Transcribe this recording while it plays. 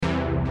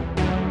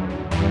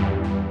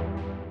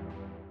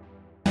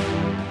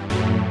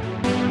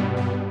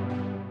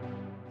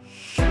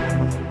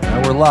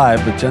we're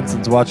live, but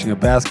Jensen's watching a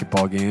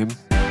basketball game.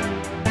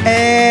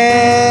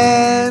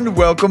 And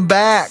welcome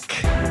back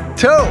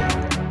to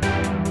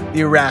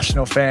the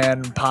Irrational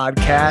Fan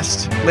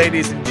Podcast.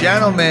 Ladies and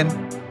gentlemen,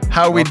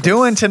 how are we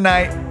doing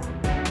tonight?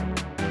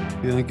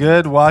 Feeling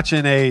good.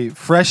 Watching a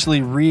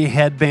freshly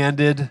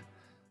re-headbanded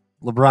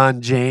LeBron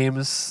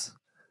James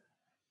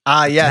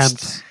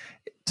Yes.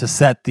 to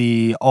set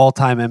the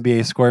all-time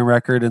NBA scoring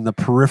record in the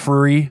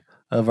periphery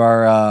of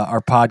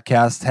our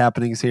podcast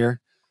happenings here.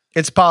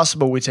 It's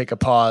possible we take a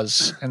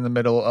pause in the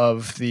middle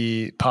of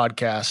the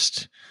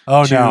podcast.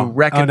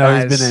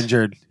 Recognize... he's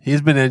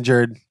been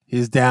injured.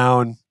 He's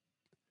down.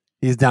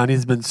 He's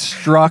been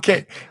struck.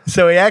 Okay,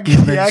 so he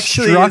actually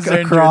struck is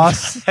injured.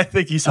 Across. I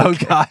think he's okay.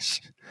 Oh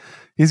gosh,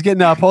 he's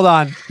getting up. Hold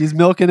on, he's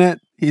milking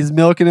it.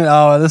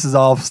 Oh, this is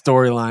all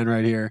storyline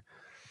right here.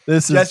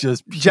 This is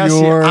just pure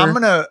Jesse, I'm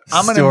gonna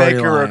make a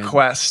storyline.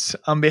 request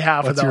on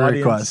behalf of the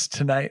audience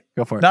tonight.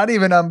 Go for it. Not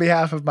even on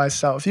behalf of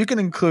myself. You can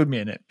include me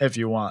in it if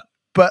you want.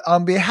 But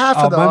on behalf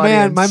of the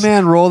audience, my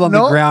man rolled on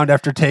the ground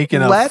after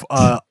taking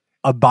a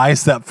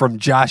bicep from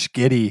Josh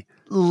Giddey.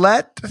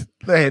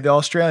 The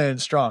Australian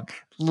strong.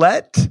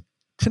 Let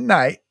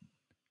tonight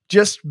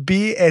just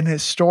be an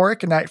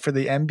historic night for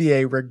the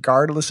NBA,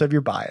 regardless of your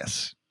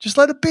bias. Just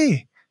let it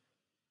be.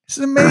 This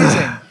is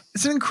amazing.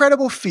 It's an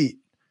incredible feat.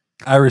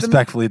 I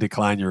respectfully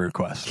decline your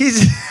request.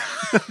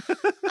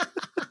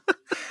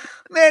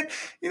 Man,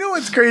 you know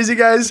what's crazy,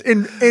 guys?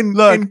 I'm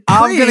going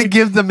to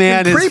give the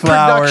man his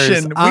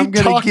flowers. I'm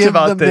going to give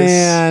the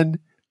man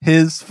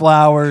his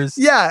flowers.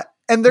 Yeah,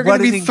 and they're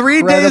going to be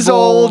 3 days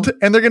old,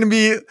 and they're going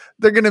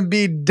to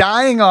be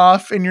dying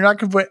off, and you're not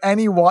going to put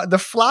any water. The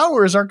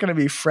flowers aren't going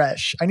to be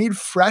fresh. I need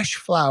fresh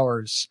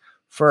flowers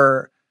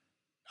for.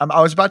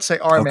 I was about to say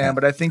man,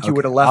 but I think you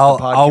would have left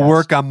the podcast. I'll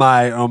work on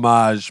my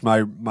homage,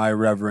 my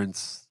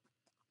reverence.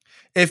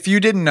 If you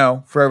didn't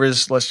know, for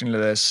whoever's listening to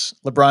this,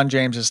 LeBron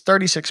James has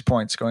 36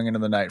 points going into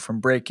the night from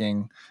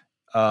breaking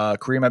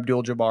Kareem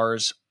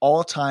Abdul-Jabbar's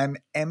all-time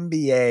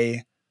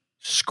NBA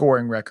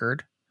scoring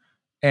record.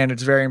 And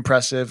it's very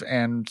impressive.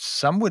 And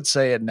some would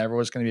say it never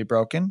was going to be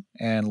broken.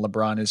 And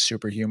LeBron is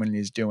superhuman and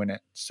he's doing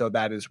it. So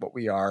that is what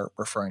we are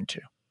referring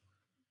to.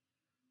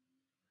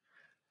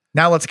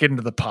 Now let's get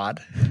into the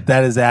pod.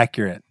 That is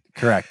accurate.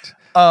 Correct.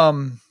 By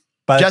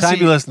the time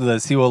you listen to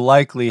this, he will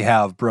likely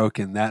have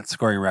broken that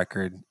scoring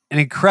record. An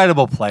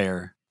incredible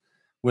player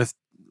with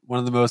one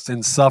of the most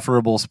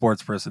insufferable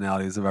sports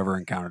personalities I've ever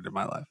encountered in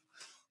my life.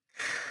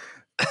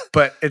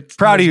 But it's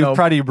proud of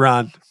you,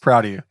 Bron.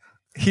 Proud of you.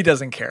 He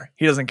doesn't care.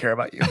 He doesn't care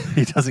about you.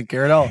 He doesn't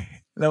care at all.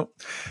 Nope.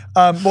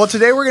 Well,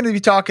 today we're going to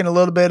be talking a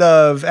little bit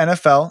of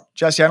NFL.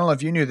 Jesse, I don't know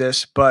if you knew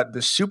this, but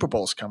the Super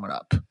Bowl's coming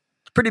up. It's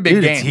a pretty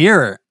big game. It's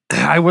here.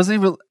 I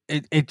wasn't even.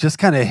 It just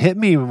kind of hit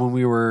me when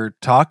we were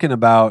talking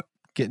about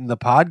getting the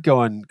pod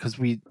going because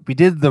we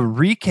did the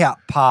recap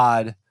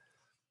pod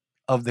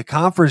of the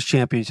conference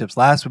championships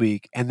last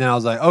week, and then I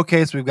was like,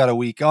 okay, so we've got a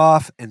week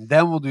off, and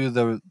then we'll do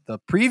the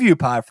preview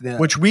pod for the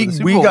which we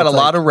got a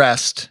lot of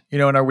rest,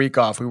 in our week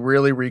off. We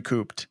really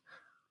recouped.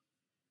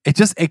 It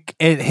just it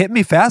hit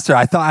me faster.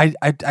 I thought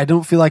I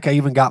don't feel like I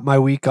even got my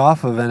week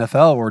off of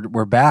NFL.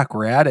 We're back.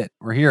 We're at it.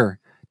 We're here.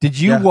 Did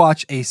you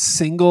watch a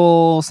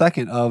single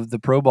second of the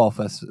Pro Bowl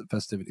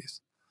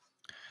festivities?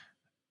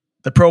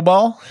 The Pro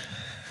Bowl?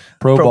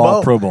 Pro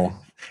Bowl.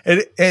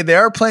 Hey, they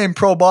are playing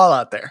Pro Ball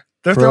out there.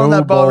 They're throwing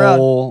that ball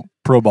around.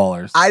 Pro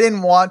Ballers. I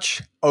didn't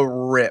watch a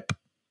rip.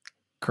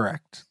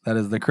 Correct. That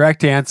is the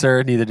correct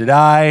answer. Neither did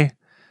I.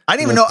 I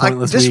didn't even know. I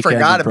just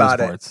forgot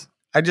about it.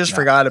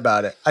 Forgot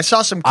about it. I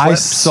saw some clips. I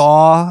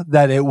saw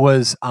that it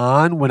was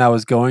on when I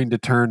was going to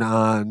turn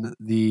on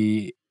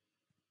the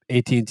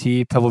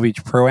AT&T Pebble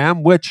Beach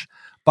Pro-Am, which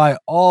by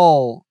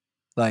all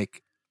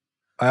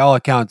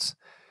accounts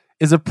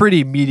is a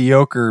pretty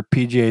mediocre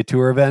PGA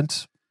Tour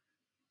event.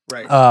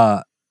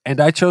 Right. And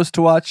I chose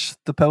to watch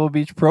the Pebble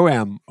Beach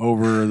Pro-Am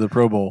over the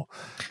Pro Bowl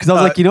because I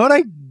was like, you know what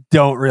I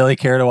don't really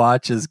care to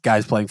watch is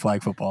guys playing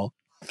flag football.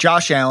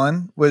 Josh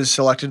Allen was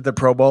selected to the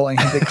Pro Bowl and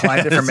he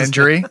declined it from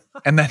injury,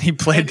 and then he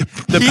played the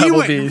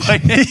Pebble Beach.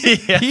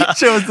 He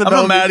chose the. I'm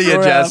not mad at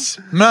you, Jess.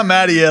 I'm not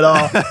mad at you at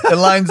all. It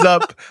lines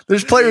up.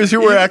 There's players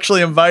who were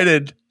actually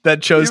invited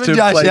that chose to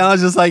Josh play.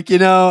 Allen's just like,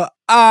 I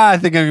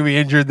think I'm gonna be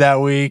injured that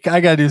week.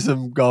 I gotta do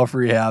some golf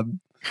rehab.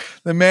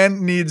 The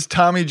man needs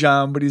Tommy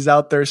John, but he's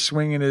out there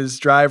swinging his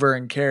driver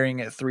and carrying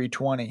it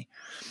 320.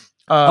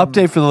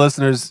 Update for the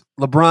listeners.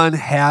 LeBron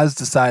has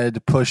decided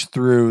to push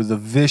through the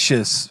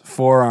vicious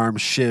forearm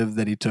shiv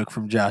that he took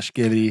from Josh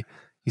Giddey.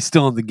 He's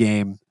still in the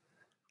game.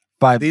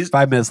 5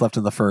 minutes left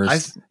in the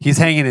first. He's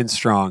hanging in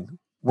strong.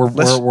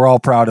 We're all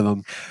proud of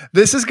him.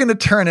 This is going to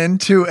turn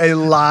into a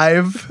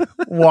live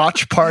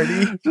watch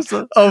party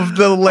of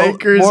the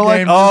Lakers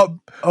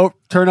game.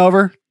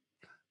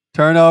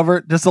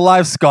 Turnover. Just a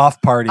live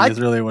scoff party is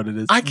really what it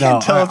is. I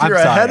can't tell if you're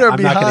ahead or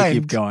behind. I'm not going to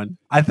keep going.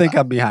 I think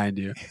I'm behind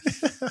you.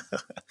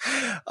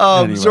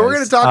 So we're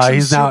going to talk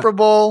some Super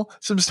Bowl,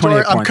 some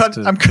story. I'm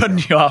cutting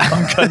you off.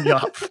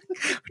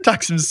 We're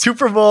talking some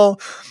Super Bowl.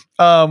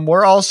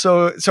 We're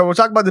also, so we'll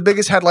talk about the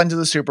biggest headlines of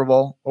the Super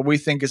Bowl, what we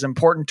think is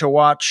important to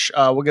watch.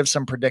 We'll give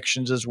some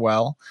predictions as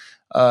well.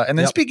 And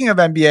then speaking of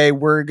NBA,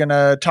 we're going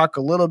to talk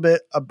a little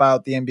bit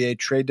about the NBA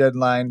trade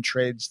deadline,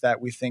 trades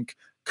that we think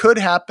could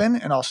happen,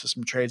 and also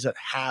some trades that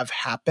have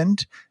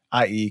happened,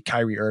 i.e.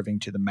 Kyrie Irving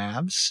to the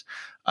Mavs.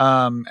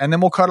 And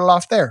then we'll cut it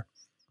off there.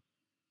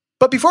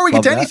 But before we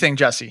get to anything,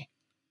 Jesse,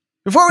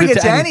 before we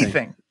get to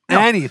anything,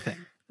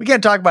 we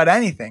can't talk about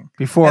anything.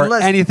 Before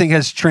anything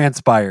has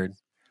transpired.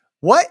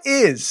 What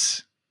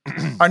is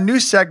our new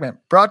segment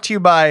brought to you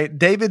by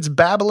David's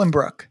Babble and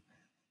Brook?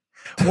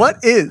 What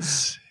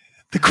is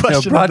the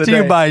question brought of the to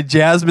day? you by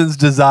Jasmine's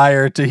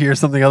desire to hear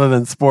something other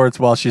than sports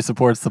while she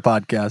supports the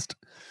podcast.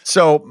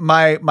 So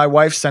my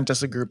wife sent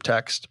us a group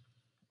text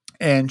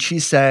and she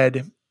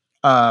said,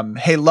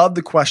 hey, love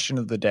the question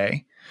of the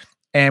day.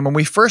 And when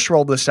we first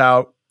rolled this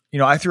out,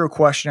 I threw a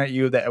question at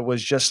you that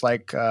was just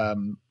like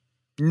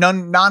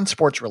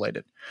non-sports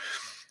related.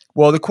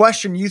 Well, the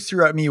question you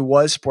threw at me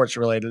was sports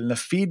related, and the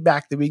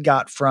feedback that we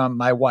got from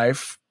my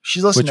wife,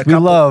 she's listening to a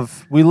couple.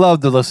 We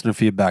love the listener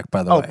feedback,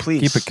 by the way. Oh, please.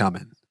 Keep it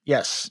coming.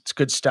 Yes, it's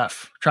good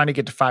stuff. Trying to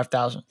get to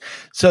 5,000.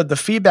 So the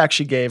feedback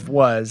she gave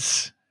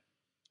was,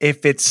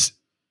 if it's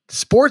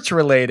sports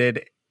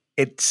related,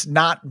 it's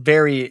not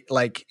very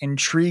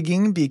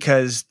intriguing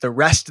because the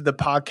rest of the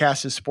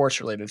podcast is sports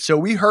related. So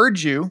we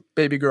heard you,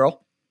 baby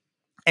girl,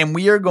 and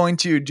we are going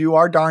to do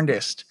our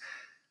darndest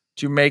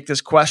to make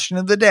this question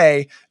of the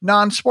day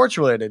non-sports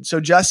related.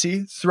 So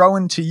Jesse,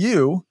 throwing to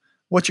you,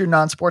 what's your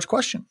non-sports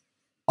question?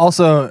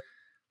 Also,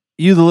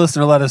 you, the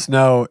listener, let us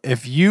know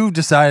if you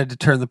decided to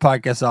turn the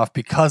podcast off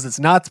because it's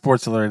not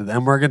sports related,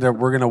 and we're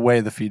gonna weigh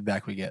the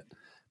feedback we get.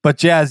 But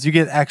Jazz, you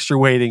get extra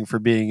weighting for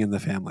being in the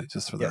family,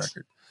 just for the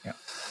record. Yeah.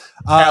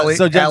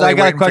 So Jazz, I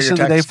got a question of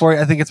the day for you.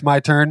 I think it's my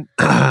turn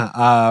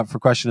for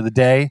question of the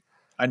day.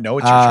 I know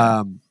it's your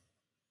turn.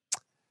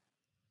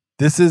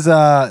 This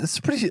is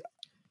pretty.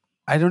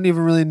 I don't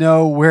even really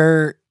know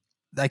where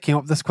I came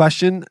up with this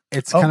question.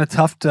 It's kind of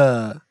tough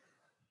to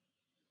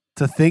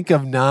think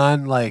of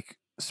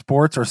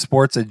sports or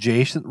sports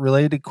adjacent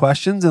related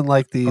questions and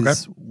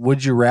these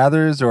would you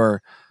rathers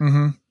or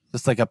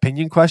just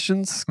opinion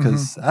questions,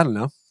 because I don't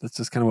know, that's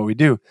just kind of what we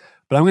do.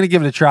 But I'm going to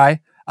give it a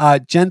try.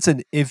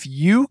 Jensen, if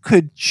you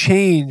could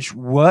change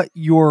where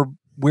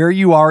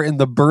you are in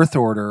the birth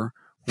order,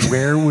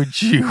 where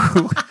would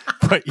you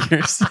put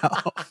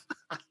yourself?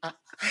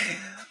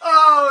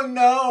 Oh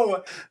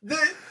no!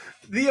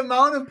 The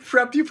amount of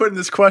prep you put in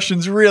this question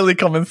is really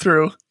coming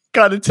through.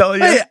 Gotta tell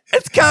you, hey,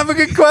 it's kind of a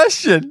good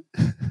question.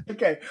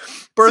 Okay,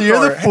 so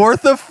you're the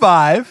fourth of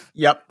five.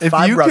 Yep, if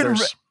 5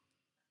 brothers.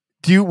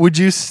 Would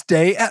you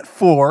stay at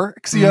 4?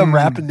 Because you have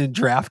rapping in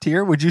draft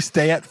here. Would you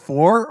stay at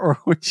 4, or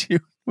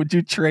would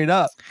you trade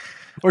up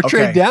or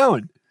trade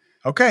down?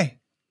 Okay,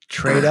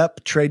 trade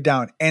up, trade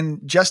down.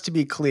 And just to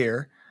be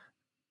clear,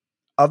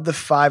 of the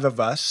 5 of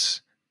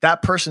us,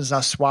 that person's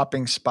now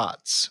swapping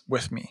spots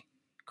with me,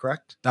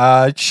 correct?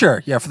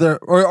 Sure. Yeah.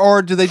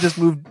 Or do they just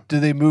move? Do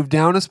they move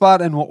down a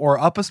spot or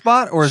up a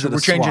spot, or is it?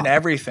 We're changing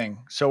everything.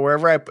 So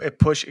wherever I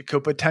push, it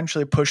could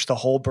potentially push the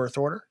whole birth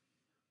order.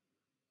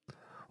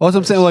 Well, that's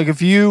what I'm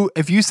saying.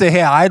 If you say,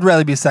 "Hey, I'd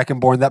rather be second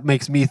born," that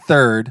makes me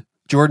third.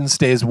 Jordan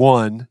stays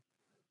 1,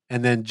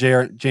 and then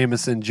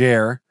Jameson,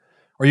 Jer.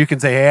 Or you can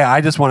say, "Hey, I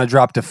just want to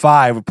drop to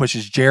 5," which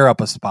pushes Jer up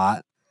a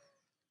spot.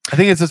 I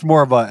think it's just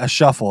more of a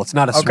shuffle. It's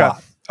not a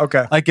swap.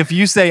 Okay. If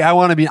you say I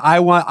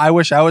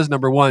wish I was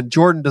number 1,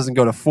 Jordan doesn't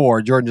go to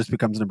 4. Jordan just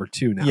becomes number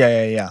 2 now.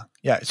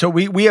 Yeah. So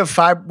we have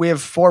 5. We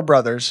have 4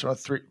 brothers, or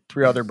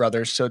three other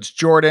brothers. So it's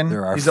Jordan.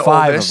 There are he's the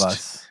 5 oldest. of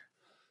us.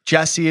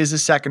 Jesse is the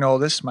second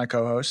oldest, my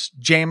co-host.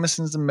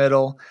 Jameson's the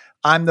middle.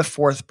 I'm the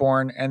 4th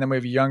born, and then we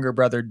have a younger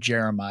brother,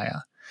 Jeremiah.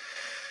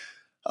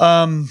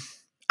 I'm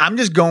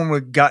just going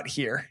with gut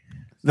here.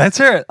 Let's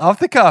hear it off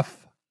the cuff.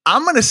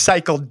 I'm going to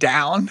cycle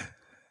down.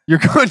 You're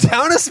going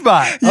down a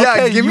spot. Yeah,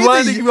 okay, give me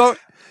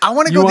I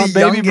want to go the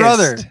baby youngest.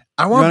 brother.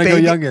 I want go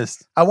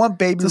youngest. I want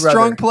baby it's brother. A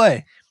strong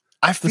play.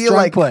 I feel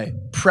like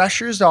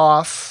pressure's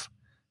off.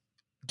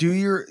 Do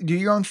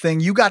your own thing.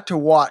 You got to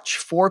watch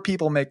 4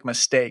 people make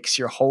mistakes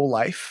your whole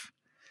life.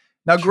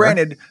 Now,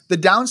 granted, the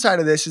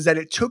downside of this is that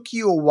it took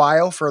you a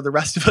while for the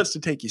rest of us to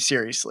take you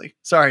seriously.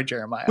 Sorry,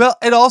 Jeremiah. Well,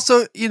 it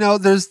also,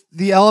 there's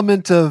the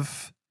element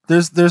of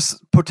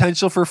there's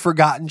potential for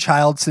forgotten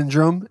child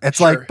syndrome.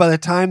 It's like by the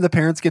time the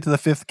parents get to the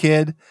 5th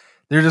kid,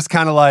 they're just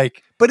kind of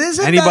like, but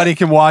isn't anybody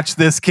can watch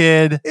this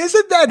kid?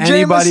 Isn't that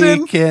anybody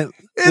Jameson? Can?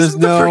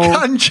 Isn't the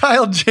forgotten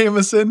child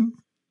Jameson?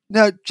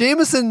 No,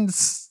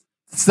 Jameson's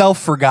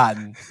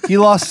self-forgotten. He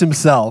lost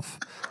himself.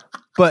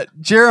 But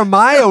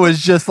Jeremiah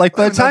was just by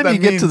the time you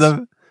get to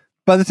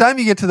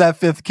that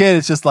 5th kid,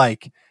 it's just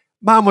like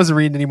mom wasn't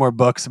reading any more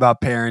books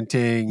about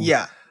parenting.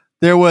 Yeah.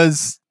 There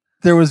was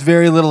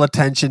very little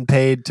attention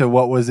paid to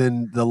what was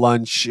in the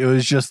lunch. It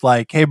was just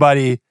like, hey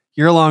buddy,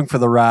 you're along for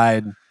the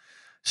ride.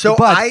 So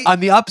on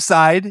the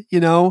upside,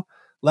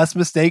 less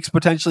mistakes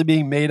potentially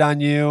being made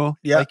on you.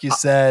 Yeah, like you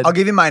said. I'll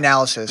give you my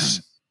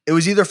analysis. It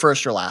was either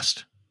first or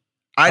last.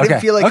 I didn't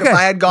feel like if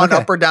I had gone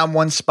up or down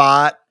one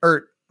spot,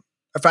 or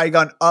if I had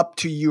gone up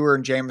to Ewer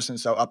and Jameson,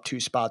 so up 2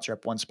 spots or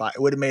up 1 spot,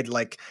 it would have made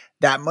like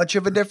that much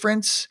of a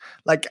difference.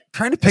 Like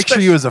trying to picture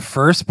you as a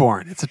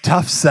firstborn. It's a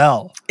tough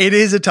sell. It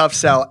is a tough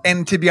sell.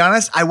 And to be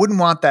honest, I wouldn't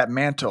want that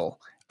mantle.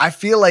 I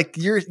feel like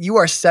you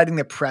are setting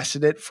the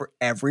precedent for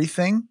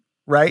everything,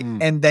 right?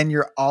 And then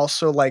you're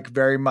also like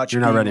very much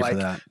you're not ready like for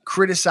that.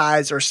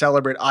 Criticize or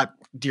celebrate.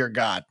 Dear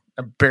God,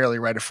 I'm barely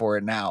ready for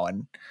it now.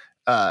 And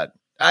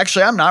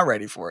actually, I'm not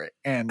ready for it.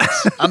 And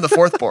I'm the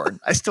 4th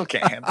born. I still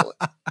can't handle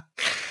it.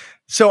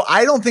 So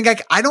I don't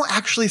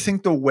actually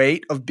think the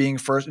weight of being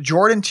first,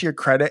 Jordan, to your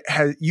credit,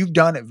 you've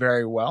done it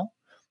very well.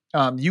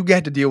 You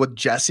get to deal with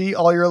Jesse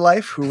all your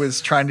life, who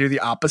was trying to do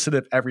the opposite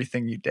of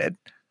everything you did.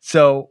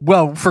 So,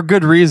 well, for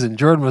good reason.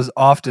 Jordan was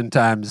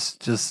oftentimes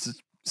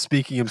just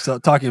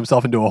talking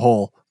himself into a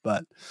hole.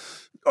 But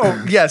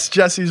yes,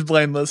 Jesse's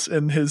blameless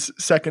in his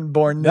second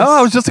bornness. No,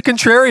 I was just a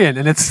contrarian,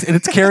 and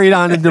it's carried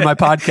on into my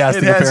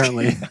podcasting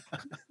apparently.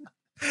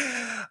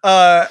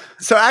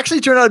 So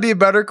actually turned out to be a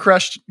better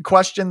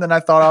question than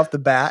I thought off the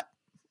bat.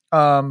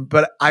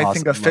 But I Awesome.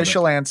 think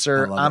official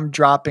answer, I'm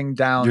dropping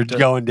down. You're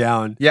going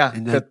down. Yeah.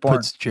 And 5th that born.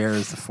 puts Jer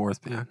as the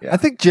 4th. Yeah. Yeah. I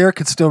think Jer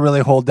could still really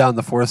hold down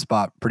the 4th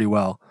spot pretty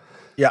well.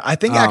 Yeah. I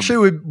think actually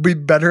would be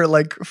better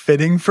like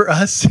fitting for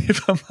us.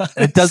 If I'm honest.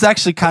 It does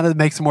actually kind of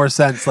make some more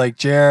sense. Like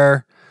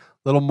Jer, a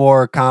little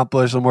more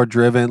accomplished, a little more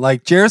driven.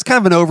 Like Jer's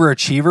kind of an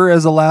overachiever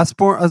as the last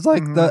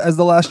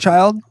last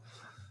child.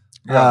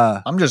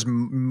 Yeah. I'm just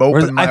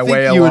moping my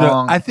way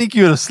along. I think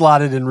you would have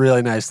slotted in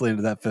really nicely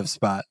into that 5th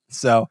spot.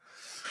 So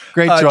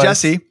great choice.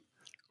 Jesse,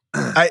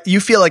 you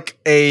feel like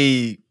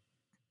you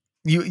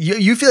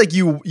feel like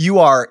you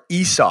are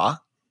Esau.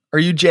 Or are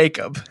you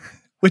Jacob?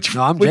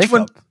 I'm which Jacob.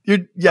 One?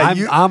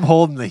 I'm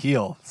holding the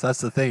heel. So that's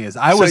the thing is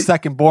I was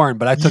second born,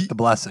 but I took the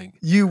blessing.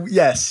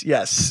 Yes.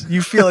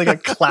 You feel like a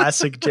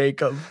classic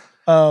Jacob.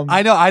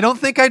 I know. I don't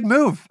think I'd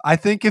move. I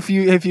think if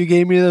you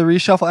gave me the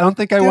reshuffle, I don't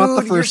think I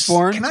want the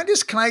firstborn. Can I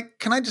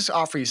just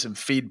offer you some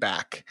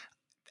feedback?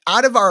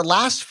 Out of our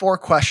last 4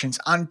 questions,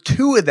 on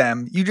 2 of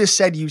them, you just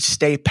said you'd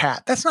stay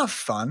pat. That's not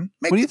fun.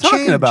 What are you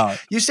talking about?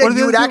 You said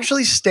you would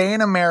actually stay in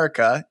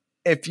America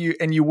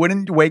and you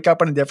wouldn't wake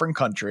up in a different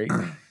country.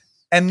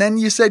 And then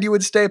you said you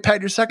would stay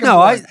pat your second. No,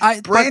 born.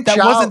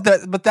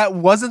 but that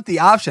wasn't the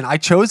option. I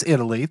chose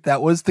Italy.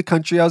 That was the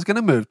country I was going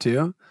to move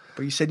to.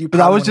 But you said you.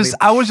 But I was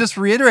just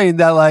reiterating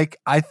that, like,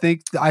 I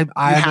think I'm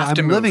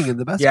living in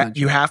the best country.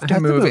 You have to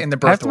move in the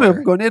birth order. I have to move.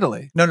 I'm going to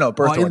Italy. No,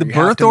 birth order. In the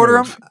birth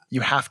order,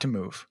 you have to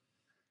move.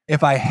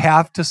 If I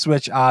have to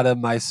switch out of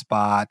my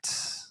spot,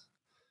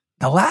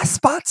 the last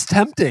spot's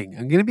tempting.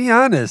 I'm going to be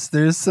honest.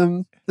 There's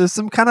some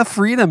kind of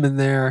freedom in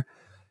there,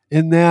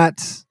 in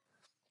that.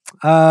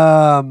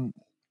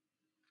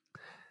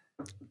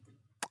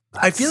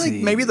 I feel like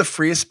maybe the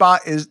freest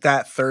spot is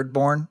that 3rd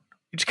born.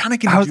 You just kind of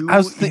can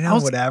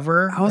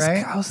whatever.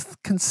 I was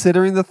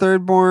considering the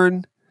 3rd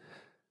born,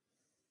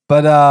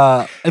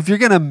 but if you're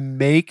gonna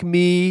make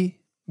me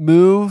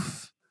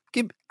move,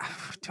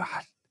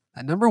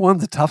 at number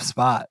 1's a tough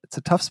spot. It's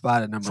a tough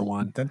spot at number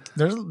 1.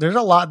 There's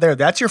a lot there.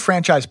 That's your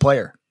franchise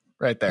player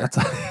right there.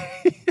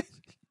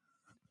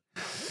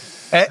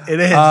 It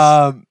is.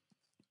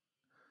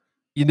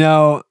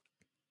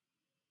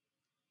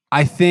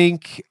 I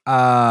think.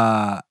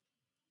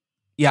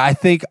 I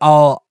think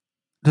I'll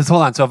just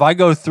hold on. So if I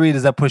go 3,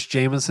 does that push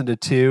Jameson to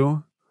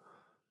 2?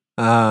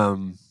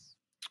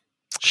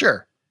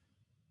 Sure.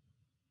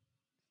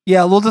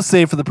 Yeah, we'll just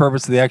say for the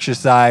purpose of the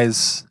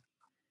exercise,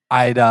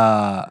 I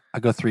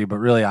go 3, but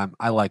really I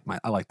like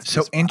the 2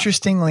 So spot.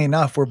 Interestingly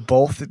enough, we're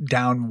both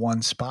down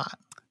 1 spot.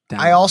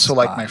 I also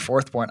like my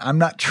 4th born. I'm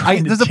not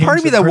trying. There's a part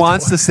of me that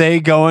wants to say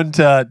going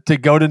to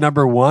go to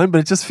number 1, but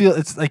it just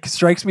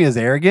strikes me as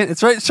arrogant. It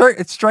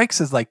strikes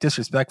as like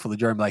disrespectful to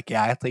Jordan. Like,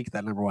 yeah, I take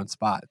that number 1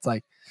 spot. It's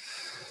like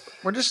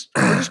we're just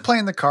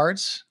playing the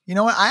cards. You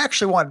know what? I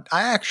actually want.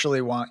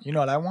 You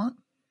know what I want?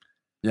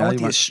 Yeah, I want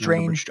the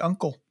estranged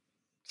uncle.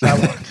 That's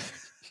what I want.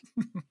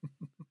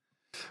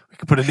 We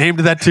could put a name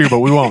to that too, but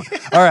we won't.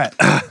 All right.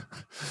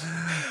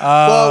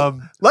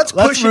 Let's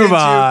move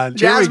on.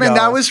 Jasmine,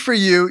 that was for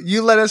you.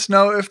 You let us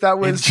know if that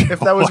was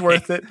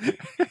worth it.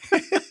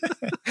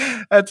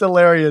 That's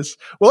hilarious.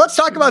 Well, let's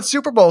talk about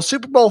Super Bowl.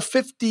 Super Bowl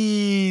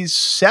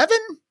 57?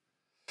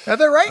 Is that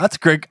right? That's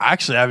great.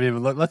 Actually, I haven't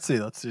even looked. Let's see.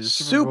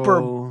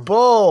 Super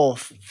Bowl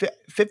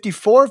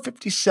 54,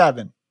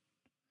 57.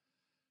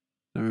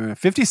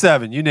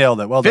 57. You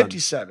nailed it. Well done.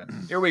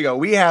 57. Here we go.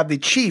 We have the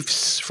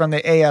Chiefs from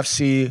the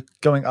AFC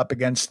going up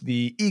against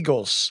the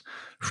Eagles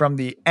from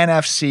the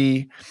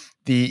NFC.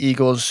 The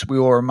Eagles, we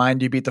will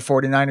remind you, beat the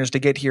 49ers to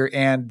get here,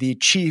 and the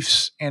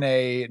Chiefs in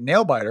a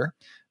nail-biter,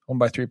 won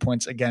by 3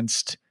 points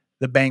against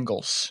the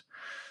Bengals.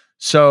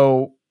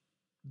 So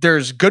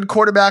there's good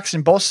quarterbacks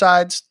in both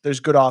sides. There's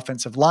good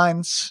offensive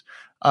lines.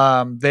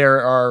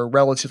 There are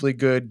relatively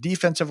good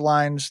defensive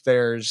lines.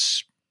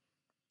 There's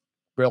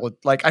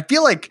I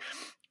feel like,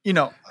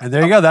 and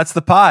there you go. That's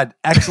the pod.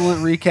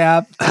 Excellent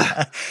recap.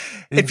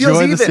 It feels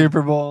Enjoy even. the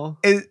Super Bowl.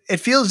 It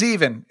feels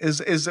even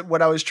is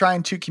what I was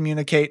trying to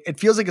communicate. It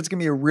feels like it's going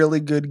to be a really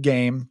good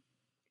game.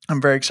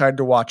 I'm very excited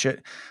to watch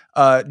it.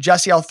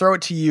 Jesse, I'll throw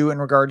it to you in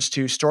regards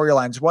to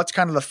storylines. What's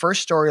kind of the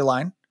first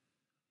storyline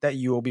that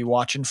you will be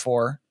watching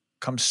for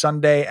come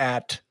Sunday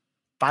at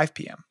 5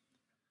 p.m.?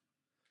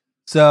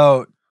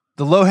 So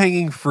the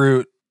low-hanging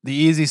fruit, the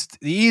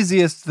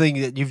easiest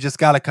thing that you've just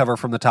got to cover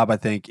from the top, I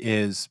think,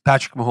 is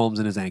Patrick Mahomes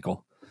and his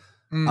ankle.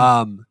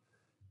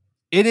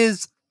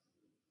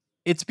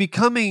 It's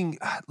becoming,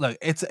 look,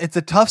 it's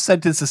a tough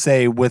sentence to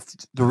say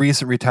with the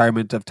recent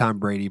retirement of Tom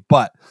Brady,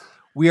 but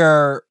we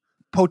are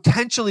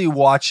potentially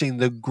watching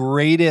the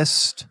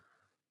greatest,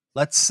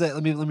 let's say,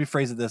 let me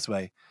phrase it this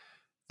way,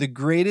 the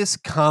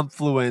greatest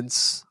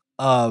confluence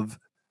of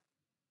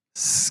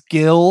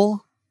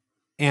skill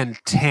and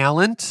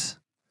talent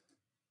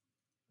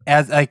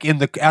as like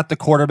at the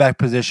quarterback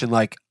position,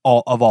 like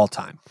all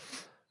time.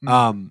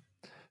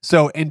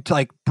 So, and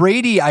like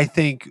Brady, I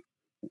think,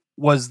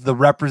 was the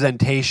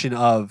representation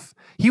of,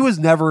 he was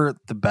never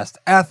the best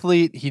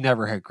athlete. He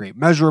never had great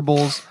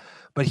measurables,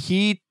 but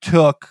he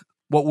took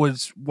what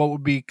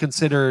would be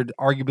considered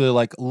arguably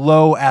like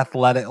low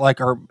athletic,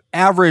 like or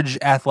average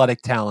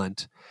athletic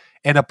talent,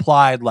 and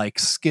applied like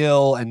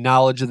skill and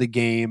knowledge of the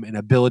game and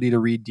ability to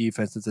read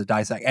defenses, to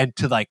dissect, and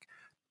to like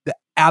the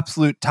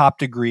absolute top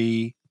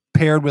degree,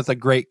 paired with a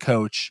great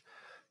coach,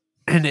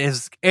 and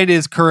is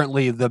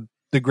currently the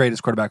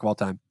greatest quarterback of all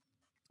time.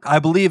 I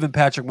believe in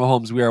Patrick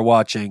Mahomes, we are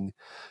watching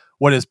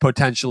what is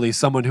potentially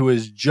someone who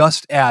is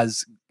just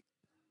as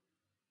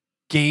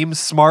game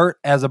smart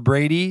as a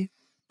Brady,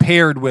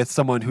 paired with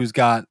someone who's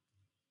got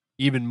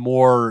even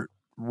more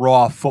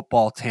raw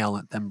football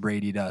talent than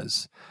Brady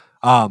does.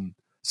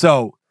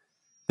 So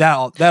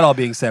that all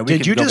being said,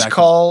 did you just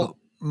call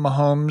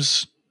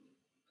Mahomes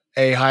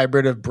a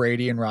hybrid of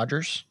Brady and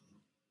Rodgers?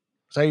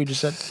 Is that what you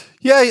just said?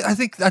 Yeah, I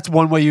think that's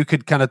one way you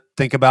could kind of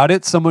think about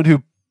it. Someone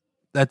who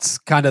that's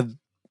kind of,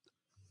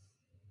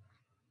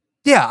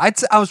 yeah.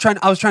 I was trying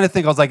to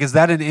think. I was like, is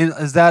that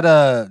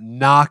a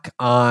knock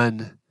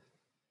on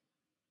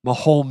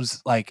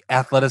Mahomes' like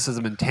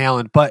athleticism and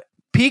talent? But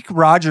peak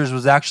Rodgers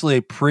was actually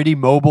a pretty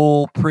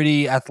mobile,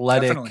 pretty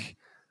athletic,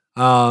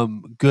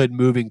 good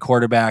moving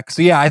quarterback.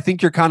 So yeah, I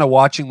think you're kind of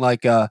watching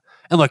like and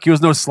look, he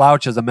was no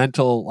slouch as a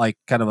mental, like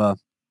kind of a,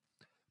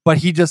 but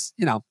he just,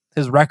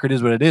 his record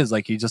is what it is.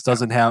 Like he just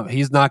doesn't have,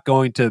 he's not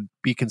going to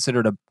be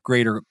considered a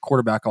greater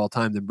quarterback all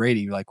time than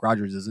Brady, like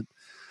Rodgers isn't.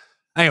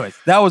 Anyways,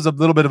 that was a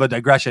little bit of a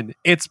digression.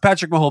 It's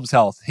Patrick Mahomes'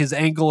 health. His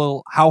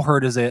ankle, how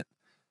hurt is it?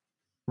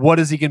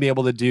 What is he going to be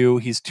able to do?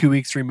 He's 2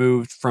 weeks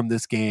removed from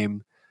this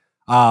game.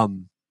 That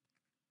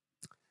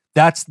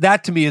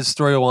to me is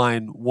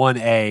storyline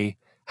 1A.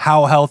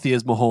 How healthy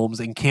is Mahomes,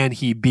 and can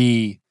he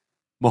be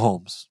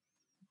Mahomes?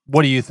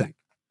 What do you think?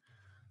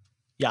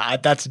 Yeah,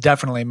 that's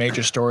definitely a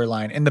major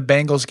storyline. In the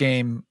Bengals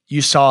game,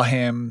 you saw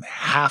him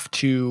have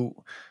to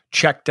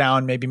check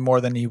down maybe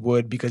more than he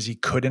would because he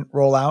couldn't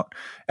roll out.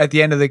 At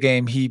the end of the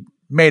game, he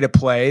made a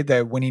play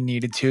that when he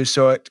needed to.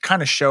 So it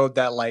kind of showed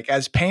that, like,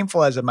 as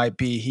painful as it might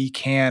be, he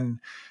can,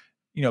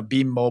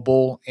 be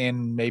mobile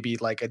in maybe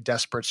like a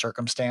desperate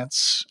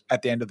circumstance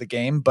at the end of the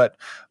game. But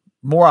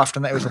more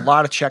often, there was a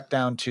lot of check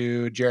down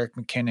to Jerick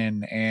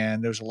McKinnon,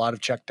 and there was a lot of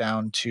check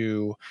down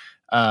to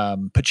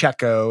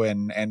Pacheco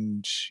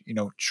and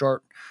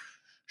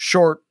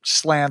short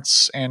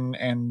slants and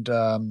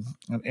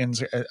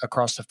ends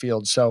across the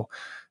field. So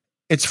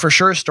it's for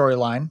sure a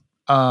storyline.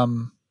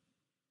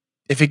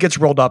 If it gets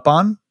rolled up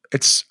on,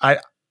 I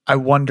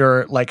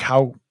wonder like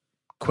how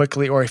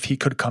quickly, or if he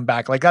could come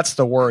back. Like that's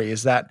the worry,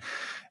 is that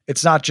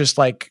it's not just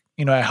like,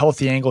 a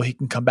healthy angle he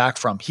can come back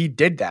from. He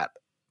did that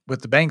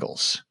with the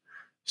Bengals.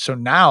 So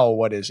now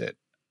what is it?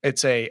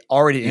 It's a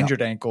already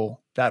injured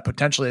ankle that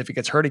potentially, if he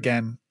gets hurt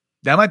again,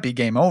 that might be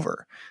game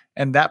over.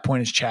 And that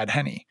point is Chad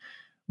Henne,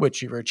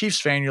 which if you're a Chiefs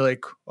fan, you're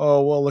like,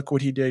 oh, well, look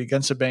what he did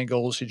against the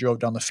Bengals. He drove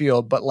down the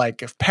field. But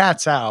like if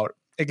Pat's out,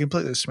 it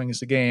completely swings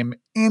the game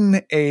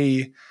in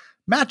a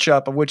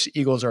matchup of which the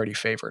Eagles are already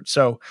favored.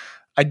 So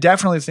I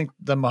definitely think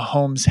the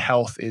Mahomes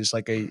health is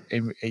like a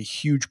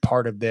huge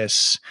part of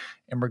this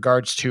in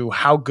regards to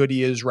how good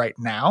he is right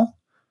now.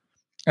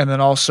 And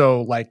then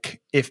also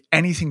like if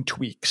anything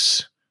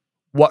tweaks,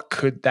 what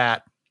could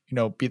that,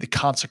 be the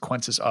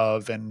consequences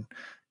of, and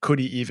could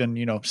he even,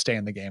 stay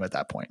in the game at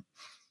that point?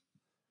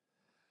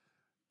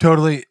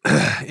 Totally.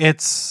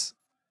 It's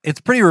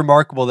pretty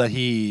remarkable that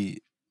when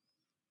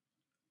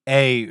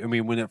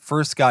it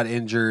first got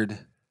injured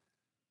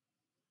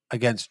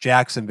against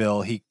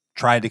Jacksonville, he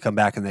tried to come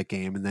back in that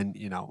game, and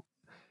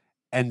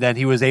then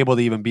he was able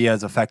to even be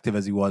as effective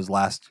as he was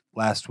last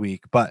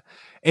week. But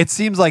it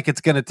seems like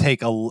it's going to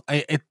take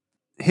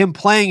him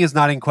playing is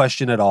not in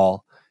question at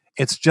all.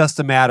 It's just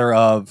a matter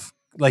of,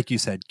 like you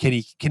said, can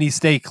he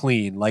stay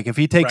clean? Like if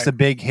he takes a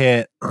big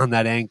hit on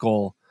that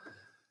ankle,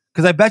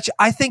 because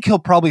I think he'll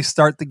probably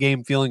start the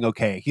game feeling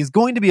okay. He's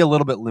going to be a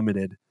little bit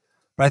limited,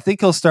 but I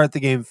think he'll start the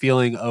game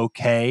feeling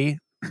okay.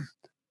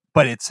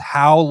 But it's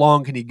how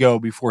long can he go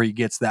before he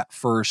gets that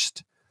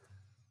first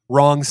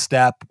wrong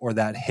step or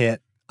that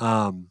hit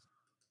on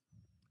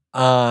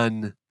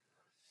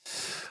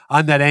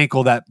on that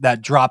ankle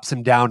that drops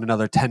him down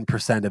another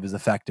 10% of his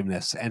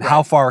effectiveness. And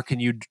how far can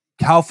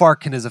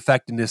his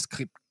effectiveness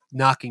keep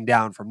knocking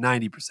down from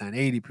 90%,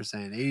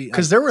 80%, 80?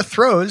 Because there were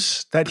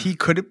throws that he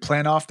couldn't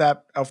plan off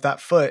that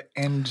foot,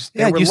 and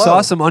you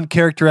saw some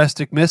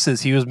uncharacteristic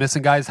misses. He was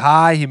missing guys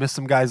high, he missed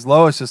some guys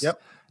low. It's just so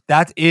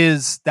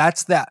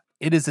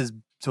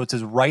it's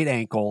his right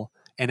ankle,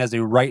 and as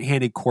a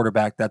right-handed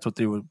quarterback, that's what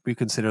we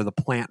consider the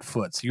plant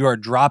foot. So you are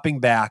dropping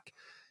back,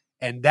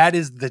 and that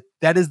is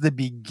the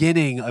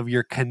beginning of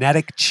your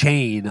kinetic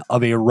chain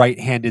of a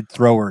right-handed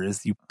thrower.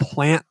 Is you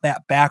plant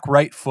that back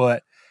right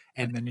foot,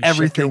 and then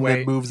everything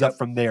that moves up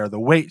from there. The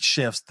weight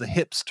shifts, the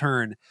hips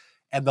turn,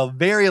 and the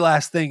very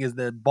last thing is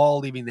the ball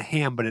leaving the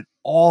hand, but it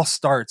all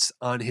starts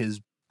on his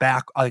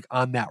back, like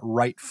on that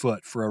right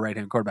foot for a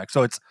right-hand quarterback.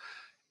 So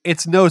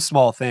it's no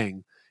small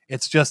thing.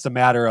 It's just a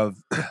matter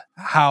of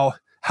how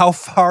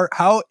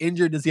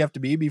injured does he have to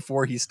be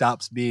before he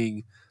stops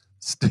being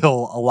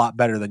still a lot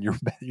better than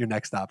your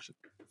next option.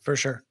 For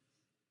sure.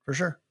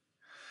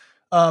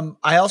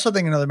 I also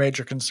think another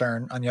major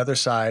concern on the other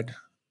side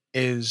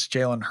is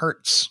Jalen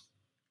Hurts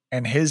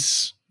and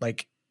his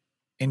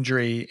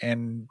injury,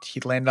 and he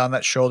landed on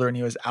that shoulder and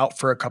he was out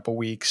for a couple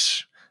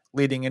weeks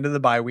leading into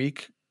the bye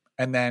week.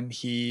 And then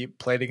he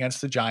played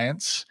against the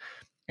Giants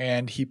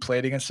and he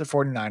played against the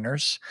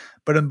 49ers.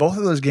 But in both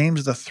of those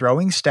games, the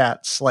throwing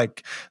stats,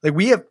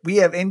 we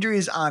have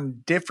injuries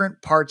on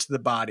different parts of the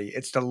body.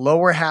 It's the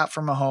lower half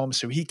for Mahomes,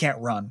 so he can't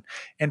run.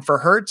 And for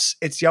Hurts,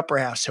 it's the upper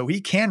half, so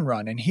he can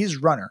run, and he's a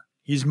runner.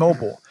 He's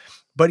mobile.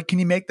 But can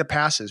he make the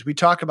passes? We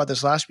talked about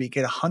this last week.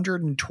 At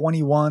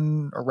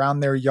 121 around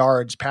their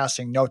yards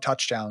passing, no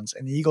touchdowns.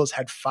 And the Eagles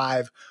had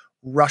 5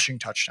 rushing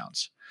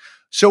touchdowns.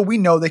 So we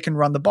know they can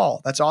run the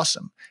ball. That's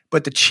awesome.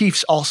 But the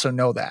Chiefs also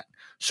know that.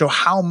 So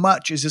how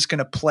much is this going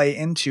to play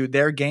into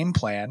their game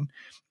plan?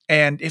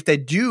 And if they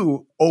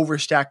do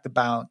overstack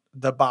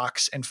the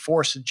box and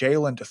force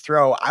Jalen to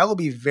throw, I will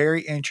be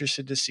very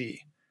interested to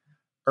see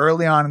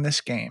early on in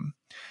this game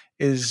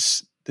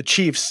is the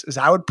Chiefs, as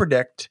I would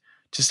predict,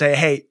 to say,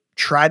 hey,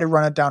 try to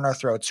run it down our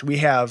throats. We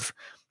have,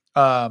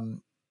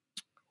 I'm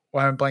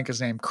blanking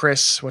his name.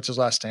 Chris, what's his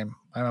last name?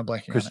 I'm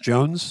blanking. Chris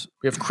Jones.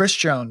 We have Chris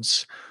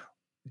Jones,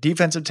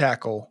 defensive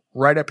tackle,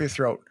 right up your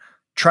throat.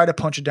 Try to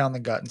punch it down the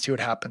gut and see what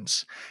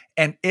happens.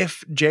 And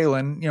if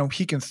Jalen,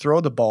 he can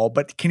throw the ball,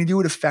 but can he do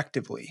it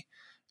effectively?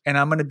 And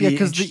I'm going to be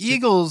because the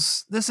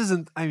Eagles. This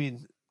isn't. I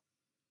mean,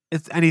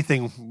 it's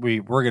anything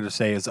we're going to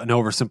say is an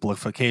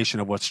oversimplification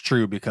of what's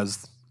true.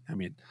 Because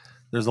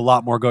there's a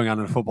lot more going on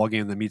in a football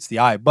game than meets the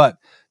eye. But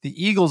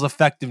the Eagles'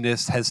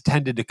 effectiveness has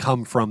tended to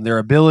come from their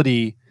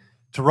ability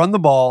to run the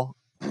ball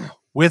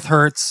with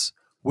Hurts,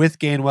 with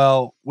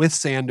Gainwell, with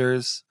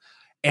Sanders,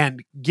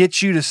 and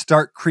get you to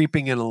start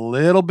creeping in a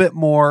little bit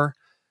more,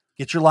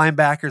 get your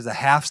linebackers a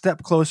half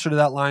step closer to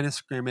that line of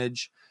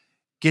scrimmage,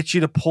 get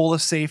you to pull a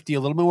safety a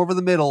little bit over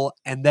the middle,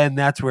 and then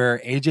that's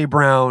where A.J.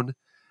 Brown,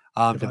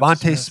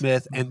 Devontae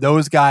Smith, and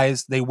those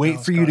guys, they wait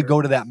for you to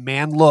go to that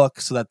man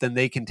look so that then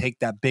they can take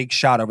that big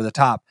shot over the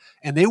top.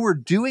 And they were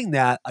doing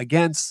that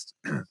against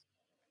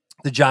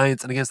the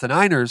Giants and against the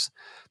Niners.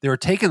 They were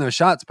taking those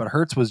shots, but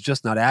Hurts was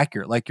just not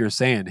accurate, like you're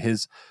saying.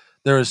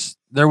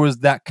 There was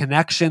that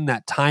connection,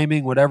 that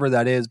timing, whatever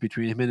that is,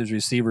 between him and his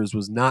receivers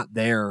was not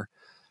there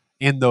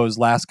in those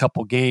last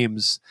couple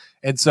games.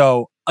 And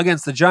so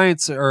against the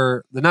Giants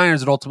or the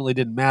Niners, it ultimately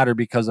didn't matter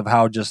because of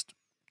how just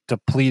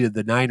depleted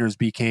the Niners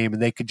became,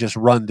 and they could just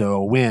run to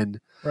a win.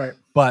 Right.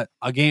 But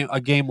a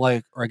game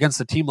or against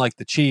a team like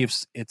the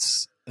Chiefs,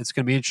 it's going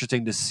to be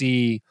interesting to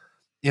see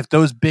if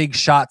those big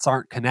shots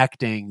aren't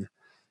connecting.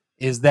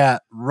 Is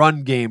that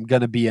run game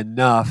going to be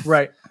enough?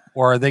 Right.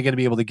 Or are they going to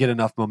be able to get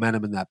enough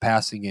momentum in that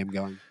passing game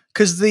going?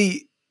 Because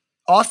the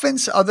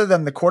offense, other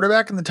than the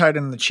quarterback and the tight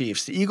end and the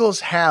Chiefs, the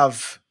Eagles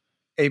have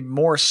a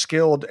more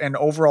skilled and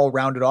overall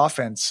rounded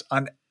offense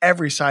on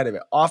every side of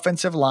it.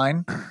 Offensive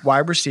line,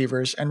 wide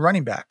receivers, and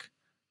running back.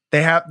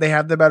 They have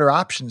the better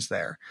options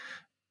there.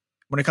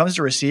 When it comes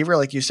to receiver,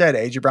 like you said,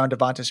 A.J. Brown,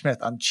 Devontae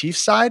Smith. On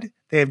Chiefs side,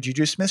 they have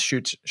Juju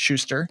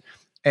Smith-Schuster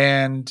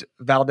and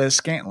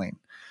Valdez-Scantling.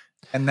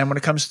 And then when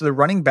it comes to the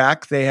running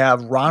back, they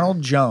have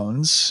Ronald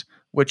Jones,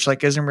 which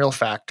isn't a real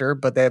factor,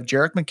 but they have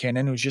Jerick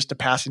McKinnon, who's just a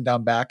passing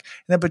down back.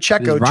 And then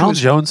Pacheco. Is Ronald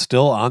Jones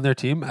still on their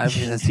team? Has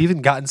he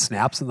even gotten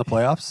snaps in the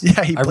playoffs?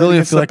 Yeah, I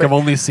really feel like I've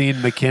only seen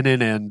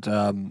McKinnon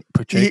and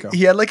Pacheco.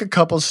 He had a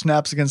couple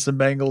snaps against the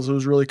Bengals. It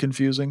was really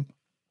confusing.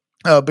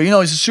 But he's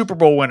a Super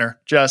Bowl winner,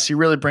 Jess. He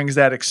really brings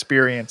that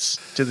experience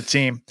to the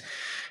team.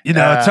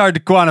 It's hard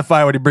to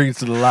quantify what he brings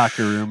to the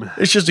locker room.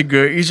 He's just a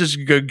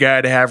good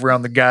guy to have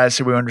around the guys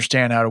so we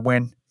understand how to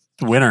win.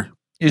 Winner.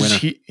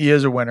 He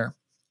is a winner.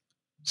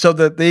 So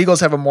the Eagles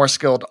have a more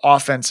skilled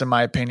offense, in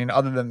my opinion,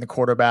 other than the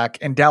quarterback.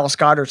 And Dallas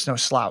Goedert's no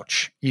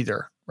slouch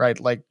either, right?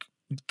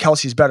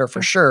 Kelsey's better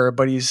for sure,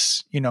 but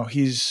he's when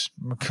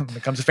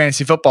it comes to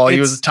fantasy football, he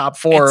was the top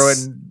 4,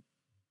 and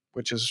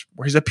which is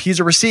where he's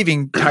a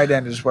receiving tight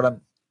end is what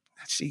I'm.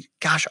 See,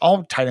 gosh,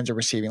 all tight ends are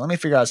receiving. Let me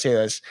figure out how to say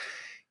this.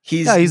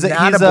 He's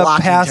not a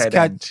blocking tight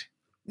end.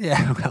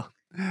 Yeah, well,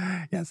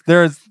 Yes,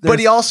 there's But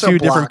he also two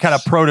different blocks. kind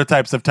of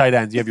prototypes of tight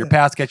ends. You have your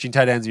pass catching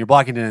tight ends and your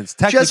blocking tight ends.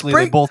 Technically,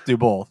 they both do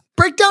both.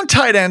 Break down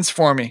tight ends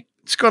for me.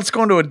 Let's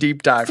go into a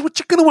deep dive. So what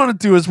you're going to want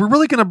to do is we're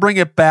really going to bring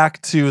it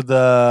back to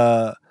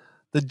the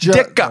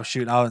Ditka. Oh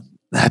shoot, to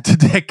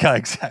Ditka.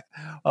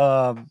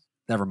 Exactly.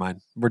 Never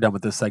mind. We're done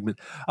with this segment.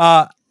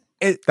 That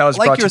was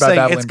like brought you're to you by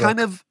saying. It's Babbling kind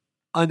of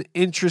an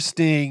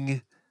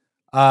interesting,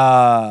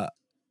 like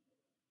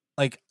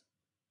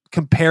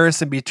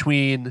comparison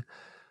between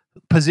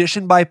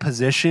position by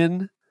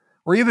position,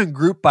 or even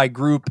group by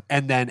group,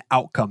 and then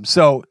outcome.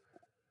 So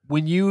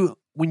when you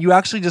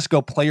actually just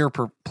go player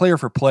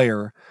for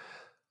player,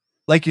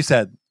 like you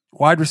said,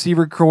 wide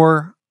receiver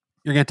core,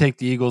 you're going to take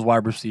the Eagles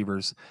wide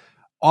receivers.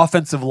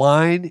 Offensive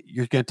line,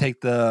 you're going to take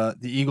the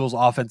Eagles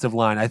offensive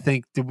line. I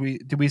think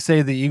did we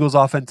say the Eagles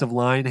offensive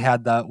line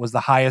was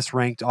the highest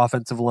ranked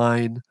offensive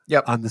line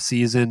on the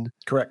season?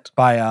 Correct.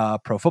 By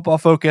Pro Football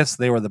Focus,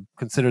 they were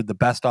considered the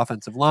best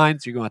offensive line,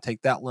 so you're going to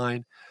take that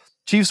line.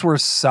 Chiefs were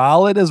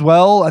solid as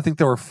well. I think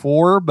there were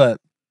 4, but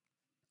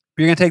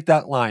you're going to take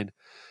that line.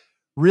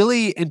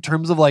 Really, in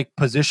terms of like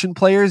position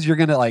players, you're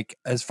going to like,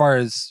 as far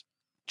as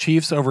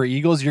Chiefs over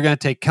Eagles, you're going to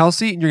take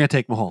Kelce and you're going to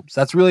take Mahomes.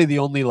 That's really the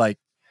only like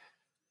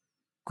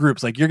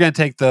groups. Like you're going to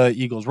take the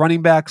Eagles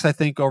running backs, I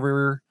think,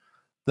 over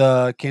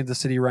the Kansas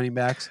City running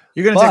backs.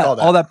 You're going to take all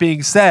that. All that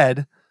being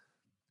said,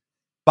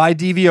 by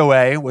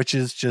DVOA, which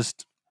is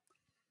just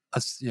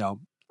an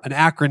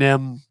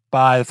acronym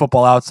by the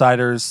Football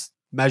Outsiders,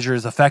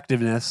 measures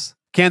effectiveness.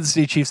 Kansas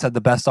City Chiefs had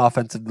the best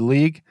offense in the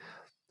league.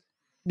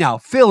 Now,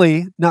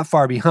 Philly, not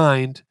far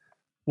behind,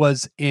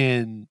 was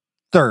in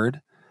 3rd,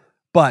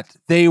 but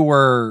they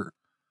were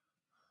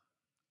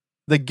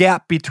the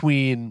gap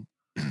between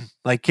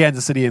like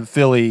Kansas City and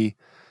Philly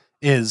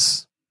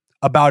is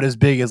about as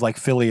big as like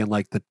Philly and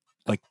like the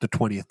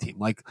 20th team.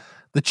 Like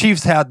the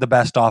Chiefs had the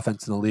best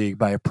offense in the league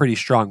by a pretty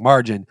strong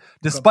margin,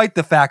 despite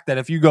the fact that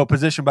if you go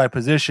position by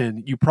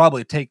position, you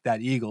probably take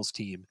that Eagles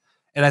team.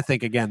 And I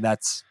think again,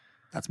 that's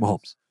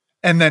Mahomes.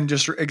 And then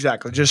just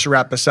to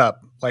wrap this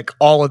up, like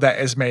all of that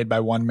is made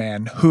by one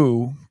man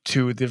who,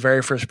 to the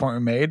very first point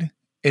we made,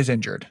 is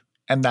injured.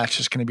 And that's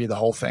just going to be the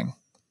whole thing.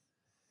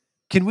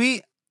 Can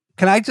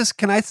I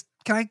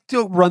do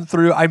a run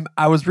through?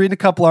 I was reading a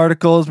couple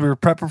articles. We were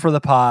prepping for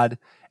the pod,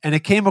 and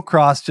it came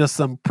across just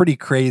some pretty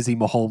crazy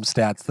Mahomes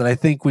stats that I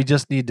think we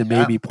just need to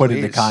maybe put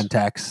into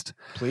context.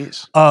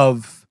 Please.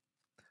 Of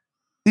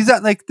these are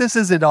like, this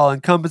isn't all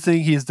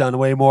encompassing. He's done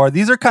way more.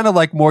 These are kind of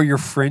like more your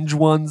fringe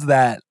ones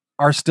that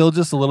are still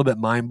just a little bit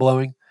mind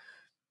blowing.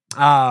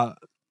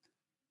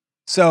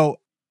 So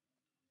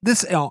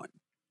this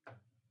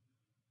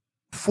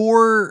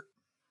for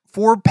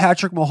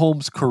Patrick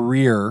Mahomes'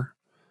 career,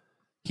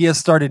 he has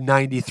started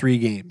 93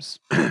 games,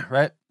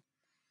 right?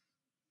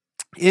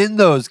 In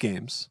those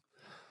games,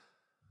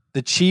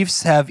 the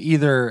Chiefs have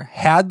either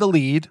had the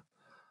lead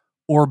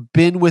or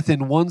been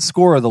within one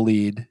score of the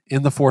lead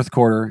in the fourth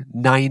quarter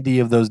 90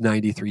 of those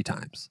 93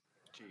 times.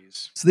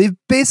 Jeez. So they've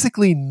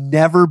basically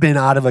never been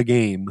out of a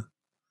game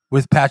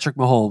with Patrick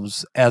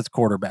Mahomes as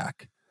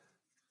quarterback,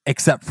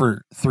 except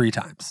for 3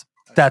 times.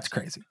 That's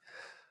crazy.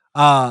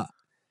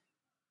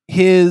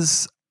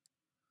 His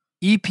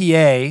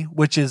EPA,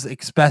 which is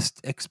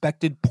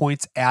expected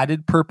points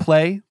added per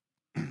play,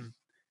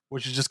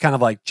 which is just kind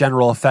of like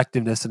general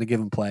effectiveness in a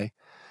given play.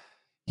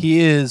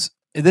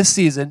 This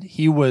season,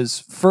 he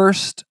was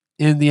first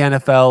in the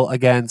NFL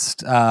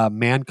against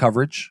man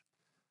coverage.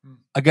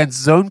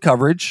 Against zone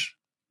coverage,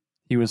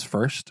 he was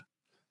first.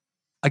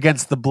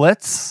 Against the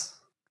blitz,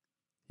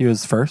 he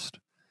was first.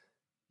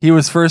 He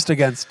was first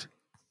against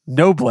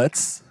no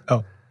blitz.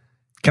 Oh.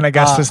 Can I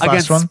guess this last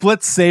against one?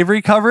 Split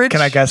safety coverage.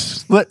 Can I guess?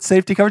 Split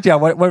safety coverage. Yeah.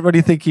 What do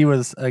you think he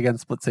was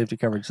against split safety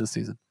coverage this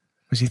season?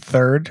 Was he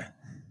 3rd?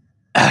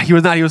 He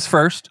was not. He was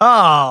first.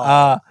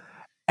 Oh.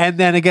 And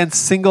then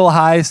against single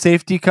high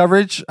safety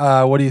coverage,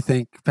 what do you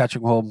think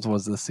Patrick Mahomes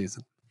was this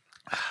season?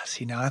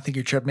 See, now I think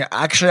you're tripping me.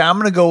 Actually, I'm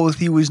going to go with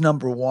he was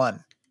number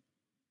 1.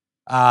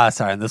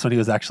 Sorry. And this one, he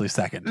was actually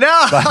second.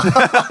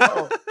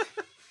 No.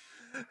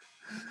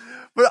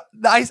 But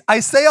I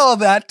say all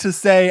that to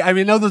say, I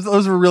mean, no,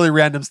 those were really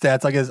random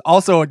stats. I guess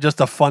also just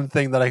a fun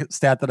thing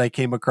stat that I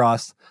came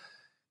across.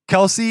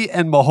 Kelce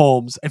and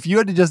Mahomes, if you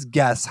had to just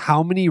guess,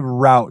 how many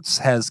routes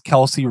has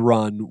Kelce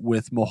run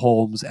with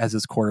Mahomes as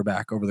his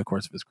quarterback over the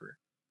course of his career?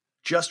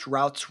 Just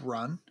routes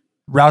run?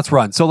 Routes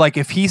run. So like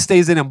if he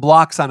stays in and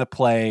blocks on a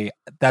play,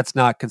 that's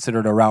not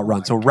considered a route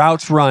run. So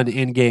routes run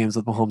in games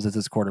with Mahomes as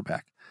his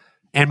quarterback.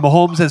 And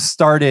Mahomes has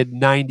started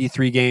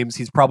 93 games.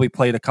 He's probably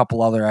played a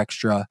couple other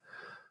extra.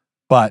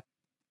 But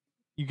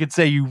you could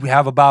say you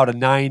have about a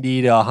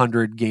 90 to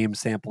 100 game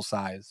sample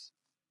size.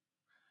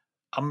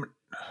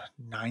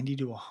 90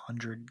 to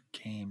 100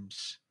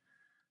 games.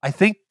 I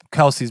think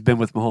Kelce's been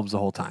with Mahomes the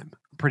whole time.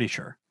 I'm pretty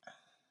sure.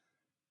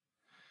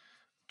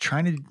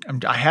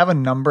 I have a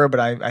number, but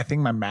I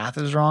think my math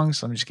is wrong.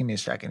 So just give me a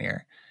second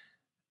here.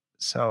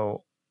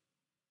 So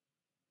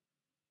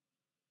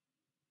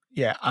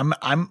yeah, I'm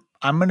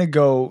going to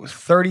go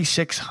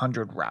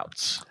 3,600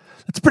 routes.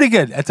 It's pretty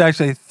good. It's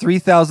actually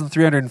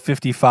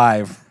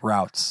 3,355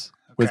 routes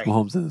with Okay.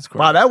 Mahomes in the score.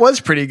 Wow, that was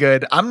pretty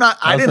good. I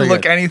didn't pretty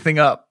look good. anything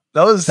up.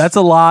 That's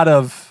a lot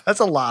of.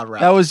 a lot of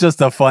routes. That was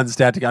just a fun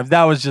stat to get.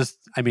 That was just.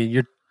 I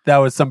mean, that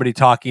was somebody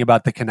talking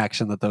about the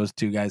connection that those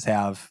two guys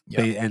have,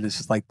 and it's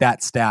just like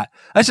that stat.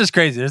 That's just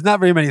crazy. There's not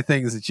very many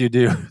things that you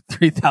do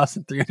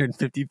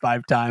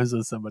 3,355 times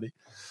with somebody.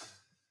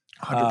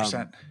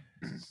 100%.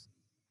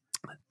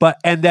 But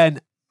and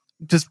then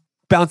just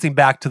bouncing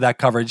back to that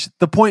coverage,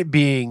 the point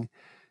being,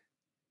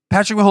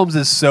 Patrick Mahomes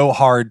is so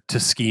hard to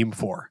scheme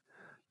for.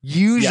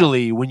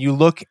 Usually, when you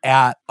look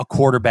at a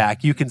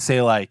quarterback, you can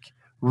say like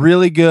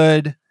really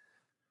good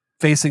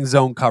facing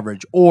zone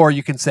coverage, or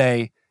you can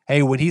say,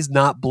 hey, when he's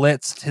not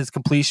blitzed, his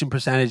completion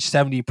percentage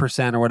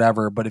 70% or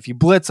whatever. But if you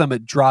blitz him,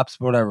 it drops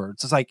whatever.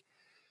 It's just like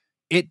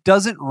it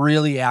doesn't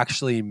really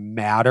actually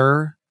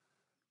matter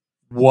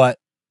what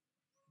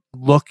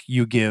look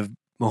you give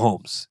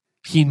Mahomes.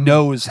 He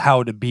knows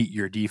how to beat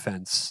your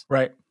defense,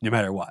 Right. no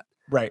matter what.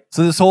 Right.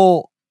 So this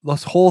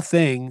whole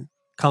thing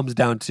comes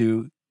down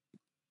to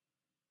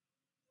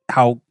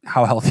how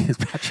healthy is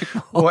Patrick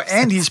Mahomes. Well,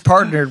 and he's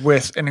partnered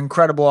with an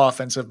incredible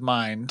offensive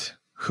mind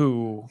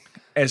who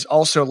is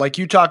also, like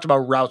you talked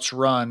about routes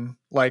run,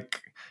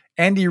 like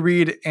Andy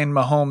Reid and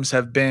Mahomes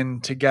have been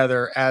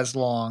together as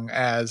long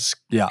as,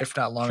 if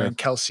not longer, than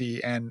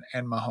Kelsey and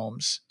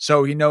Mahomes.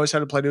 So he knows how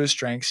to play to his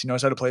strengths. He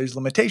knows how to play his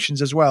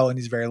limitations as well, and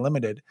he's very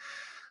limited.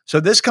 So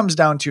this comes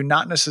down to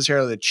not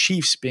necessarily the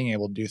Chiefs being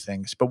able to do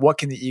things, but what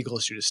can the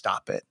Eagles do to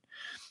stop it?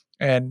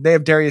 And they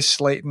have Darius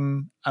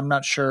Slayton. I'm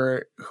not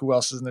sure who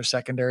else is in their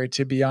secondary,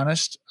 to be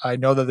honest. I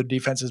know that their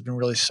defense has been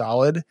really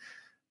solid,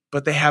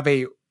 but they have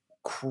a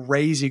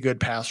crazy good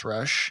pass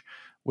rush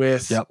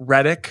with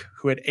Reddick,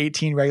 who had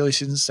 18 regular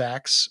season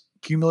sacks.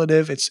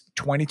 Cumulative, it's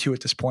 22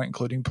 at this point,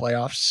 including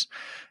playoffs.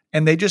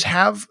 And they just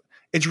have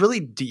 – it's really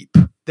deep.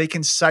 They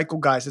can cycle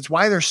guys. That's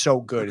why they're so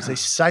good. Is they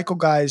cycle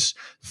guys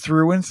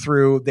through and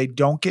through. They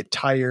don't get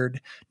tired.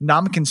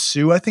 Ndamukong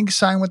Suh, I think,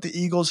 signed with the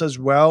Eagles as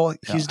well.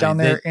 He's down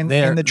there in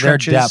the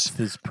trenches. Their depth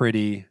is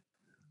pretty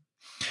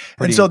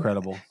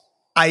incredible.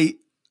 I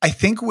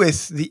think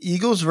with the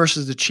Eagles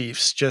versus the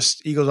Chiefs,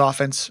 just Eagles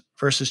offense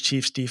versus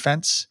Chiefs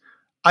defense,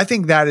 I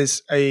think that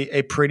is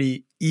a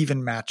pretty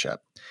even matchup.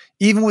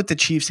 Even with the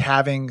Chiefs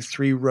having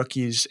 3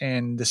 rookies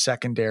in the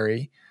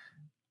secondary,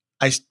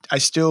 I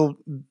still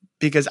 –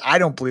 because I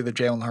don't believe that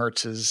Jalen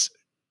Hurts'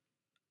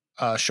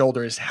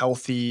 shoulder is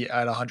healthy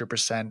at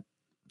 100%.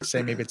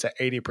 Say maybe it's at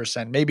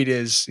 80%. Maybe it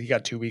is. He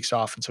got 2 weeks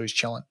off, and so he's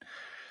chilling.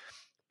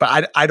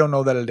 But I don't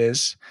know that it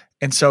is.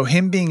 And so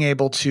him being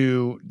able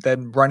to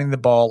then running the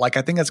ball, like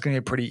I think that's going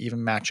to be a pretty even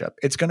matchup.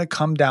 It's going to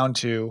come down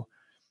to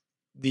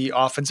the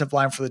offensive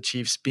line for the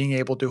Chiefs being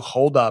able to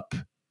hold up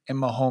and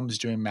Mahomes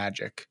doing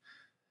magic.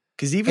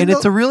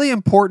 It's a really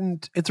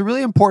important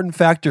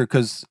factor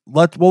because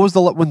when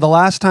the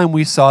last time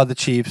we saw the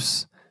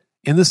Chiefs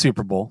in the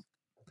Super Bowl,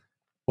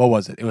 what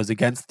was it? It was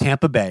against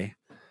Tampa Bay,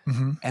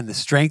 and the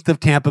strength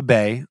of Tampa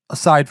Bay,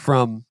 aside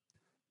from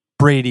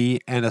Brady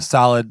and a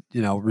solid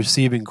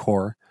receiving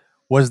core,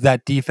 was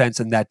that defense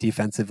and that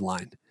defensive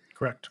line.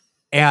 Correct.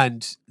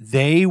 And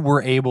they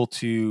were able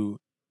to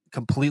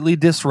completely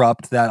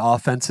disrupt that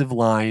offensive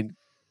line.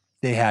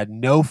 They had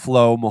no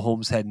flow.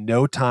 Mahomes had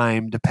no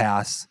time to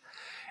pass.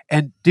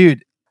 And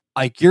dude,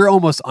 like you're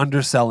almost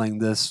underselling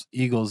this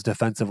Eagles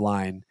defensive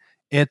line.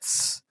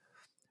 It's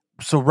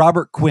so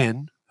Robert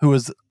Quinn, who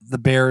was the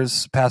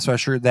Bears pass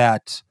rusher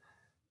that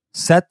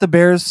set the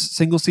Bears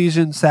single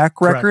season sack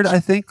record.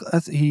 I think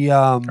he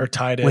or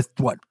tied it with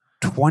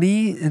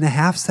 20 and a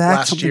half sacks,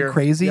 last something year.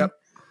 Crazy.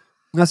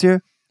 Last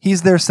year,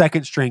 he's their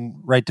second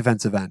string right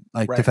defensive end,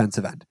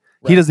 defensive end.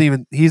 Right.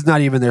 He's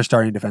not even their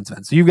starting defensive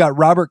end. So you've got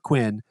Robert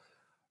Quinn,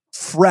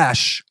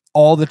 fresh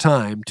all the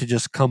time to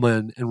just come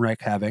in and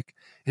wreak havoc.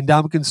 And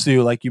Ndamukong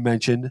Suh, like you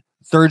mentioned,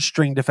 third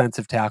string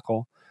defensive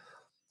tackle.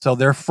 So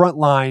their front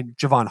line,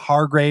 Javon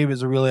Hargrave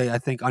is a really, I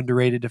think,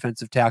 underrated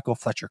defensive tackle.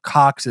 Fletcher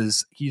Cox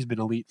he's been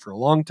elite for a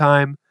long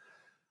time.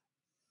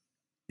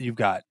 You've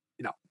got,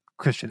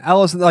 Christian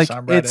Ellis. Like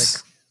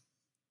it's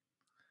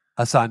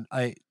Hassan.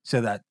 I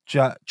said that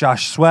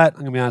Josh Sweat. I'm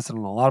gonna be honest, I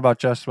don't know a lot about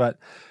Josh Sweat.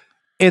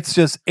 It's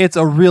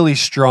a really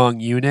strong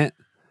unit.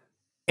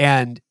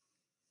 And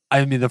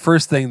I mean, the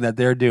first thing that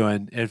they're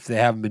doing, if they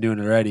haven't been doing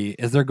it already,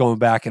 is they're going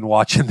back and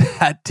watching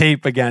that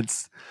tape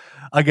against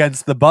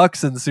the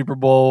Bucs in the Super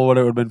Bowl, what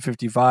it would have been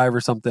 55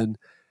 or something,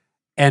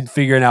 and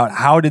figuring out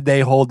how did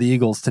they hold the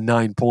Eagles to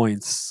 9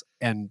 points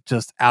and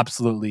just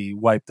absolutely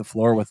wipe the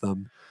floor with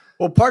them.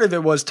 Well, part of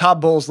it was Todd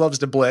Bowles loves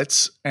to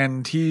blitz,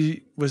 and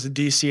he was the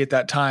DC at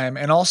that time.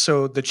 And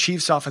also the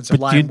Chiefs offensive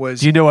line was...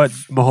 Do you know what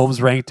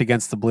Mahomes ranked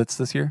against the blitz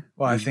this year?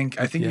 Well, I think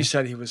you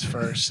said he was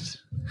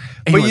first.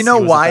 But you know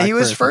why he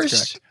was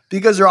first?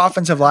 Because their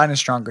offensive line is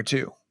stronger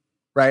too,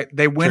 right?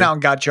 They went out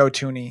and got Joe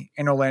Thuney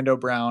and Orlando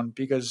Brown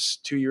because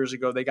 2 years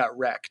ago they got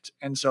wrecked.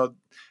 And so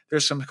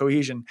there's some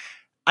cohesion.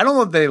 I don't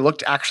know if they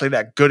looked actually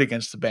that good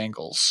against the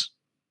Bengals,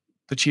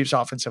 the Chiefs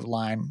offensive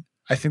line.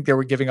 I think they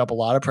were giving up a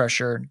lot of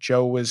pressure.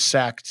 Joe was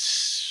sacked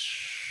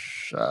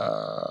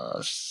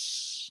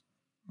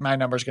My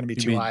number is going to be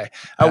You too mean high.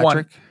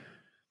 Patrick?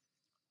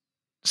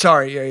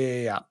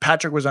 Sorry. Yeah.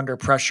 Patrick was under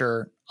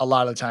pressure a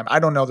lot of the time. I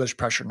don't know those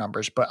pressure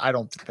numbers, but I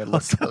don't think they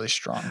looked really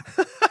strong.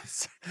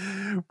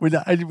 when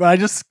I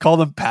just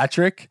called him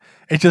Patrick,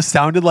 it just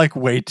sounded like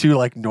way too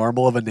like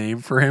normal of a name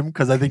for him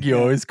because I think you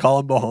always call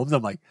him Mahomes.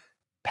 I'm like,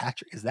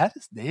 Patrick, is that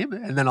his name?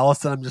 And then all of a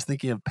sudden I'm just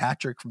thinking of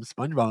Patrick from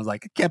SpongeBob. I was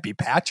like, it can't be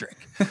Patrick.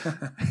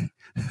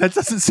 That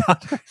doesn't sound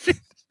right.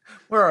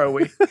 Where are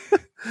we?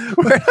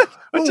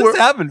 What just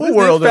happened? What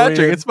world Patrick.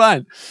 are we in? It's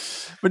fine.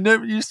 But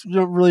never, you just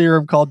don't really hear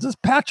him called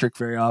just Patrick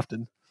very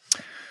often.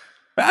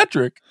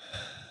 Patrick.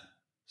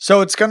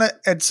 So it's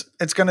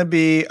gonna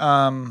be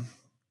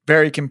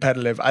very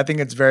competitive. I think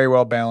it's very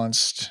well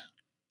balanced.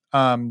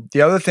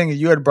 The other thing that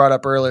you had brought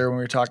up earlier when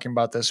we were talking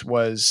about this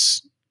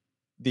was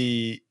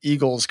the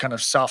Eagles' kind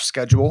of soft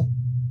schedule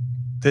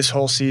this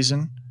whole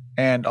season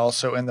and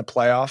also in the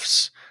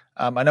playoffs.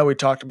 I know we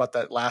talked about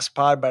that last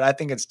pod, but I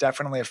think it's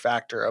definitely a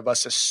factor of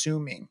us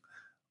assuming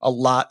a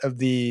lot of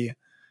the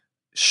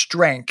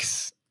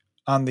strength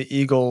on the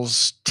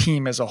Eagles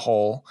team as a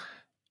whole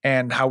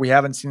and how we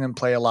haven't seen them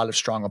play a lot of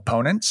strong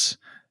opponents.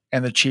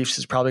 And the Chiefs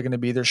is probably going to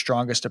be their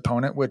strongest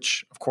opponent,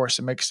 which of course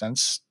it makes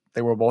sense.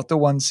 They were both the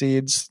 1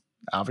 seeds.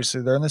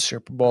 Obviously they're in the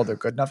Super Bowl. They're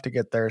good enough to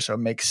get there. So it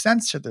makes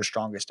sense that their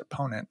strongest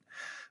opponent,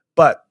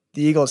 but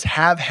the Eagles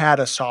have had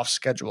a soft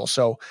schedule.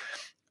 So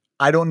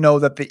I don't know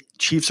that the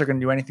Chiefs are going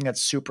to do anything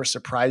that's super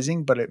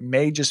surprising, but it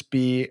may just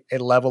be a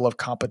level of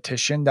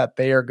competition that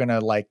they are going to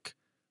like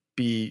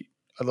be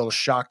a little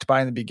shocked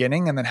by in the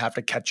beginning and then have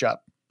to catch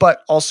up.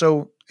 But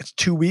also it's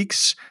 2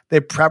 weeks. They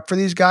prep for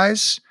these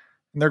guys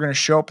and they're going to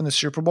show up in the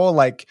Super Bowl.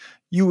 Like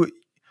you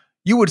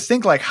would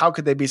think like, how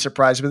could they be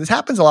surprised? But this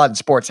happens a lot in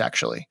sports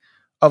actually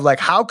of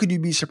like, how could you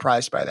be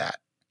surprised by that?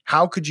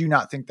 How could you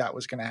not think that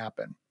was going to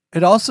happen?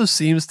 It also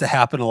seems to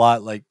happen a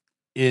lot like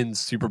in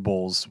Super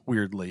Bowls,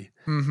 weirdly.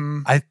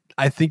 Mm-hmm.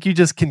 I think you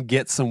just can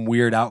get some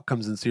weird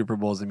outcomes in Super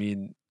Bowls. I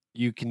mean,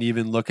 you can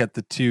even look at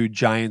the 2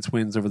 Giants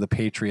wins over the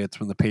Patriots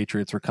when the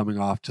Patriots were coming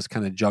off just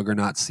kind of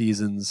juggernaut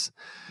seasons.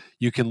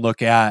 You can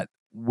look at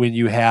when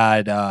you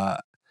had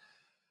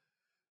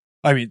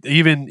I mean,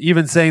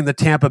 even saying the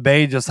Tampa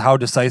Bay, just how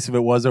decisive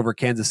it was over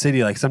Kansas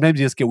City. Like sometimes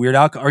you just get weird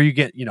outcomes, or you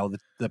get,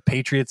 the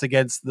Patriots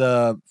against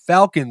the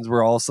Falcons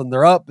where all of a sudden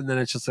they're up and then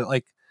it's just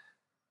like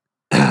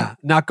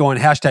not going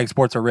hashtag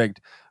sports are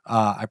rigged.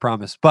 I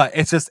promise. But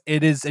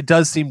it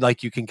does seem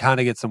like you can kind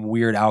of get some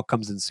weird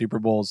outcomes in Super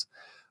Bowls.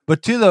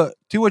 But to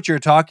what you're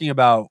talking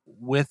about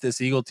with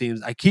this Eagle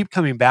teams, I keep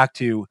coming back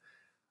to,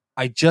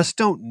 I just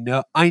don't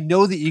know. I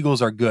know the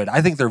Eagles are good.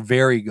 I think they're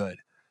very good.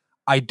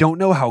 I don't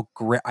know how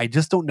great. I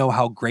just don't know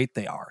how great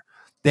they are.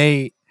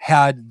 They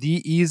had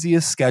the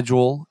easiest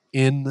schedule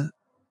in the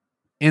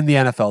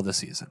NFL this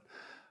season.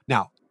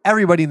 Now,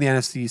 everybody in the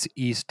NFC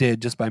East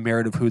did just by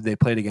merit of who they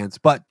played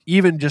against, but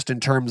even just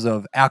in terms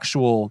of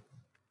actual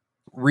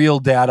real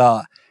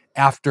data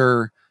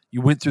after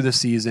you went through the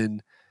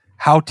season,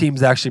 how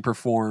teams actually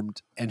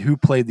performed and who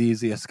played the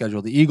easiest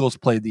schedule. The Eagles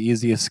played the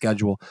easiest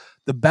schedule.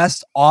 The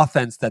best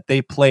offense that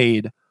they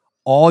played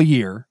all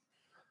year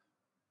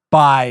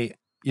by,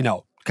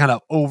 kind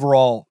of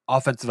overall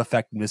offensive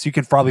effectiveness. You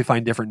can probably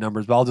find different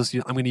numbers, but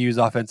I'm going to use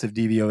offensive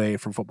DVOA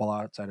from Football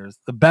Outsiders.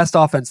 The best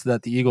offense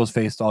that the Eagles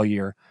faced all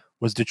year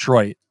was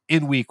Detroit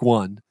in week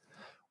 1,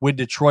 when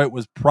Detroit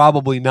was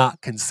probably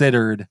not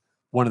considered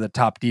one of the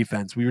top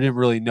defense. We didn't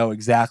really know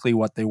exactly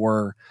what they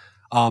were.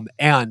 But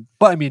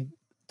I mean,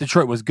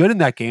 Detroit was good in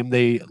that game.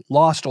 They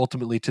lost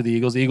ultimately to the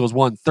Eagles. The Eagles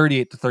won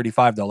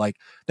 38-35 though. Like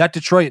that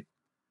Detroit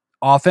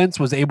offense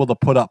was able to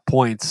put up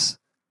points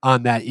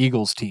on that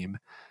Eagles team.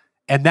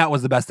 And that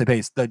was the best they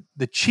faced.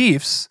 The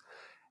Chiefs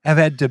have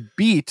had to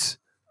beat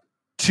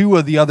 2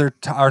 of the other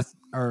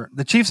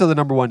the Chiefs are the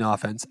number 1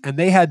 offense, and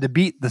they had to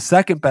beat the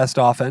second best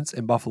offense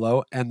in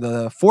Buffalo and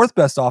the 4th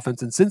best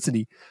offense in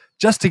Cincinnati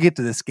just to get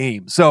to this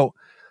game. So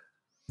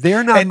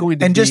they're not going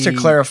to. And just to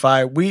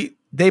clarify,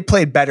 they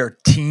played better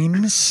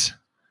teams,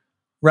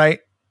 right?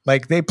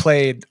 Like they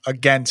played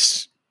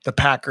against the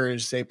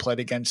Packers, they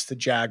played against the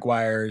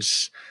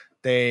Jaguars,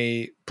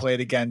 they played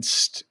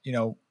against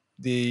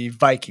the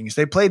Vikings.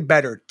 They played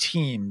better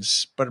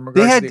teams, but in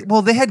regards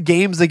they had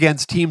games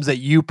against teams that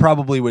you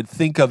probably would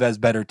think of as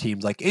better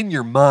teams. Like in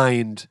your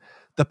mind,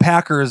 the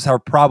Packers are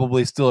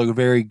probably still a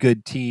very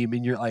good team,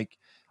 and you're like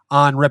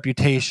on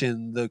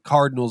reputation. The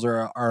Cardinals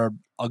are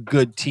a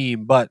good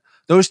team, but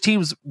those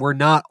teams were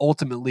not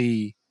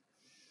ultimately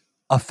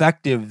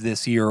effective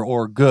this year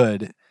or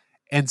good.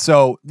 And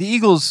so the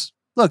Eagles,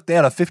 look, they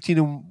had a 15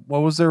 and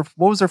what was their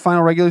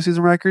final regular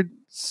season record?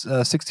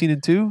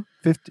 16-2,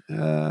 50.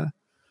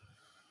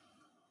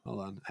 Hold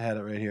on, I had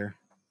it right here.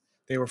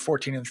 They were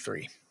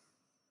 14-3.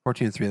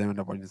 14-3. They went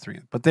up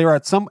 1-3, but they were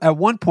at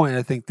one point.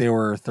 I think they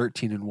were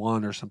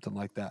 13-1 or something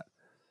like that.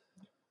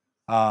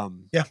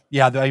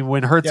 Yeah.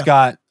 When Hurts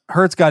got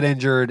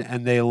injured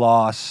and they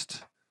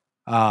lost.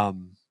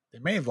 They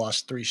may have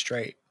lost 3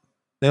 straight.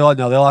 They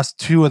lost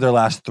 2 of their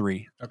last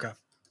 3. Okay.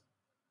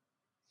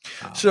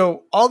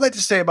 So all that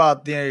to say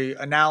about the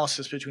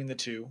analysis between the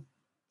two,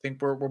 I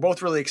think we're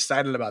both really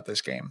excited about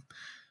this game.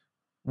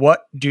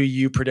 What do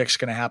you predict is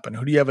going to happen?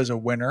 Who do you have as a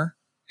winner?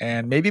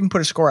 And maybe even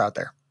put a score out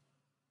there.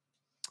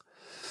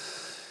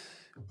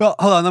 Well,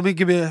 hold on. Let me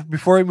give you,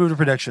 before we move to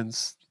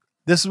predictions,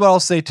 this is what I'll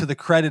say to the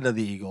credit of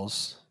the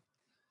Eagles.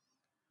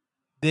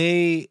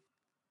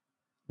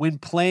 When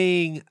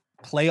playing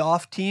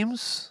playoff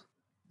teams,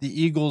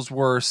 the Eagles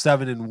were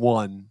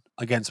 7-1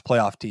 against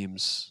playoff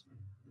teams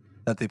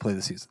that they played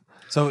this season.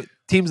 So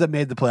teams that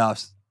made the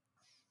playoffs,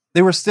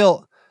 they were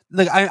still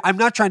like, I'm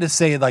not trying to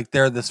say like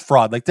they're this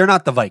fraud. Like they're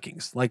not the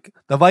Vikings. Like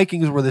the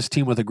Vikings were this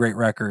team with a great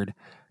record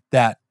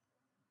that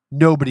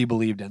nobody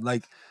believed in.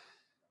 Like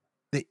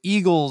the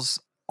Eagles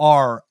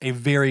are a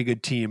very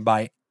good team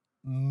by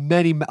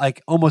many,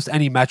 like almost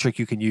any metric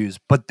you can use,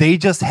 but they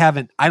just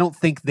haven't. I don't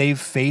think they've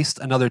faced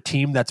another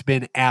team that's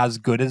been as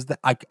good as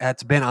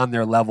that's been on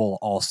their level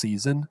all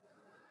season.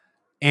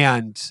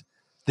 And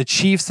the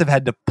Chiefs have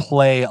had to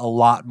play a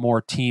lot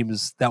more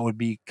teams that would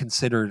be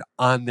considered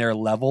on their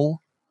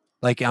level,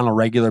 like on a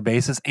regular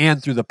basis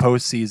and through the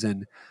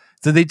postseason.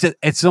 So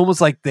it's almost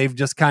like they've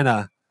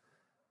got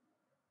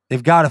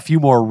a few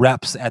more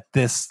reps at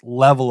this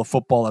level of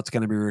football that's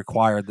going to be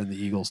required than the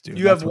Eagles do.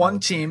 You have one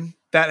team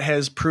that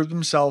has proved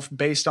themselves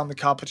based on the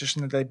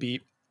competition that they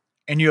beat,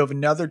 and you have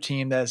another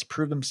team that has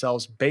proved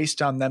themselves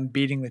based on them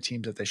beating the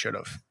teams that they should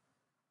have.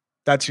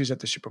 That's who's at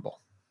the Super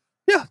Bowl.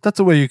 Yeah, that's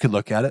a way you could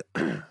look at it.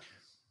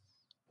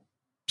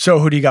 So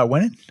who do you got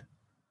winning?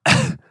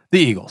 The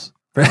Eagles.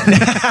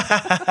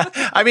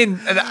 I mean,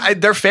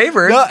 they're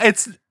favored. No,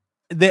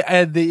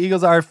 the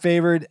Eagles are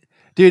favored.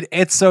 Dude,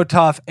 it's so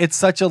tough. It's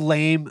such a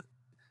lame.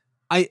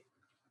 I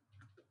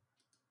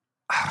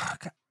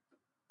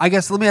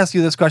guess let me ask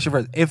you this question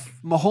first. If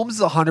Mahomes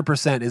is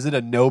 100%, is it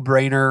a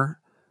no-brainer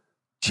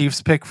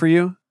Chiefs pick for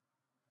you?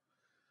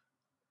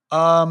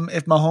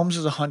 If Mahomes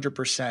is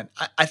 100%,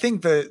 I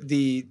think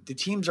the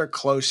teams are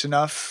close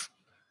enough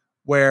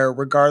where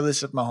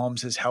regardless if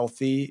Mahomes is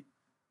healthy,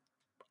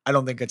 I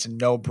don't think it's a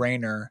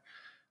no-brainer.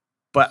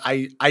 But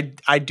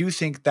I do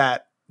think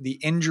that the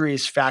injury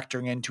is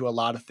factoring into a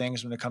lot of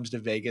things when it comes to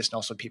Vegas and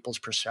also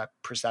people's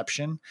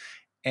perception.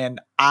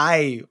 And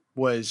I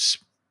was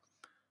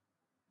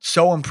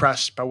so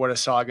impressed by what I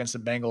saw against the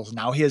Bengals.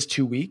 Now he has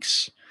 2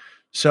 weeks.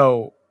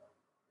 So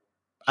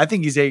I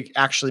think he's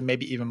actually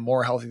maybe even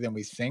more healthy than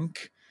we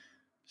think.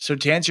 So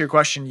to answer your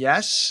question,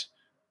 yes,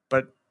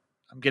 but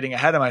I'm getting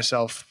ahead of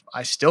myself.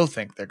 I still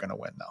think they're going to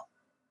win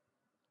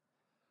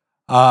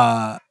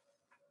though.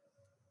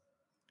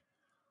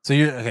 So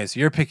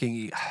you're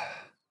picking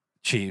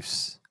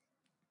Chiefs.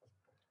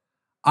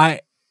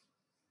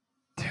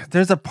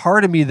 There's a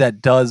part of me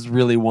that does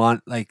really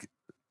want, like,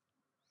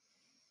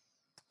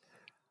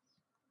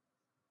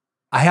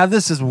 I have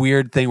this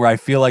weird thing where I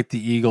feel like the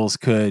Eagles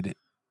could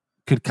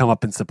come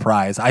up and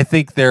surprise. I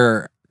think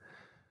they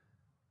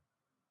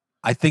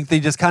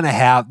just kind of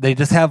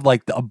have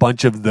like a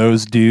bunch of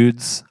those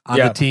dudes on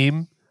the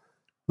team.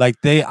 Like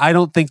I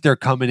don't think they're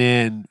coming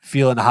in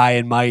feeling high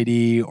and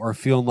mighty or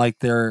feeling like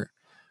they're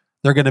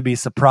going to be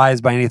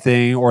surprised by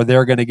anything or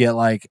they're going to get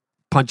like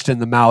punched in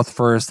the mouth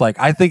first. Like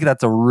I think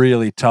that's a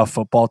really tough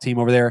football team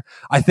over there.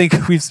 I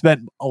think we've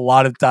spent a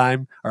lot of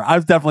time, or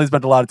I've definitely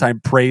spent a lot of time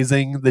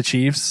praising the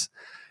Chiefs,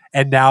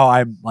 and now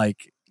I'm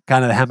like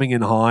kind of hemming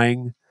and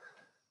hawing,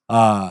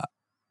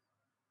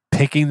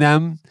 picking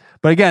them.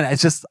 But again,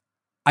 it's just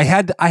I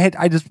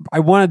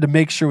wanted to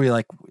make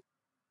sure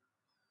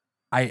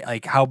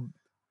how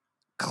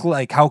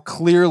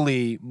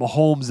clearly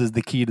Mahomes is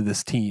the key to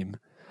this team.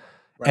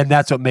 Right. And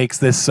that's what makes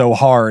this so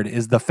hard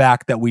is the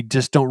fact that we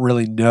just don't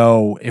really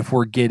know if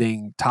we're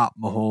getting top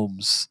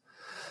Mahomes.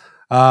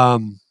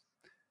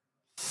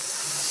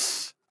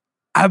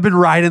 I've been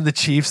riding the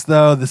Chiefs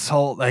though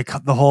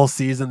the whole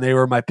season. They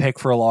were my pick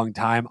for a long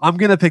time. I'm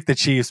going to pick the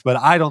Chiefs, but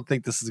I don't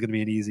think this is going to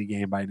be an easy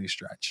game by any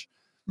stretch.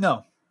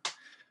 No,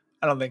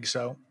 I don't think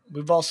so.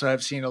 We've also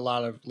have seen a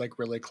lot of like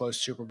really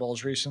close Super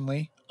Bowls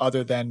recently,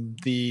 other than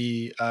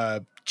the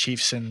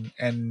Chiefs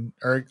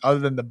or other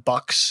than the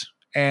Bucks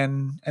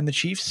and the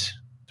Chiefs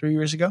 3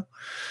 years ago.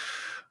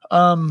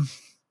 Unless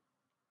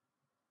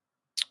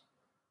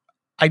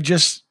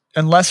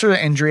there's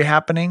an injury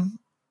happening,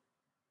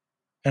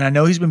 and I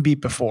know he's been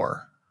beat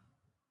before,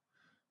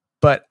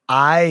 but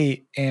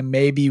I am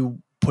maybe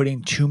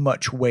putting too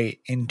much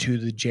weight into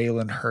the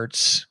Jalen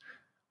Hurts.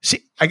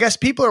 See, I guess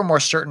people are more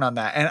certain on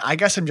that, and I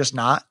guess I'm just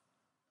not.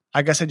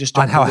 I guess I just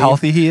don't on how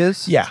healthy he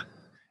is. Yeah,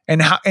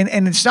 and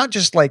it's not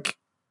just like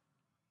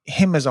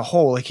him as a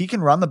whole. Like he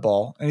can run the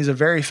ball, and he's a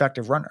very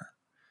effective runner.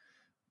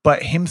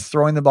 But him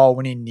throwing the ball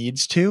when he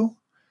needs to,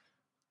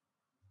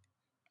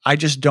 I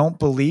just don't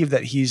believe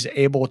that he's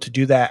able to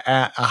do that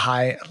at a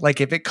high. Like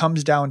if it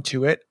comes down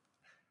to it,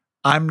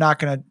 I'm not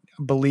going to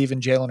believe in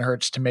Jalen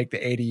Hurts to make the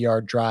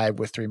 80-yard drive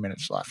with 3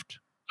 minutes left.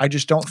 I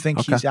just don't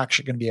think he's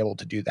actually going to be able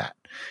to do that.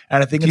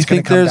 And I think it's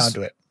going to come down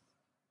to it.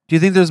 Do you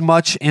think there's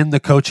much in the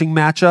coaching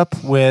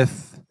matchup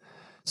with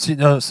is it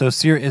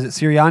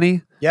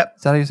Sirianni? Yep.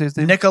 Is that how you say his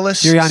name?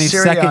 Nicholas Sirianni,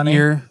 second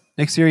year.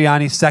 Nick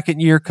Sirianni, second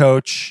year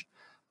coach.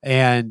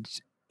 And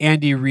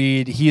Andy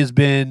Reid, he has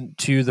been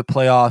to the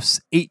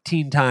playoffs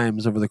 18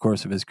 times over the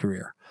course of his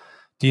career.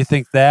 Do you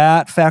think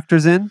that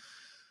factors in?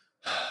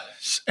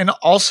 And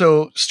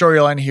also,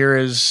 storyline here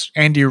is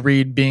Andy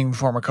Reid being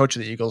former coach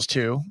of the Eagles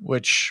too,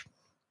 which,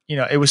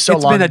 it was so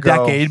long ago. It's been a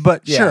decade,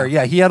 but sure.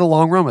 Yeah, he had a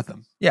long run with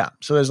them. Yeah.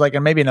 So there's like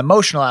maybe an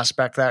emotional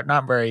aspect that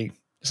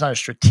it's not a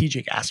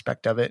strategic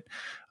aspect of it.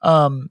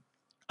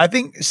 I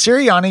think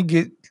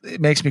Sirianni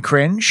makes me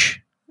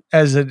cringe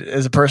as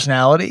a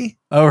personality.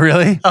 Oh,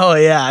 really? Oh,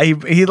 yeah.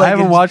 He like, I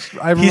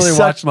haven't really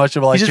watched much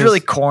of like he's just really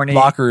corny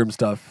locker room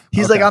stuff.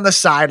 He's like on the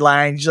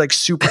sideline. He's like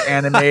super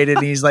animated.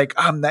 And he's like,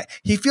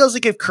 he feels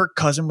like if Kirk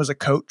Cousins was a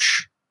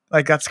coach,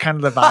 like that's kind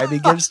of the vibe he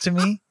gives to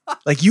me.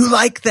 Like, you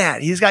like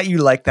that. He's got you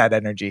like that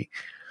energy.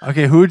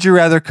 Okay. Who would you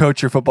rather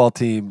coach your football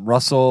team?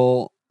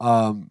 Russell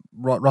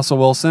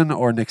Wilson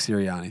or Nick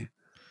Sirianni?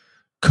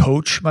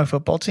 Coach my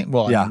football team?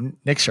 Well, yeah.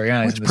 Nick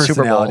Sirianni's in the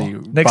Super Bowl.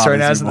 Nick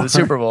Sirianni's in the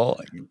Super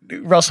Bowl.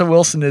 Russell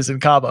Wilson is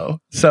in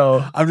Cabo.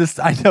 So I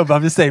know, but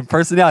I'm just saying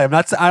personality.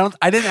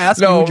 I didn't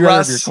ask you who'd you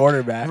rather your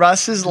quarterback.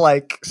 Russ is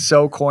like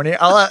so corny.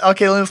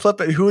 Okay, let me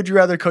flip it. Who would you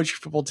rather coach your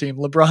football team?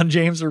 LeBron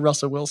James or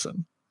Russell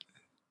Wilson?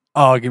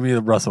 Oh, give me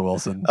the Russell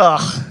Wilson.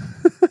 Ugh.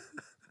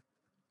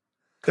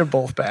 They're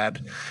both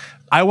bad.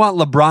 I want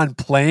LeBron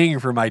playing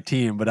for my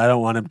team, but I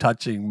don't want him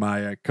touching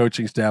my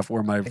coaching staff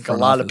or my. I think a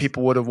lot of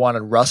people would have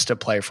wanted Russ to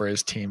play for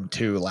his team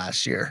too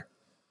last year.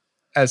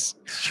 It's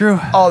true.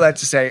 All that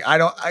to say,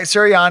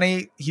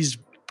 Sirianni, he's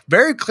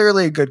very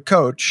clearly a good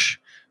coach.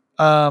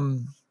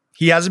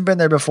 He hasn't been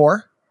there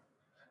before,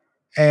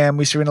 and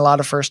we've seen a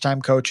lot of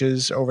first-time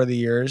coaches over the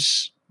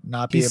years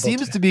not be able to. He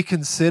seems to be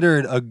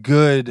considered a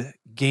good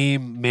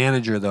game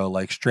manager though,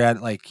 like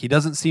he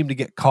doesn't seem to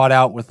get caught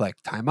out with like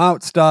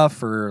timeout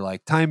stuff or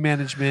like time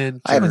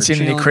management. I haven't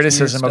seen any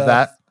criticism of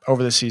that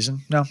over the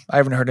season. No, I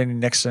haven't heard any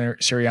Nick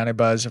Sirianni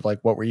buzz of like,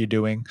 what were you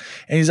doing?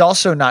 And he's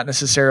also not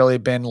necessarily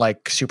been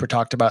like super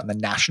talked about in the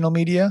national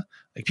media.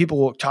 Like people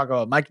will talk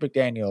about Mike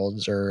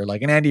McDaniels or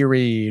like an Andy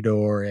Reid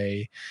or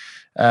a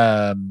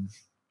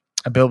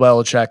Bill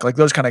Belichick, like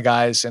those kind of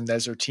guys. And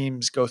as their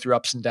teams go through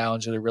ups and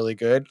downs, they're really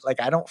good. Like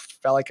I don't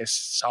feel like I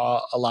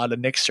saw a lot of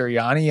Nick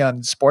Sirianni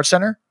on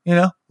SportsCenter.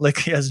 Like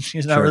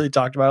he's not really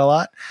talked about a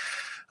lot.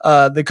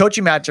 The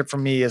coaching matchup for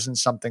me isn't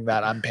something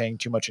that I'm paying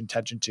too much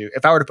attention to.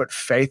 If I were to put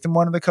faith in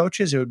one of the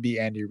coaches, it would be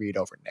Andy Reid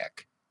over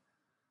Nick.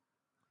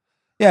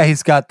 Yeah,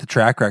 he's got the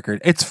track record.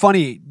 It's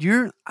funny.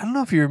 I don't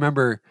know if you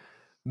remember,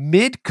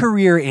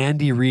 mid-career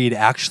Andy Reid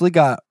actually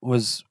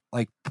was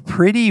like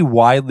pretty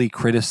widely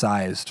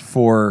criticized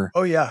for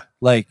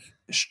like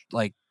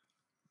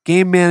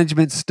game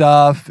management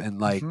stuff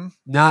and like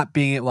not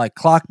being like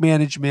clock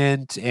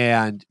management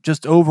and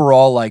just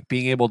overall like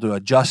being able to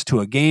adjust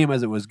to a game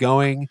as it was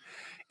going.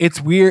 It's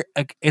weird.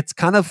 It's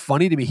kind of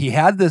funny to me. He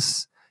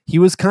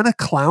was kind of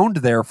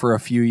clowned there for a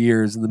few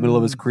years in the middle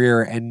of his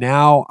career. And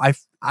now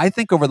I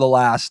think over the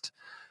last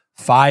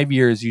 5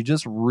 years, you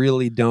just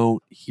really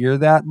don't hear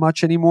that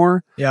much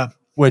anymore. Yeah.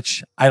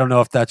 Which I don't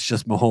know if that's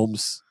just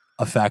Mahomes'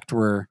 effect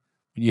where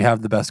when you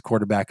have the best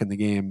quarterback in the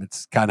game,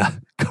 it's kind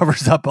of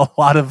covers up a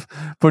lot of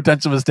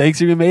potential mistakes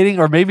you've been making,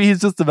 or maybe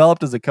he's just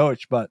developed as a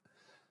coach, but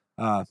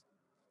it'll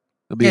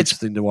be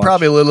interesting to watch.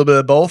 Probably a little bit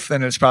of both,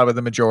 and it's probably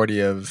the majority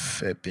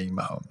of it being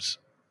Mahomes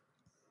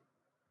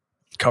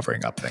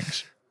covering up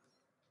things.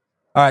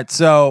 All right,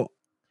 so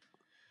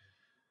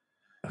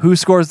who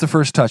scores the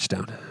first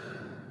touchdown?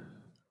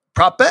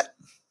 Prop bet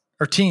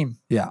or team?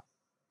 Yeah.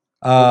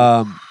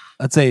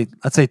 Let's say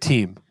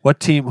team. What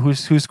team? Who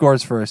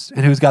scores first,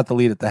 and who's got the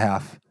lead at the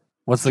half?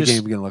 What's the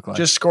game going to look like?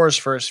 Just scores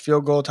first,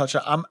 field goal,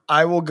 touchdown.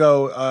 I will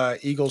go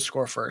Eagles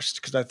score first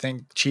because I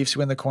think Chiefs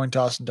win the coin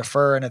toss and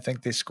defer, and I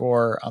think they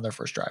score on their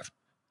first drive.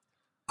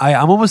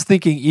 I'm almost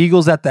thinking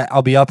Eagles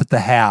I'll be up at the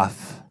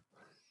half,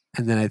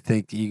 and then I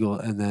think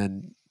and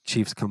then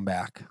Chiefs come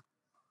back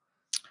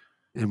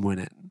and win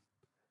it.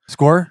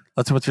 Score?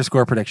 What's your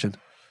score prediction?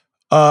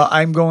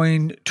 I'm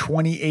going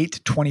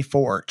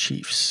 28-24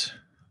 Chiefs.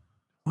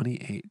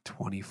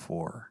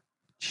 28-24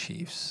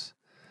 Chiefs.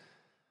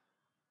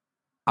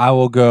 I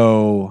will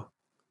go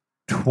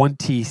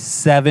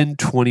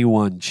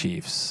 27-21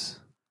 Chiefs.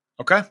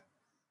 Okay.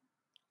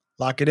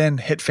 Lock it in.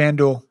 Hit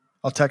FanDuel.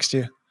 I'll text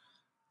you.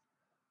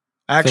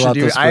 I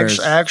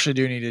actually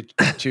do need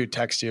to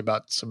text you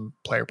about some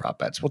player prop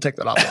bets. We'll take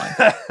that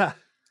offline.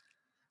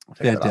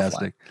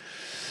 Fantastic.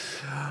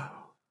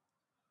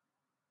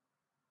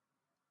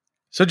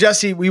 So,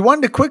 Jesse, we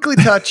wanted to quickly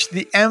touch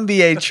the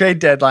NBA trade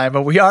deadline,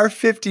 but we are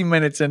 50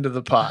 minutes into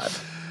the pod.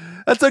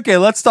 That's okay.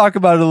 Let's talk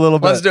about it a little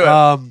bit. Let's do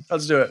it.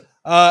 Let's do it.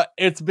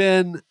 It's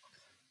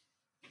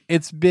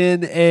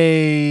been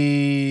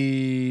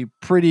a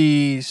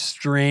pretty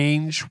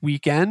strange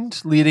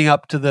weekend leading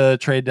up to the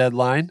trade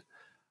deadline.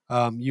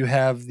 You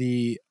have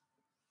the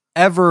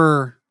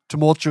ever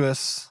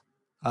tumultuous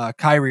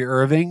Kyrie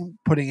Irving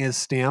putting his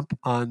stamp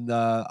on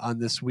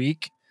this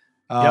week.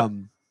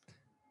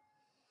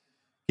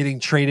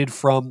 Getting traded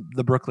from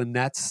the Brooklyn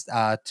Nets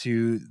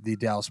to the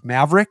Dallas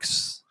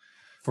Mavericks.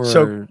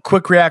 So,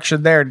 quick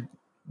reaction there.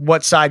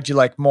 What side do you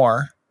like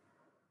more?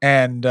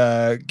 and go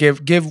ahead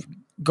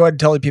and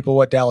tell the people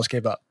what Dallas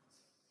gave up.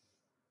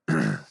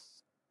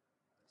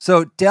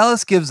 So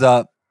Dallas gives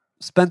up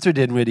Spencer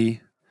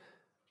Dinwiddie,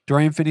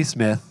 Dorian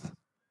Finney-Smith,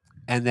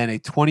 and then a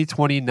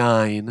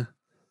 2029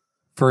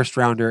 first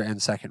rounder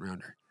and second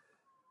rounder.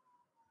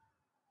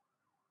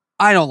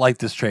 I don't like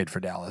this trade for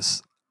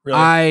Dallas.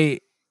 Really?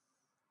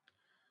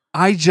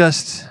 I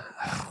just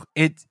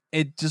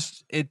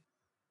it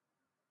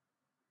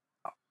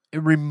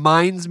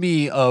reminds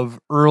me of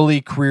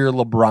early career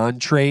LeBron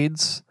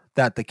trades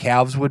that the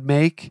Cavs would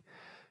make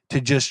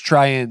to just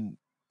try and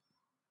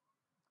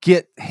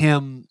get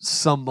him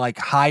some like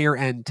higher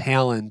end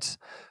talent,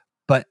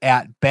 but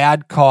at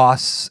bad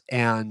costs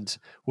and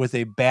with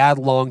a bad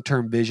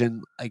long-term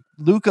vision. Like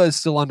Luka is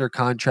still under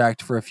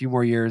contract for a few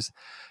more years.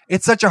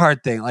 It's such a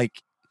hard thing.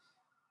 Like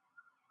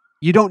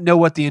you don't know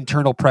what the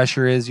internal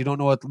pressure is. You don't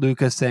know what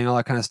Luka's saying, all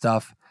that kind of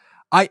stuff.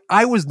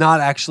 I was not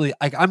actually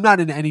like, I'm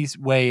not in any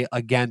way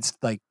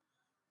against like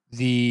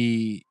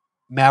the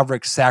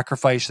Mavericks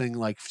sacrificing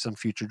like some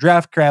future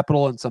draft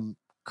capital and some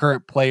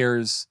current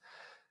players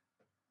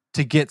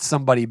to get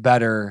somebody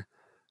better.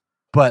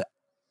 But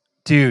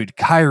dude,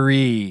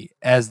 Kyrie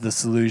as the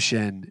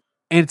solution.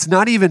 And it's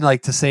not even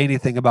like to say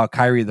anything about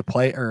Kyrie the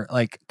player.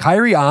 Like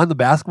Kyrie on the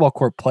basketball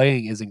court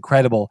playing is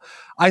incredible.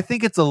 I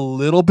think it's a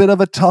little bit of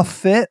a tough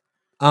fit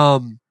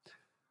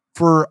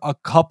for a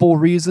couple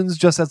reasons.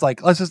 Just as like,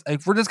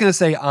 if we're just going to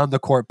say on the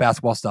court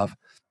basketball stuff,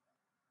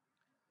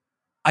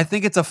 I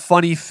think it's a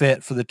funny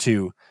fit for the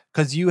two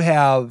because you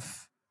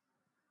have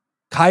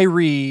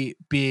Kyrie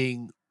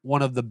being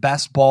one of the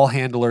best ball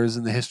handlers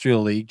in the history of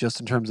the league,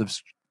 just in terms of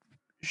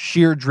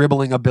sheer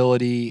dribbling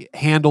ability,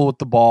 handle with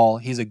the ball.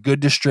 He's a good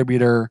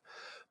distributor,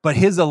 but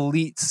his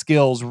elite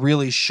skills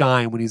really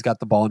shine when he's got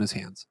the ball in his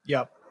hands.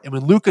 Yep. And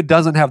when Luka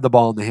doesn't have the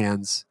ball in the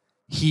hands,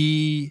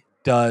 he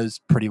does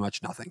pretty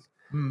much nothing.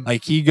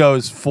 Like he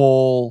goes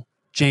full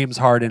James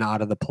Harden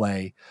out of the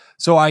play.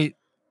 So I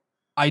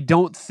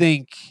don't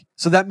think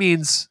so. That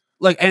means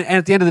like, and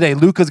at the end of the day,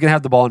 Luka's going to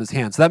have the ball in his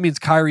hands. So that means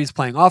Kyrie's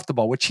playing off the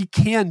ball, which he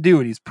can do,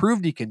 and he's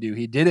proved he can do.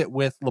 He did it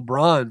with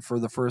LeBron for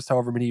the first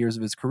however many years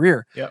of his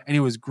career, and he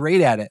was great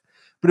at it.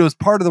 But it was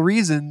part of the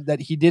reason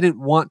that he didn't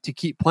want to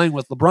keep playing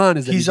with LeBron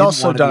is that he's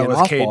also done it with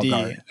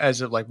KD as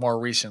of like more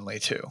recently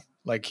too.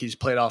 Like he's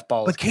played off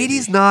ball. But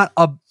KD's not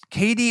a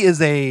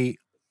KD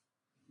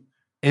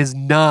is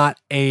not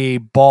a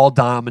ball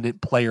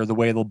dominant player the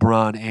way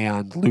LeBron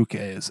and Luka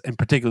is, in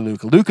particular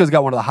Luka. Luka's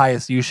got one of the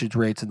highest usage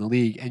rates in the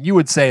league, and you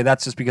would say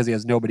that's just because he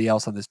has nobody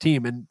else on this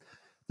team, and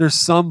there's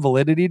some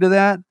validity to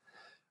that.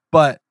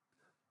 But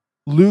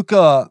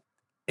Luka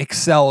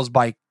excels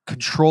by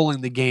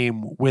controlling the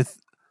game with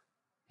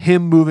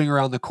him moving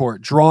around the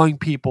court, drawing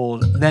people,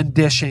 then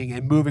dishing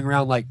and moving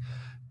around. Like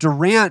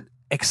Durant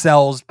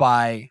excels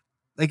by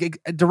like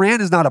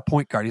Durant is not a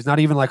point guard. He's not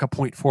even like a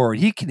point forward.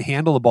 He can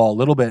handle the ball a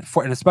little bit,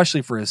 and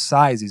especially for his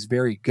size, he's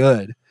very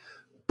good.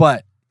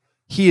 But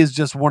he is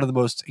just one of the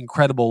most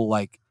incredible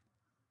like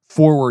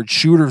forward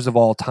shooters of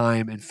all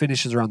time and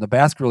finishes around the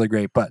basket really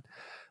great. But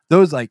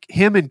those like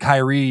him and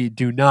Kyrie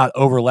do not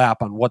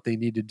overlap on what they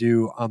need to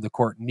do on the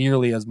court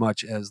nearly as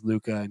much as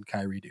Luka and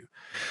Kyrie do.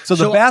 So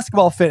the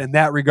basketball fit in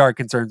that regard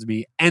concerns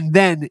me. And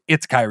then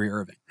it's Kyrie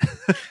Irving.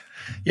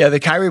 Yeah, the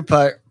Kyrie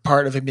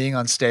part of it being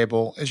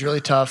unstable is really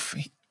tough.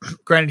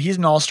 Granted, he's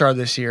an all-star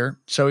this year,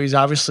 so he's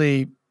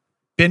obviously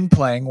been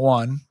playing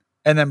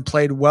and then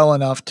played well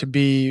enough to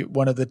be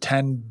one of the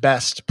 10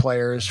 best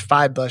players,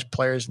 5 best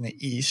players in the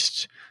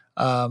East,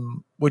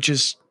 which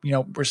is,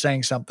 we're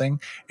saying something.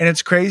 And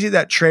it's crazy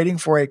that trading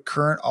for a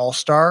current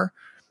all-star,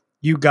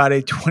 you got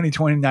a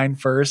 2029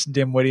 first,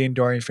 Dinwiddie and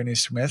Dorian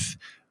Finney-Smith,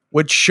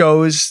 which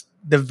shows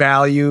the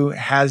value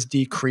has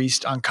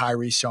decreased on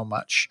Kyrie so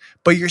much,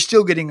 but you're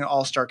still getting an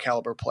all-star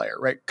caliber player,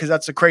 right? Because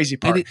that's the crazy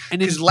part.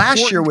 Because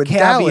last year with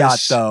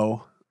Dallas,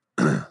 though,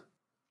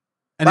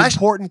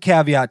 important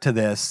caveat to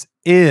this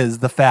is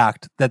the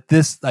fact that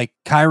this, like,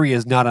 Kyrie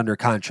is not under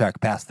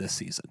contract past this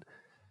season,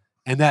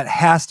 and that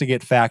has to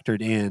get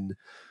factored in,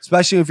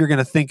 especially if you're going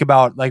to think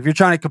about, like, if you're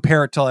trying to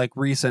compare it to like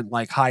recent,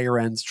 like higher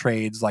ends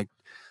trades, like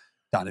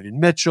Donovan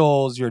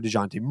Mitchell's, your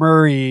DeJounte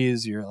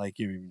Murray's, your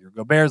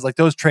Gobert's, like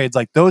those trades,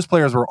 like those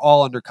players were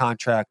all under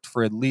contract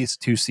for at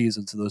least 2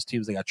 seasons of those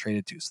teams they got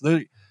traded to. So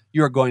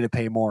you are going to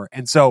pay more.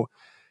 And so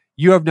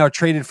you have now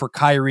traded for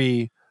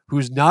Kyrie,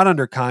 who's not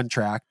under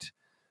contract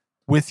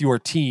with your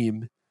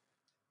team,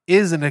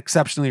 is an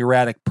exceptionally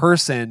erratic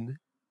person.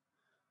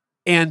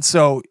 And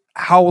so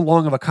how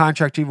long of a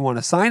contract do you even want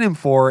to sign him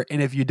for?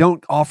 And if you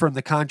don't offer him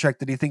the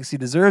contract that he thinks he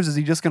deserves, is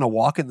he just going to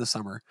walk in the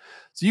summer?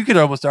 So you could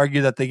almost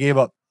argue that they gave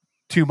up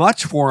too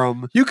much for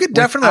him. You could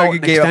definitely argue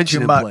gave up too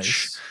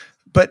much.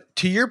 But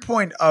to your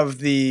point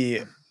of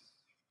you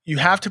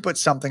have to put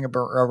something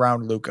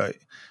around Luka.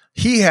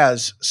 He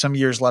has some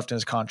years left in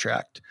his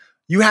contract.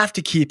 You have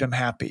to keep him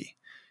happy.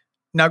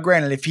 Now,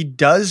 granted, if he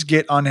does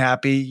get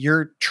unhappy,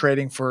 you're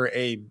trading for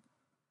a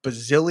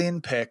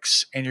bazillion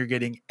picks and you're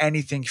getting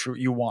anything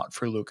you want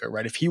for Luka,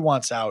 right? If he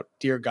wants out,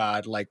 dear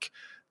God, like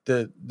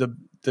the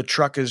the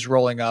truck is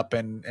rolling up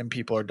and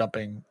people are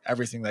dumping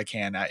everything they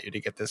can at you to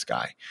get this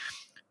guy.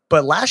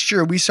 But last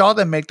year we saw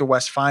them make the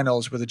West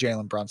Finals with a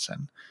Jalen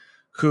Brunson,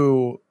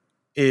 who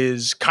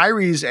is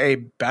Kyrie's a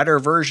better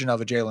version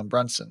of a Jalen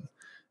Brunson.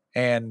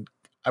 And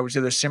I would say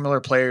they're similar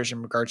players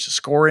in regards to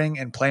scoring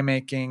and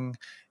playmaking,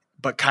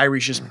 but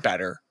Kyrie's just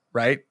better,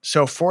 right?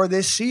 So for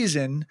this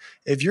season,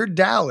 if you're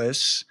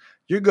Dallas,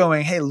 you're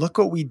going, hey, look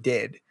what we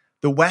did.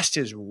 The West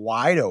is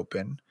wide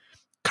open.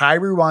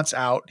 Kyrie wants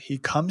out. He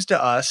comes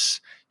to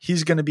us.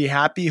 He's going to be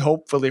happy,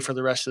 hopefully, for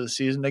the rest of the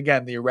season.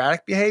 Again, the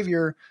erratic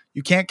behavior,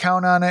 you can't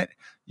count on it.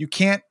 You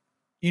can't,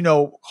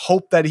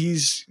 hope that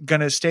he's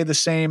going to stay the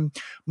same.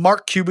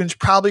 Mark Cuban's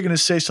probably going to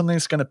say something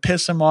that's going to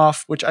piss him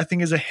off, which I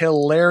think is a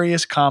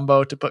hilarious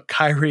combo to put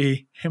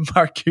Kyrie and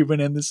Mark Cuban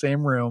in the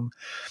same room.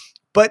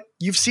 But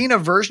you've seen a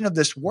version of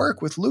this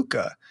work with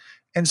Luka.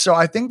 And so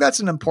I think that's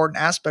an important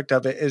aspect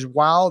of it is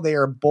while they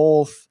are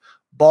both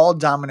ball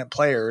dominant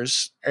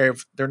players,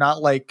 if they're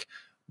not like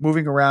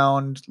moving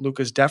around,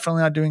 Luka's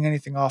definitely not doing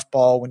anything off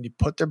ball. When you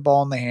put their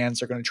ball in the hands,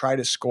 they're going to try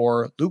to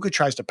score. Luka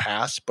tries to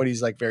pass, but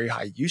he's like very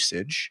high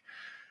usage.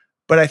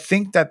 But I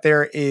think that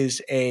there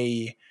is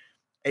a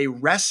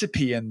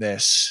recipe in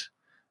this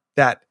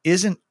that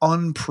isn't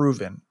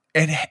unproven.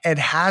 It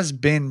has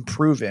been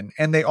proven.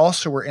 And they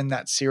also were in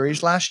that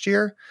series last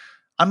year.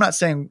 I'm not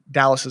saying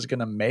Dallas is going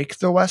to make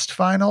the West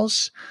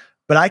Finals,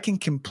 but I can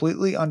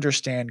completely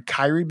understand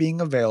Kyrie being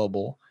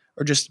available,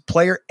 or just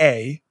player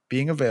A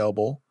being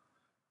available,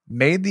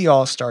 made the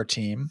All-Star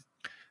team,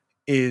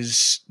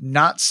 is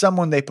not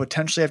someone they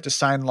potentially have to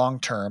sign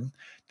long-term.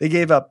 They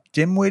gave up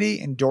Dinwiddie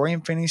and Dorian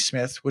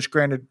Finney-Smith, which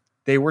granted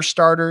they were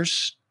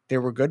starters. They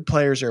were good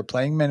players. They were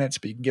playing minutes,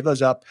 but you can give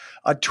those up.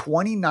 A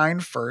 29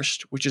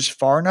 first, which is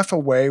far enough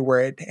away where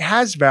it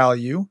has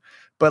value,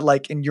 but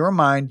like in your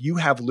mind, you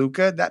have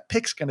Luka. That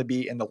pick's going to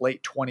be in the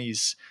late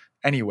 20s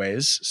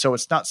anyways, so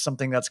it's not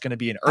something that's going to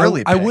be an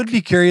early pick. I would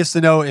be curious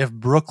to know if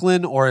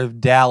Brooklyn or if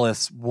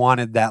Dallas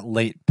wanted that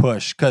late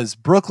push, because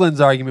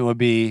Brooklyn's argument would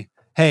be,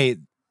 hey,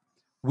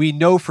 we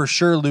know for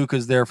sure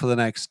Luka's there for the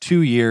next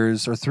 2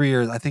 years or 3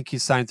 years. I think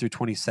he's signed through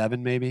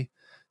 27 maybe.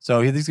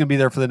 So he's going to be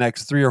there for the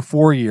next 3 or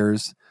 4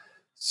 years.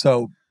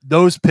 So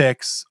those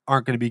picks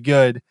aren't going to be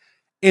good.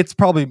 It's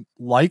probably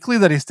likely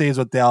that he stays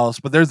with Dallas,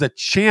 but there's a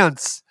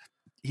chance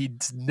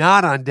he's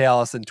not on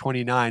Dallas in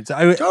 29.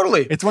 So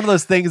totally, it's one of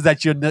those things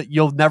that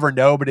you'll never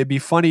know, but it'd be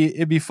funny.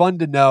 It'd be fun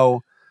to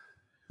know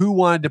who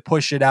wanted to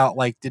push it out.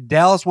 Like, did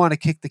Dallas want to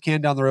kick the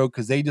can down the road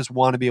because they just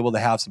want to be able to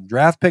have some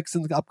draft picks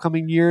in the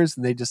upcoming years,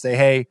 and they just say,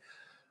 hey,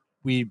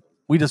 we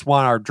just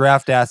want our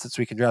draft assets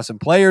so we can draft some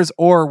players?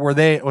 Or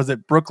was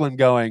it Brooklyn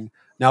going,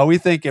 no, we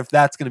think if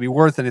that's going to be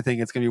worth anything,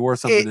 it's going to be worth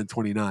something in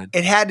 29?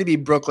 It had to be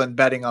Brooklyn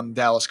betting on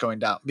Dallas going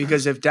down,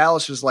 because if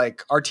Dallas was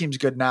like, our team's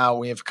good now,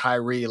 we have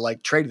Kyrie,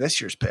 like trade this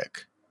year's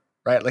pick,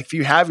 right? Like if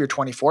you have your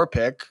 24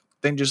 pick,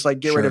 then just like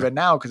get rid of it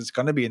now because it's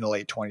going to be in the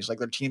late 20s. Like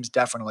their team's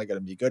definitely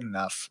going to be good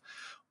enough.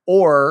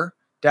 Or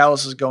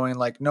Dallas is going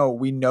like, no,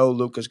 we know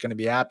Luka's going to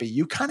be happy.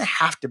 You kind of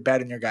have to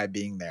bet on your guy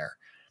being there.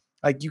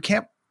 Like you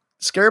can't,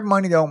 scared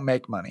money don't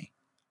make money.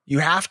 You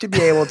have to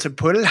be able to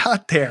put it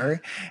out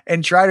there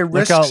and try to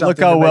risk something. Look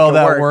how well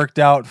that worked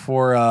out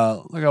for.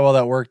 Look how well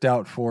that worked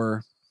out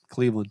for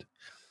Cleveland.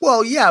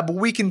 Well, yeah, but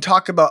we can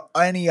talk about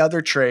any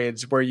other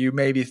trades where you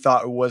maybe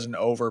thought it was an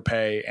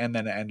overpay and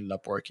then it ended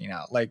up working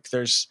out. Like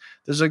there's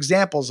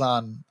examples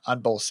on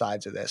both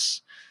sides of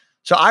this.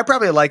 So I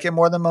probably like it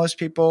more than most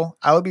people.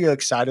 I would be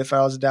excited if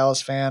I was a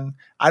Dallas fan.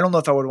 I don't know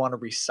if I would want to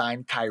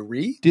re-sign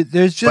Kyrie. Dude,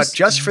 there's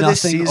just for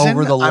this season,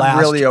 over the last I'm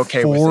really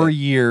okay 4 with it.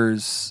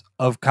 years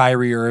of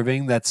Kyrie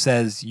Irving that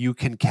says you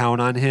can count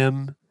on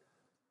him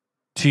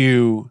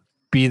to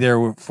be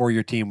there for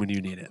your team when you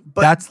need it.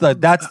 But that's the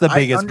biggest problem.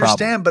 I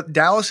understand, but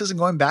Dallas isn't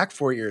going back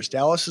 4 years.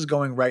 Dallas is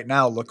going right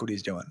now. Look what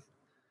he's doing.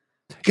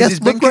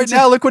 Yes,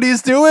 look what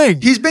he's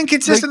doing. He's been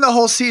consistent the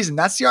whole season.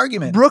 That's the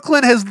argument.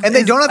 Brooklyn and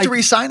they don't have to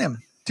re-sign him.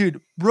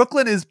 Dude,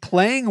 Brooklyn is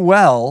playing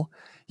well.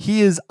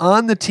 He is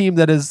on the team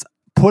that has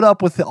put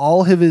up with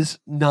all of his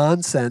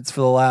nonsense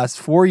for the last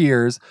 4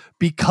 years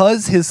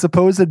because his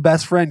supposed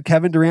best friend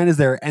Kevin Durant is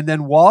there. And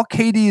then while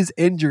KD is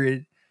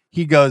injured,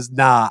 he goes,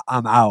 nah,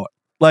 I'm out.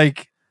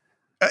 Like,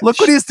 look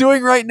what he's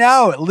doing right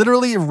now.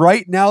 Literally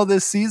right now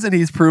this season,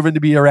 he's proven to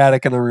be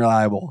erratic and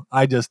unreliable.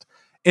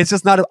 It's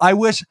just not. I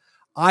wish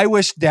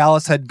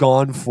Dallas had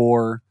gone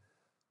for,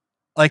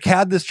 like,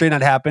 had this trade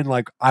not happened,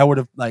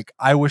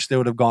 I wish they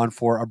would have gone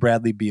for a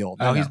Bradley Beal.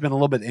 Now he's been a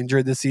little bit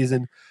injured this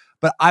season,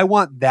 but I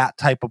want that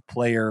type of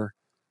player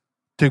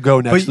to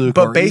go next to Luka.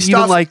 But based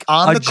off like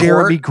on the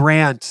Jeremy court,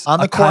 Grant, on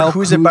the court, Kyle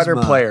who's Kuzma. a better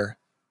player?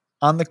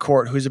 On the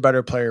court, who's a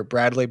better player?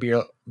 Bradley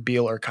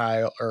Beal or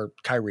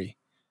Kyrie?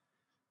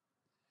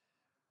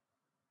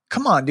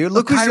 Come on, dude.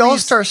 Look who's the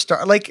all-star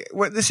star. Like,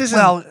 this isn't.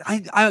 Well,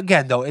 I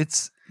again though,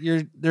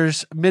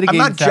 there's mitigating factors. I'm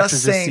not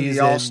just saying this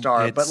the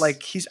all-star, but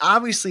like he's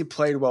obviously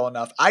played well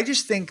enough. I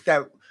just think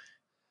that.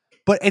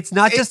 But it's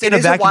not just in a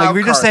vacuum. Like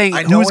we're just saying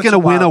who's going to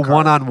win a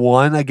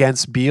one-on-one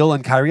against Beal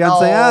and Kyrie. I'm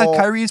saying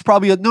Kyrie's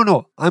probably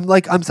no.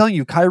 I'm telling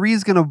you,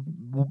 Kyrie's going to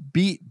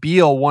beat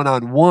Beal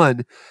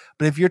one-on-one.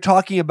 But if you're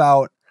talking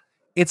about,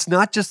 it's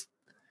not just,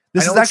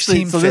 this is actually,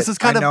 team so fit. this is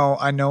kind of,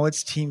 I know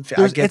it's team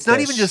fit. it's not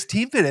even just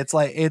team fit. It's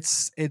like,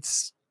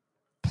 it's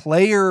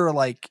player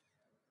like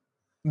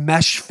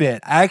mesh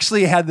fit. I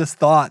actually had this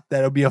thought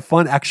that it would be a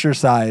fun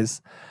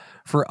exercise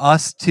for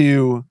us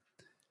to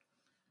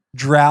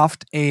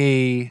draft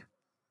a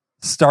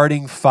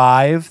starting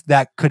five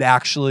that could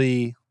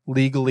actually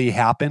legally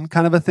happen,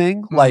 kind of a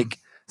thing. Like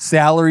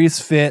salaries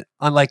fit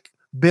on, like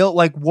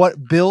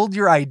build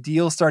your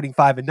ideal starting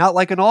five, and not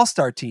like an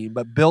all-star team,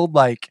 but build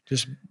like,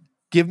 just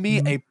give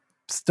me a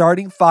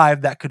starting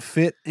five that could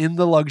fit in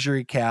the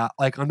luxury cap,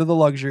 like under the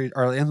luxury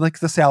or in like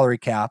the salary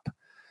cap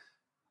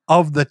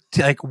of the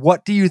like,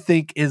 what do you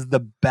think is the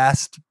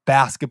best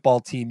basketball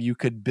team you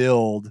could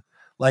build?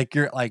 Like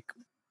you're like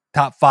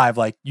top five,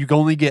 like you can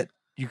only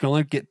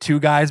get two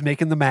guys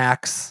making the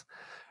max,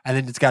 and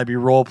then it's got to be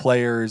role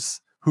players.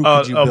 Who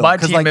could you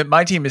build?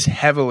 My team is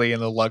heavily in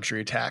the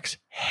luxury tax.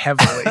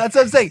 Heavily. That's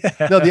what I'm saying.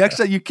 No, the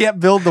extra, you can't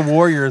build the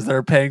Warriors that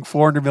are paying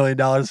 $400 million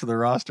for the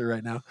roster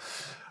right now.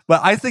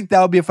 But I think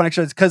that would be a fun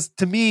exercise, because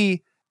to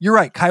me, you're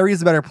right. Kyrie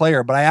is a better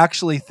player, but I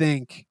actually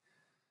think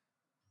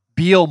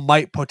Beal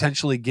might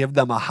potentially give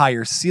them a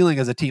higher ceiling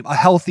as a team. A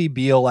healthy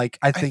Beal, like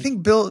I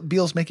think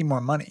Beal's making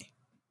more money.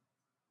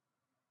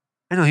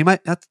 I know he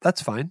might.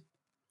 That's fine.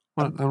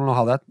 I don't know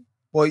how that.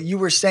 Well, you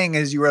were saying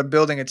as you were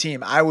building a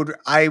team, I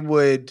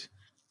would.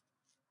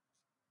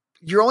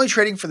 You're only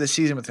trading for the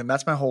season with him.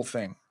 That's my whole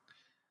thing.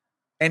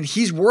 And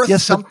he's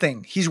worth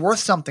something. He's worth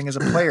something as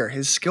a player.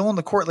 His skill on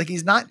the court, like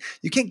he's not.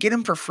 You can't get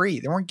him for free.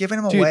 They weren't giving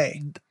him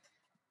away.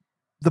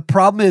 The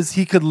problem is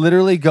he could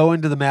literally go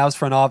into the Mavs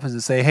front office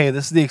and say, "Hey,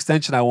 this is the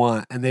extension I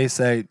want," and they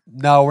say,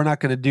 "No, we're not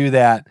going to do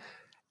that,"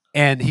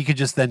 and he could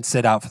just then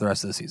sit out for the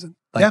rest of the season.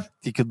 Like,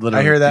 he could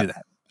literally do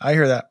that. I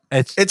hear that.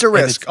 It's a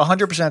risk.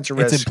 100% it's a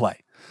risk. It's in play.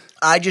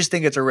 I just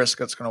think it's a risk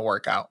that's going to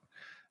work out.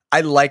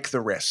 I like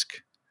the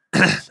risk.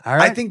 All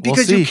right, I think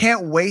because you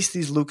can't waste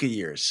these Luka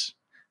years.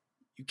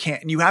 You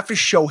can't. And you have to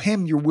show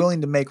him you're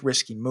willing to make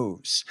risky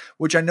moves,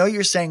 which I know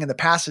you're saying in the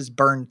past has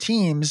burned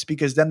teams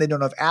because then they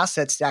don't have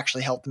assets to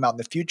actually help them out in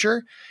the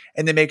future.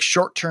 And they make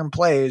short-term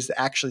plays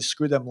that actually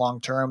screw them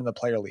long-term and the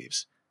player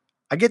leaves.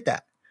 I get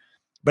that.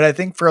 But I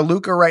think for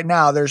Luka right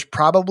now, there's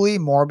probably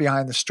more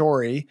behind the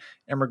story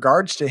in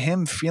regards to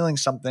him feeling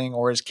something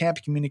or his camp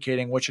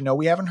communicating, which I know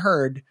we haven't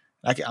heard.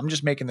 I'm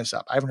just making this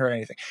up. I haven't heard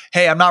anything.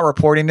 Hey, I'm not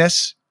reporting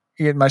this.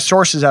 My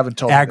sources haven't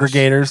told me this.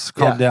 Aggregators,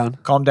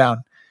 calm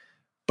down.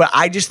 But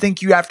I just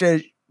think you have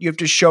to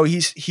show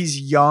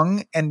he's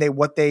young, and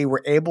what they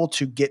were able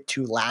to get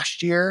to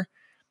last year.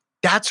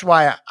 That's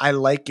why I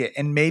like it.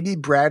 And maybe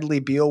Bradley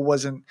Beal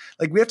wasn't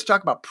like, we have to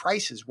talk about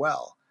price as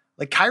well.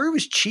 Like Kyrie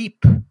was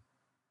cheap.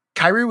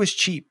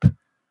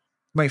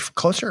 Wait,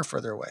 closer or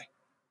further away?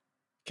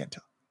 Can't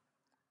tell.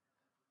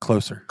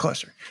 Closer.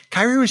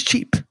 Kyrie was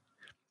cheap.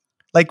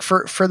 Like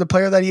for the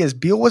player that he is,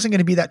 Beal wasn't going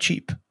to be that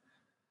cheap.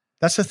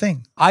 That's the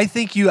thing. I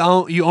think you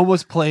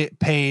almost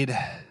paid,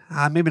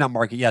 maybe not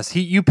market. Yes,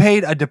 you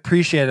paid a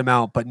depreciated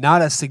amount, but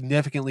not a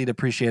significantly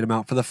depreciated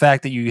amount for the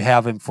fact that you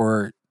have him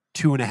for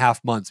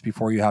 2.5 months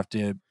before you have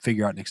to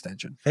figure out an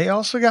extension. They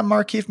also got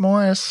Markieff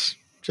Morris,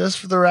 just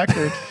for the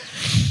record.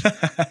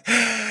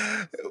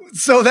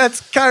 So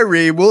that's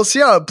Kyrie. We'll see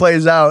how it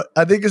plays out.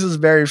 I think this is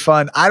very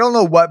fun. I don't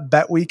know what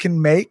bet we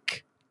can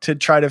make to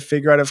try to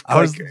figure out if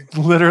I was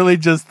literally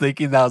just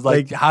thinking that. I was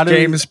like how do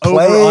games over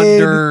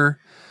under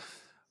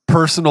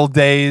personal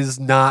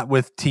days, not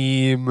with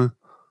team.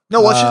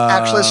 No,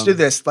 let's do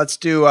this. Let's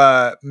do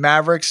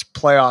Mavericks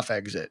playoff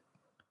exit.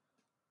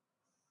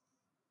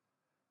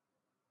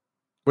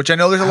 Which I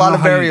know there's a lot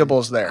of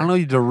variables there. I don't know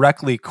you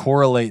directly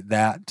correlate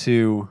that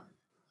to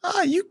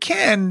you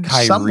can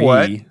Kyrie.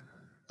 Somewhat.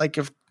 Like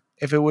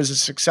if it was a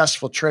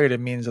successful trade, it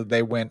means that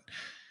they went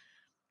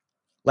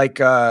like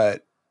I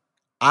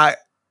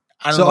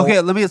don't know. Okay,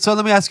 let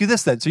me ask you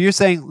this then. So you're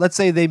saying, let's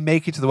say they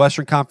make it to the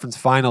Western Conference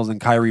Finals and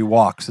Kyrie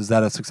walks. Is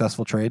that a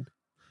successful trade?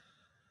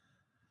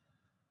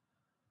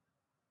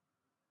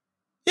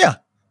 Yeah.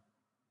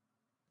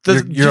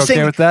 You're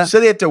okay with that? So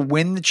they have to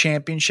win the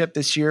championship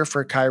this year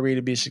for Kyrie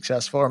to be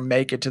successful, or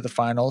make it to the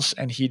finals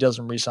and he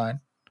doesn't resign?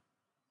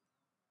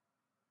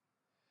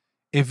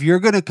 If you're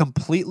going to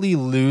completely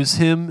lose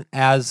him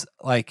as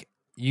like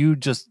you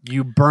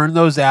burn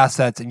those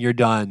assets and you're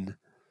done,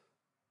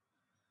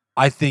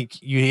 I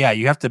think you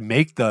have to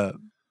make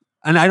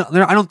and I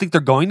don't think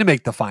they're going to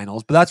make the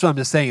finals, but that's what I'm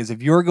just saying is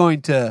if you're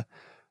going to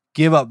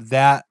give up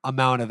that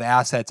amount of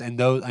assets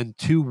and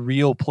two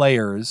real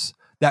players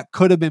that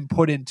could have been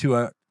put into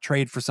a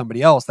trade for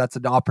somebody else, that's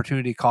an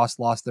opportunity cost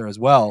lost there as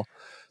well.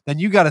 Then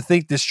you got to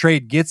think this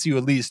trade gets you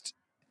at least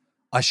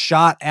a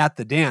shot at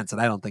the dance, and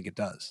I don't think it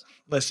does.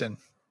 Listen,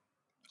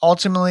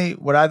 ultimately,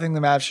 what I think the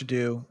Mavs should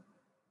do: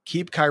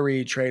 keep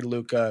Kyrie, trade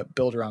Luka,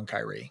 build around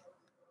Kyrie.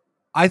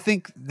 I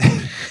think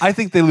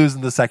they lose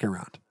in the second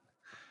round.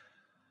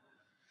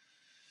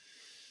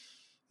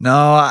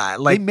 No,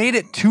 they made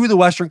it to the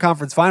Western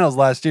Conference Finals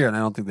last year, and I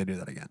don't think they do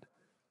that again.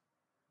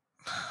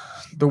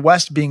 the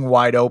West being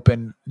wide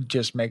open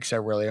just makes it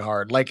really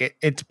hard. Like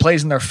it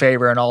plays in their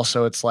favor, and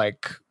also it's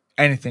like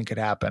anything could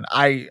happen.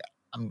 I'm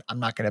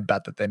not going to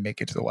bet that they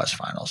make it to the West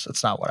Finals.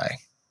 That's not what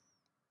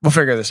we'll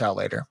figure this out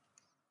later.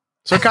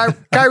 So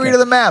Kyrie to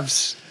the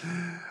Mavs.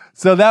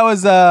 So that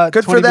was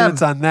good 20 for them.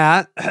 minutes on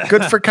that.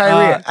 Good for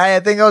Kyrie. I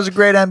think that was a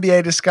great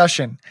NBA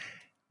discussion.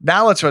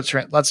 Now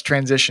let's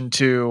transition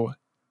to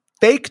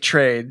fake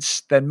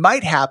trades that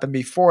might happen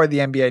before the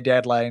NBA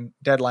deadline,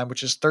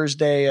 which is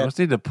Thursday. I just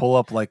need to pull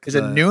up is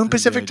it noon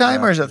Pacific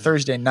time or is it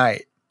Thursday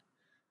night?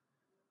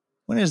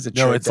 When is the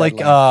trade? No, it's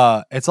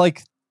deadline? it's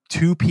like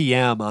 2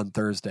 p.m. on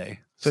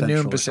Thursday. So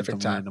Central, noon Pacific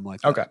time.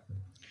 Like that. Okay.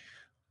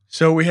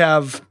 So we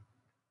have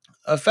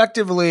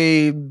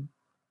effectively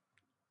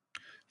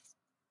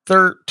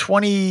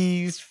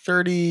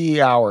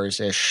 30 hours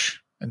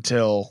ish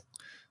until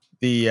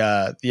the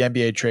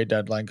NBA trade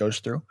deadline goes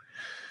through.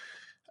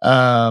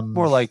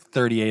 More like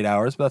 38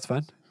 hours, but that's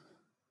fine.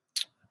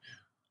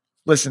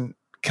 Listen,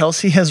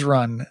 Kelsey has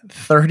run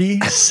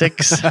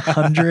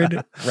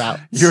 3,600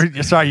 routes.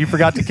 You're sorry, you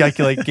forgot to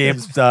calculate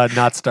games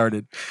not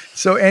started.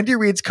 So Andy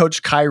Reid's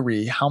coached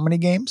Kyrie how many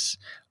games?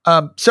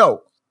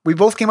 So we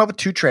both came up with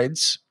 2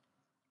 trades.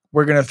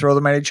 We're going to throw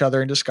them at each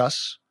other and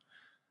discuss.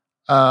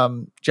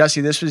 Jesse,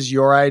 this was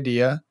your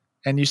idea,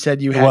 and you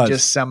said you had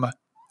just some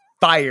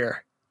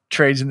fire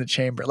trades in the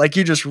chamber. Like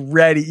you're just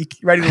ready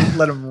to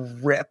let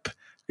them rip.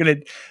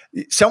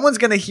 Someone's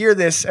going to hear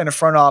this in a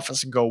front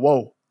office and go,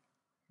 whoa,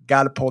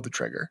 got to pull the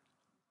trigger.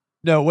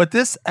 No, what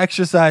this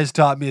exercise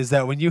taught me is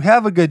that when you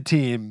have a good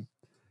team,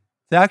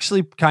 it's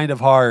actually kind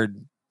of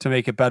hard to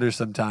make it better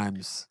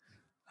sometimes.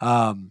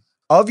 Of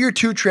your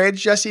 2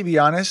 trades, Jesse, be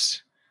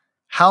honest,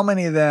 how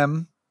many of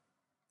them,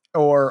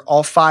 or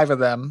all 5 of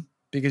them,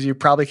 because you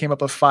probably came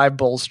up with 5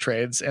 Bulls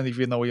trades, and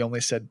even though we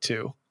only said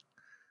 2.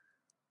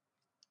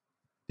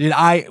 Dude,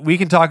 we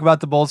can talk about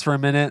the Bulls for a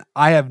minute.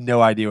 I have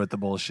no idea what the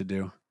Bulls should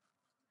do.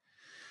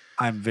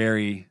 I'm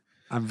very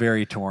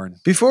torn.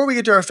 Before we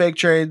get to our fake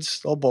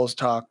trades, the old Bulls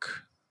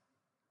talk.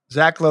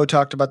 Zach Lowe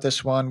talked about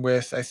this one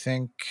with, I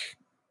think,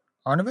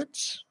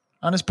 Arnovitz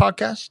on his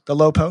podcast, The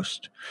Low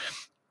Post.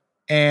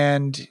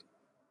 And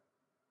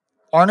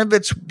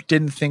Arnovitz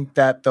didn't think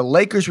that the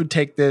Lakers would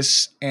take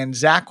this, and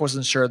Zach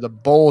wasn't sure the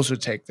Bulls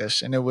would take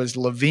this. And it was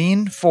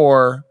LaVine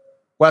for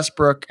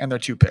Westbrook and their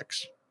 2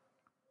 picks,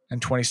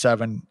 and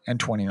 27 and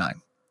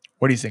 29.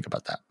 What do you think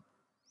about that?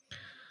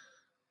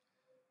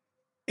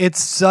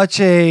 It's such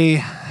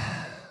a,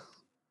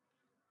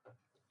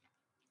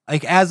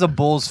 like, as a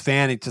Bulls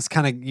fan, it just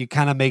kind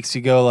of makes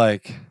you go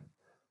like,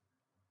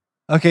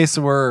 okay,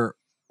 so we're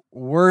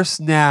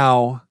worse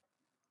now,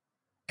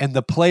 and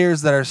the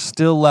players that are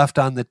still left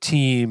on the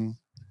team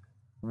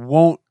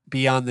won't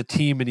be on the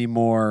team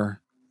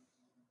anymore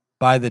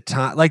by the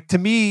time. Like, to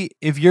me,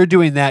 if you're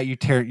doing that,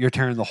 you're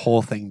tearing the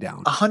whole thing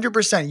down.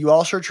 100%. You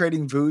also are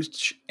trading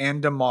Vooch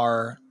and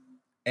DeMar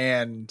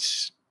and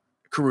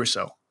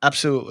Caruso.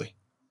 Absolutely.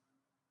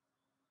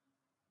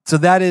 So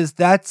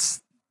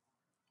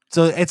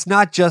so it's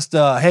not just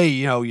hey,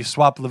 you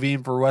swap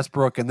LaVine for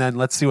Westbrook and then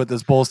let's see what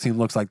this Bulls team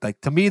looks like.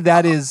 Like, to me,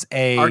 that is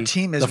our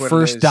team is the what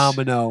first it is.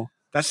 domino.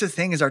 That's the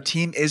thing, is our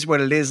team is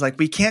what it is. Like,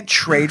 we can't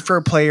trade for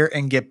a player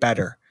and get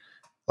better.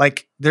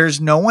 Like,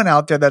 there's no one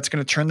out there that's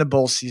going to turn the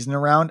Bulls season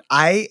around.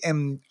 I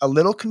am a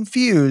little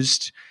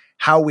confused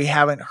how we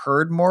haven't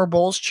heard more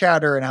Bulls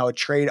chatter and how a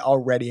trade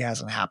already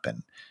hasn't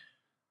happened.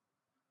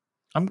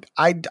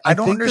 I don't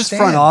understand. This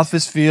front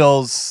office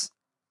feels,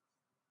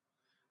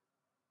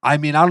 I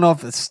mean, I don't know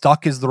if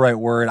stuck is the right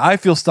word. I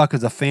feel stuck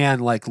as a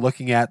fan, like,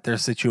 looking at their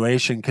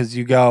situation, because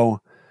you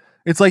go,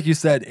 it's like you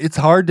said, it's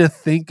hard to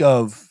think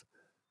of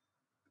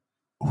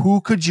who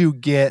could you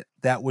get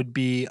that would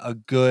be a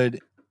good,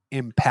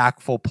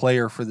 impactful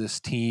player for this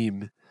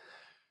team.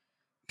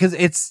 Because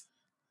it's,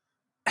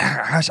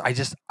 gosh, I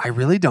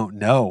really don't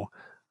know.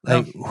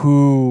 Like,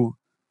 who.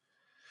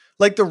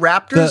 Like, the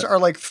Raptors are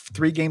like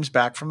 3 games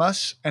back from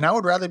us, and I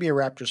would rather be a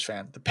Raptors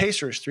fan. The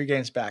Pacers, 3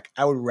 games back.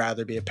 I would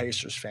rather be a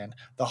Pacers fan.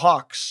 The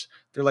Hawks,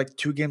 they're like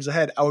 2 games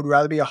ahead. I would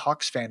rather be a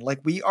Hawks fan. Like,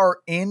 we are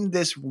in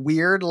this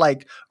weird,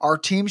 like, our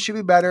team should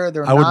be better.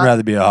 I would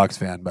rather be a Hawks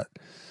fan, but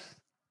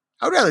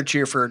I would rather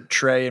cheer for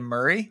Trey and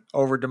Murray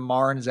over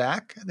DeMar and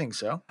Zach. I think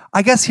so.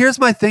 I guess here's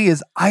my thing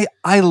is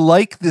I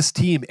like this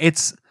team.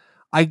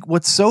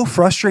 What's so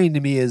frustrating to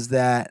me is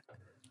that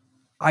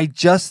I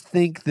just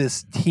think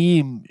this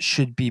team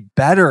should be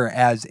better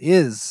as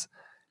is.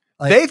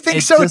 Like, they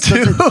think so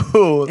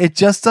too. It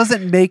just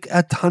doesn't make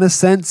a ton of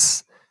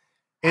sense.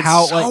 It's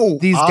how so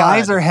these odd.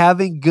 guys are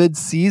having good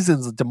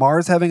seasons.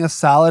 DeMar's having a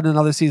solid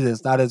another season.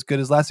 It's not as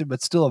good as last year,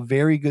 but still a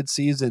very good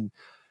season.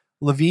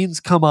 LaVine's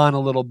come on a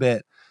little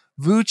bit.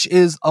 Vooch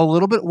is a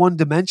little bit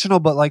one-dimensional,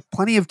 but like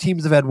plenty of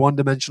teams have had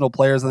one-dimensional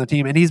players on the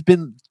team, and he's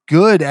been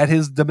good at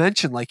his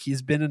dimension. Like,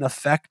 he's been an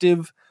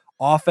effective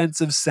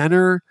offensive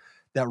center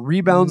that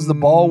rebounds the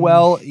ball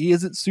well. He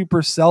isn't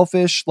super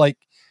selfish. Like,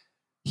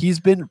 he's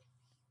been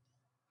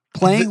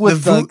playing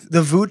with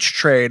the Vooch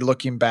trade.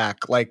 Looking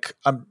back, like,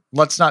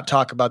 let's not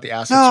talk about the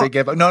assets we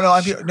gave up.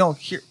 No,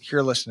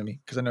 here, listen to me,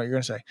 because I know what you're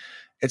going to say.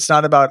 It's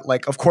not about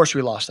like, of course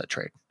we lost that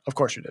trade. Of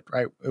course we did,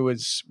 right?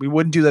 We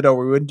wouldn't do that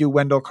over. We wouldn't do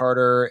Wendell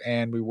Carter,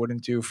 and we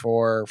wouldn't do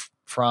for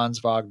Franz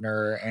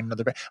Wagner and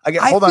another. I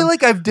feel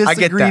like I've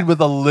disagreed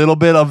with a little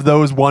bit of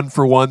those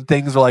 1-for-1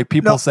 things where like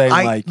people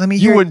saying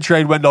you wouldn't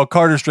trade Wendell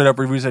Carter straight up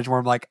for Vucevic, where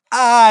I'm like,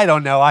 I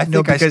don't know.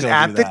 Because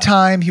at the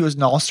time he was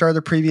an all-star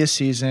the previous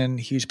season.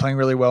 He was playing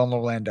really well in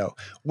Orlando.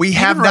 We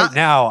have not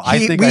now.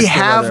 We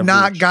have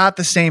not got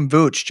the same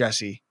Vooch,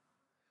 Jesse.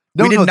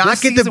 No, we did not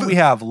get the. We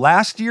have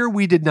last year.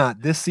 We did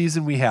not. This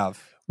season we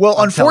have. Well,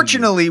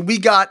 unfortunately, we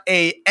got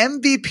a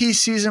MVP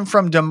season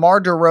from DeMar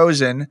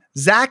DeRozan.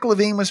 Zach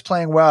LaVine was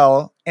playing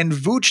well, and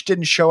Vooch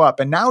didn't show up,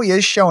 and now he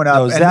is showing up.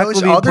 No, Zach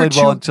LaVine played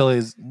well until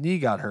his knee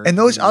got hurt, and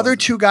those other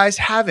two guys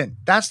haven't.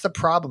 That's the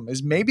problem.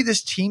 Is maybe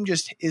this team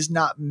just is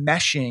not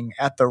meshing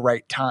at the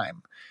right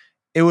time.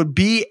 It would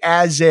be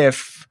as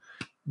if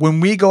when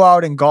we go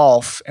out in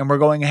golf and we're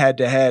going head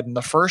to head, in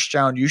the first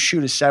round you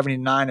shoot a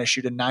 79, I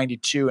shoot a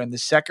 92, and the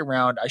second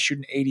round I shoot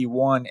an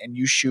 81, and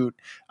you shoot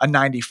a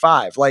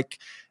 95. Like.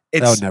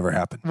 That would never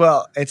happen.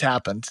 Well, it's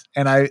happened.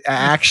 And I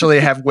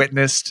actually have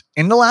witnessed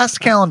in the last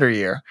calendar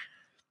year,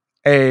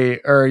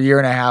 or a year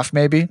and a half,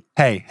 maybe.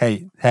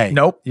 Hey.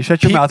 Nope. You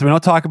shut your mouth. We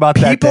don't talk about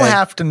that day. People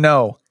have to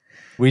know.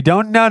 We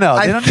don't know.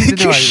 They don't need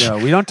to know.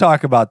 We don't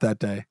talk about that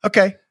day.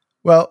 Okay.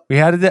 Well, we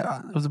had it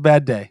was a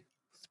bad day.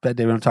 It's a bad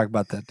day. We don't talk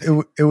about that day.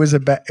 It was a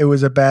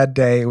bad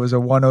day. It was a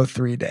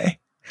 103 day.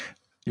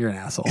 You're an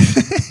asshole.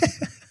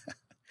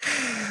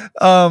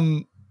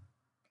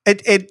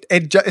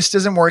 It just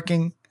isn't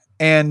working.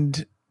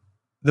 And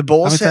the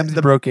Bulls. How many times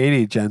you broke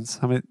 80, Jens?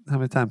 How many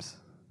times?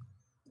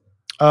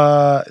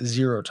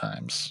 0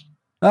 times.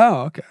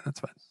 Oh, okay, that's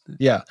fine.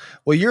 Yeah.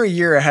 Well, you're a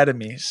year ahead of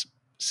me,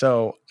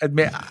 so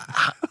admit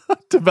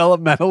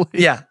developmentally.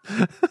 Yeah.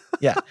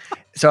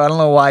 So I don't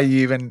know why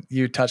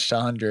you touched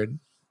 100.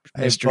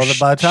 Well,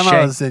 by the time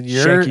I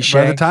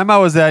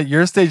was at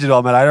your stage of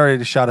development, I'd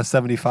already shot a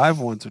 75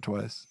 once or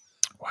twice.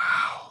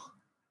 Wow.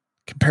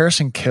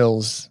 Comparison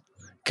kills.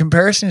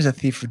 Comparison is a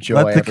thief of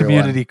joy. Let the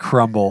community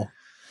crumble.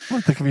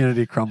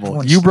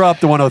 You brought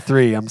up the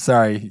 103. I'm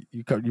sorry.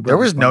 There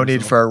was no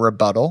need for a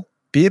rebuttal.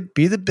 Be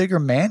the bigger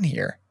man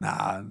here.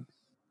 Nah.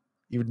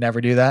 You would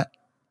never do that?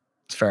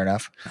 It's fair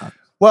enough. Nah.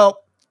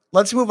 Well,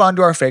 let's move on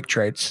to our fake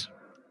trades.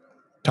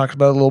 Talked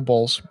about the little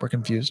Bulls. We're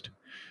confused.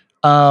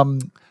 Do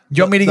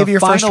you want me to give you your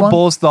first one? The final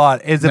Bulls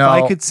thought is if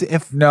I could see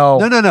if no.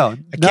 I can't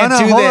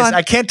do this.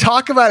 I can't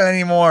talk about it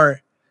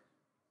anymore.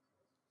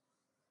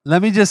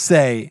 Let me just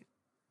say,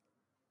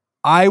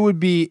 I would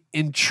be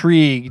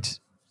intrigued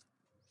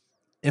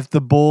if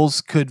the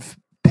Bulls could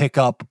pick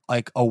up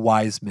like a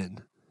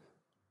Wiseman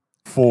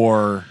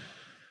for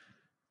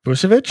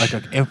Vucevic,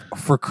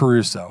 for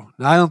Caruso.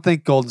 Now, I don't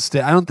think Golden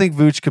State. I don't think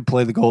Vooch could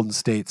play the Golden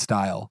State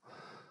style,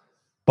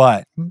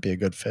 but it'd be a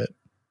good fit.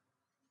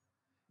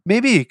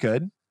 Maybe he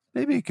could.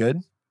 That'd be a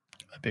good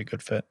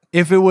fit.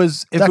 If it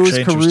was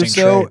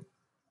Caruso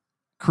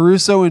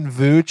and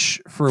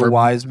Vooch for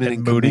Wiseman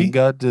and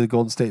Kuminga, did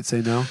Golden State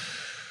say no?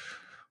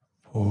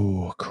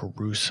 Oh,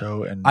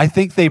 Caruso and I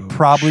think they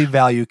probably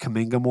value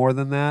Kuminga more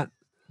than that.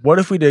 What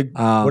if we did?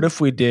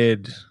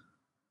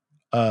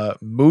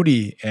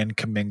 Moody and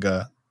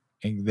Kuminga,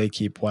 and they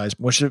keep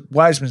Wiseman?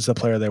 Wiseman's the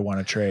player they want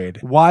to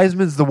trade.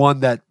 Wiseman's the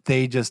one that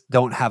they just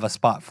don't have a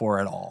spot for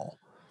at all.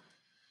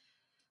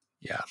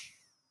 Yeah.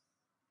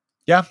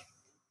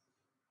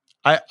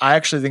 I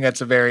actually think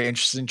that's a very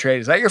interesting trade.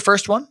 Is that your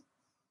first one?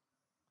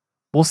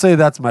 We'll say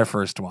that's my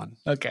first one.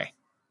 Okay.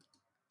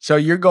 So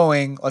you're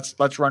going.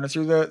 Let's run it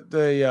through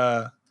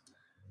the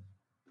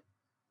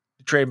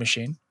trade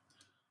machine,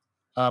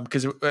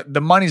 because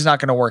the money's not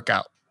going to work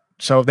out.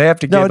 So they have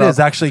to give up. No, it is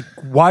actually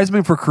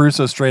Wiseman for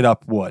Caruso straight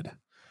up would.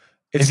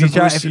 If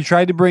you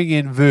tried to bring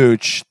in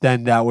Vooch,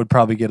 then that would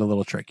probably get a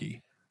little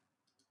tricky.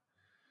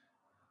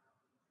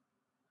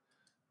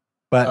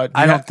 But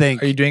I don't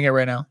think. Are you doing it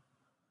right now?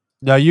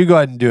 No, you go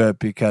ahead and do it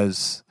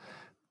because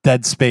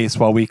dead space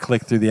while we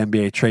click through the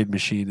NBA trade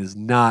machine is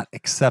not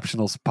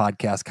exceptional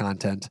podcast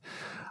content.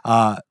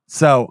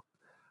 So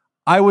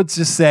I would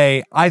just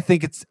say I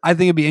think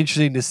it'd be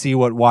interesting to see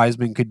what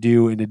Wiseman could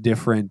do in a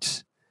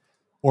different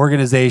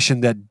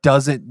organization that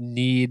doesn't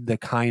need the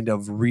kind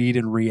of read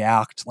and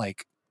react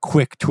like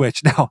quick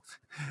twitch. Now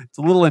it's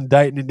a little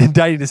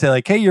indicting to say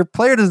like, hey, your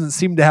player doesn't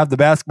seem to have the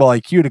basketball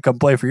IQ to come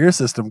play for your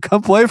system.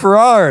 Come play for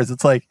ours.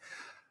 It's like,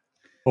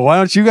 well, why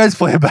don't you guys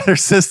play a better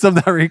system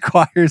that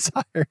requires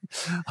higher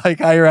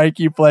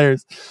IQ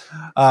players?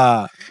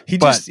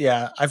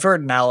 I've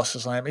heard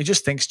analysis on him. He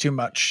just thinks too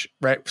much,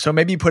 right? So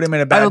maybe you put him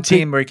in a bad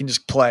team where he can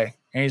just play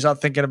and he's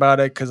not thinking about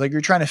it because like you're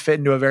trying to fit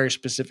into a very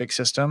specific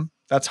system.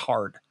 That's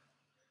hard.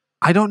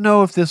 I don't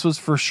know if this was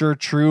for sure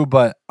true,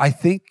 but I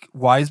think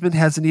Wiseman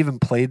hasn't even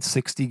played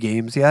 60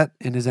 games yet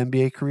in his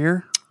NBA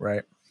career.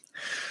 Right.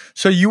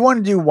 So you want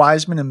to do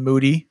Wiseman and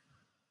Moody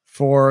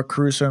for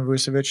Caruso and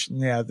Vucevic?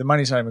 Yeah, the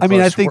money's not even close.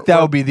 I think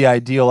that would be the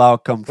ideal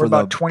outcome for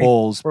the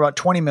Bulls. We're about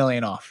 $20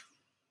 million off.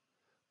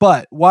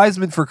 But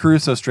Wiseman for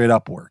Caruso straight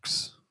up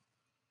works.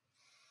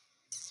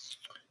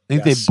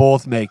 think Yes. they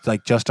both make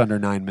like just under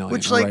 9 million,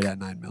 Which, or like, right at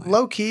 9 million.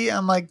 low key,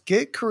 I'm like,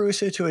 get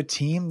Caruso to a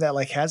team that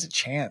like has a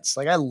chance.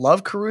 Like, I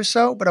love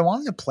Caruso, but I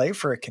want him to play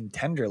for a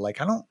contender.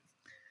 Like,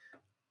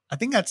 I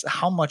think that's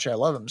how much I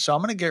love him. So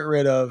I'm gonna get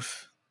rid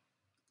of.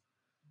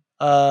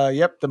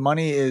 Yep, the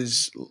money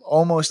is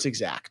almost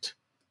exact.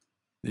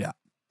 Yeah.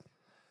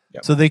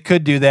 Yep. So they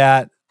could do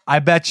that. I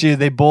bet you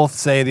they both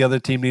say the other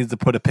team needs to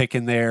put a pick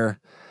in there.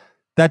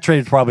 That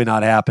trade's probably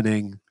not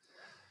happening,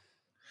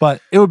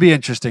 but it would be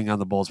interesting on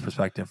the Bulls'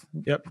 perspective.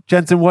 Yep.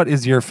 Jensen, what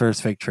is your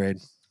first fake trade?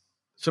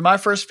 So my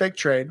first fake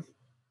trade,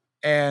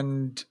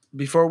 and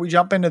before we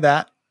jump into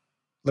that,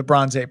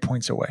 LeBron's 8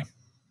 points away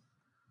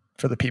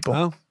for the people.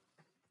 Oh,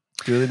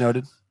 duly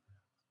noted.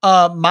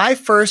 My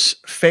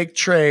first fake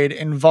trade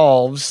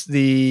involves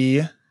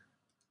we'll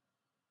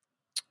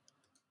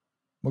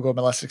go with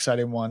my less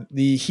exciting one,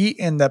 the Heat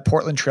and the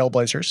Portland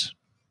Trailblazers.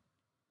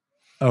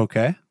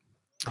 Okay.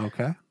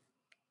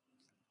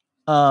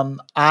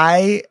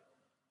 I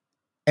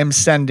am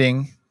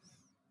sending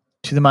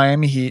to the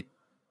Miami Heat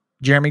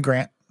Jeremy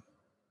Grant,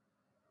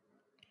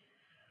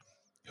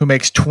 who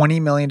makes $20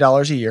 million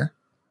a year.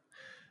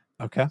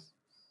 Okay.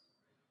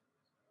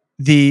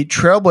 The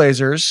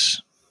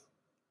Trailblazers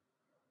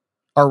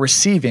are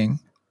receiving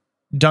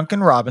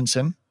Duncan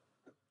Robinson,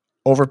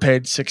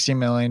 overpaid $60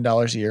 million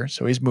a year,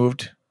 so he's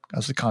moved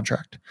as the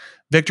contract.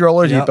 Victor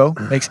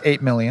Oladipo makes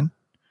 $8 million,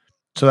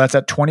 so that's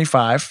at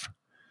 25.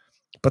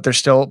 But they're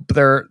still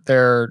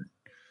their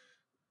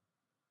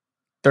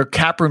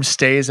cap room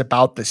stays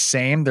about the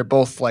same. They're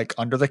both like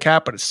under the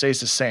cap, but it stays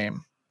the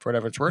same for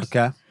whatever it's worth.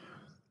 Okay.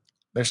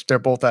 They're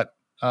both at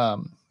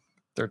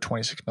they're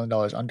 $26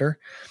 million under,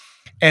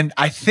 and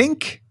I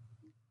think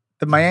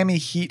the Miami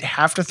Heat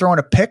have to throw in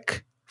a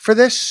pick for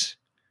this.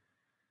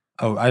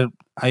 Oh,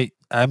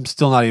 I'm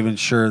still not even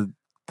sure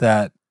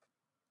that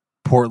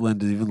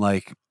Portland even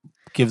like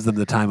gives them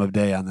the time of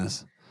day on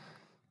this.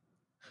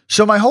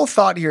 So my whole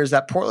thought here is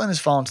that Portland has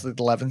fallen to the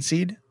 11th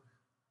seed,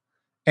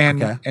 and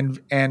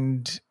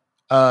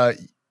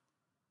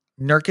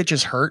Nurkic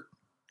is hurt,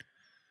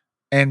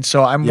 and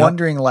so I'm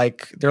wondering,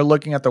 like, they're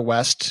looking at the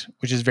West,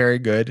 which is very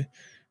good,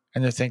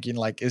 and they're thinking,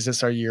 like, is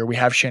this our year? We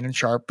have Shannon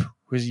Sharp,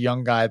 who's a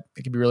young guy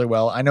that can be really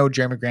well. I know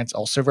Jeremy Grant's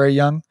also very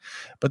young,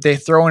 but they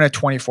throw in a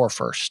 24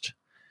 first.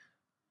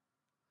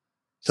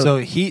 So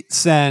Heat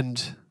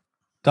send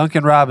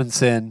Duncan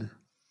Robinson,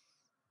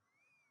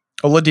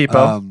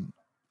 Oladipo,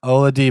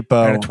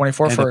 and a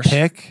 24 and first a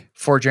pick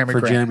for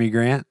Jeremy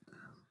Grant.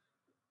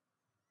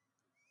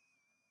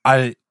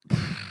 I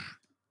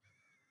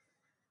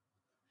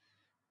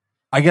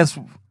guess,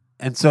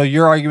 and so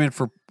your argument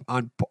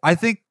I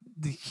think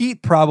the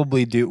Heat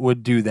probably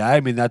would do that. I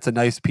mean, that's a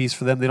nice piece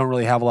for them. They don't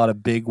really have a lot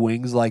of big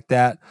wings like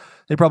that.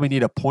 They probably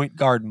need a point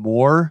guard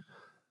more.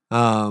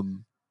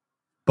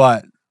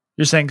 But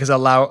you're saying because of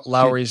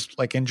Lowry's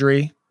like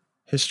injury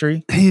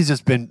history,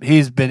 he's been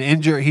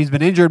injured. He's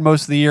been injured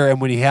most of the year,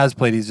 and when he has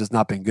played, he's just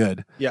not been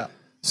good. Yeah.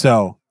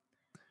 So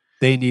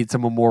they need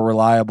someone more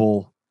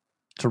reliable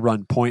to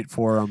run point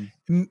for him.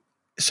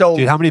 So,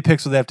 dude, how many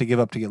picks will they have to give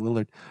up to get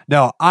Lillard?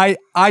 No, I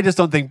just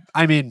don't think.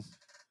 I mean,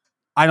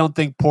 I don't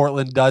think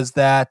Portland does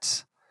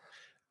that.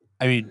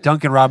 I mean,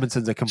 Duncan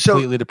Robinson's a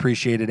completely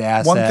depreciated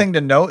asset. One thing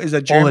to note is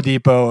that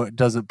Oladipo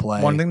doesn't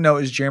play. One thing to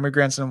note is Jeremy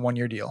Grant's in a 1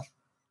 year deal,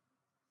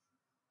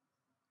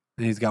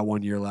 and he's got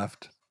 1 year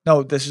left.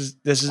 No, this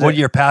is 1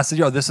 year past the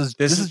year. This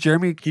is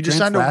Jeremy. He just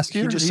signed last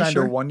year. He just signed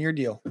a 1 year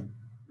deal.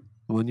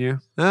 1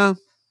 year.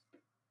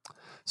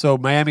 So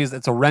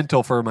it's a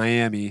rental for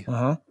Miami.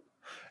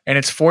 And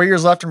it's 4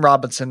 years left in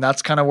Robinson.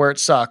 That's kind of where it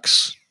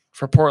sucks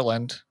for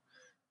Portland.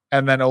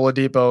 And then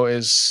Oladipo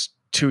is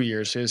 2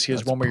 years. He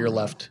has 1 more year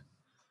left.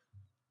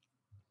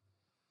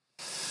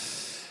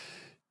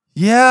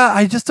 Yeah,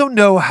 I just don't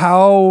know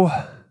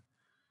how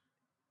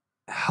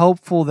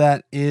helpful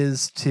that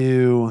is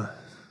to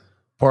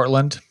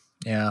Portland.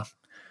 Yeah.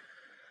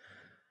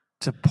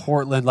 To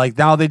Portland. Like,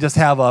 now they just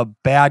have a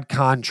bad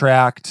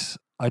contract,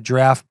 a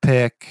draft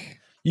pick.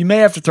 You may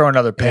have to throw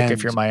another pick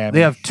if you're Miami.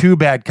 They have 2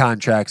 bad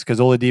contracts because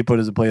Oladipo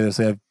doesn't play this.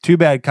 They have 2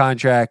 bad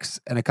contracts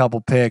and a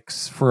couple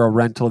picks for a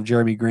rental of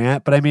Jeremy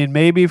Grant. But I mean,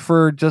 maybe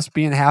for just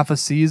being half a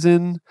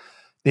season,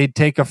 they'd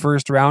take a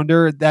first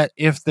rounder. That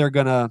if they're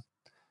gonna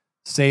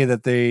say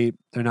that they're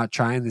not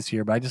trying this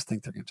year, but I just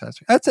think they're gonna try.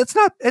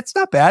 It's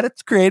not bad.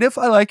 It's creative.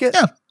 I like it.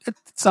 Yeah,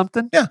 it's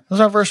something. Yeah, that's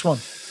our first one.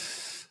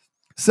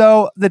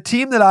 So the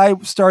team that I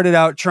started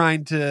out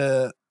trying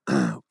to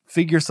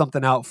figure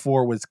something out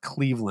for was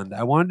Cleveland.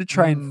 I wanted to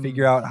try and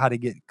figure out how to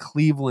get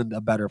Cleveland a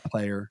better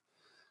player.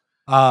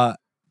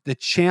 The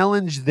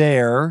challenge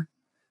there,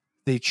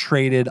 they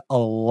traded a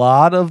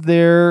lot of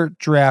their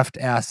draft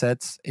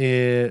assets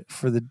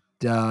for the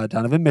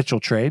Donovan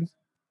Mitchell trade.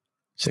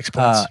 6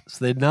 points.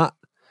 So they're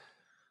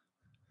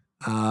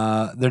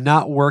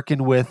not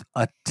working with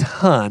a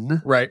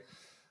ton. Right.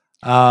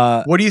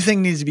 What do you think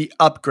needs to be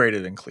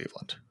upgraded in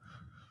Cleveland?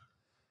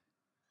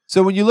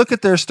 So when you look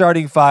at their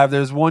starting 5,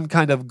 there's one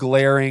kind of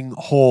glaring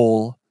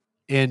hole,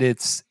 and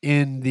it's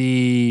in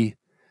the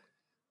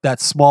that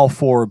small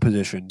forward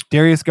position.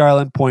 Darius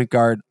Garland, point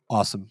guard,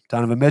 awesome.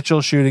 Donovan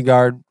Mitchell, shooting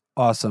guard,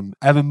 awesome.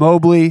 Evan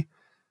Mobley,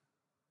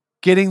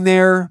 getting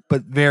there,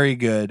 but very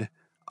good.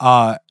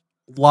 We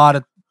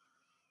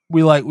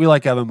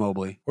like Evan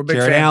Mobley. We're big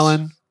Jared fans.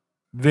 Allen,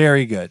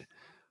 very good.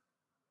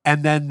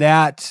 And then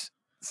that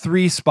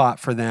 3 spot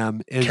for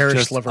them is Karis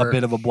just LeVert. a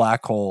bit of a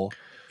black hole.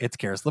 It's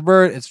Karis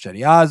LeVert, it's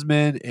Cedi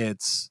Osman,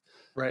 it's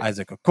Right.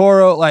 Isaac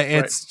Okoro. Like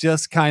it's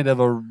just kind of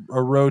a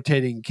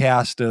rotating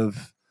cast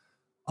of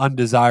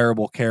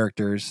undesirable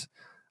characters.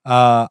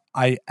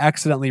 I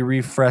accidentally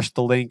refreshed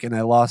the link and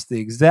I lost the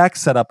exact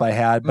setup I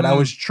had, but I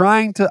was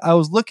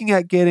looking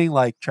at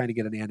trying to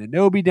get an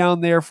Anunoby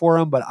down there for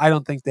him, but I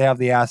don't think they have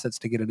the assets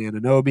to get an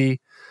Anunoby.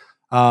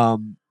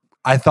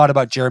 I thought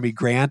about Jeremy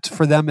Grant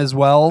for them as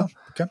well.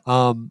 Oh,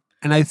 okay.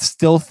 And I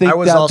still think I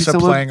was that'd be also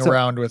someone- playing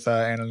around with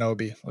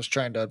Anunoby. I was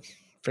trying to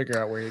figure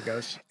out where he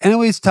goes.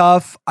 Anyways,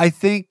 tough. I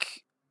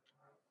think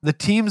the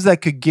teams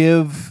that could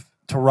give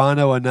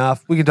Toronto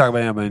enough, we can talk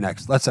about Anunoby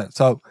next. Let's say.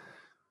 So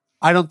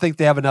I don't think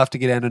they have enough to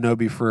get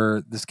Anunoby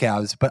for this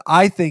Cavs, but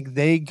I think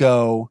they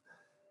go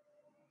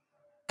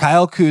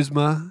Kyle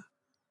Kuzma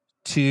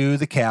to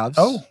the Cavs.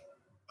 Oh.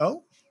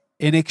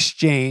 In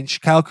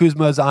exchange, Kyle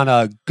Kuzma is on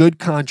a good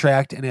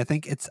contract, and I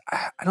think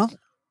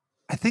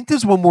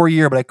there's one more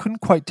year, but I couldn't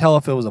quite tell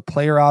if it was a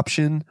player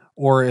option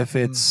or if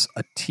it's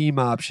a team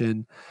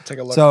option. Take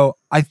a look. So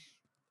I'm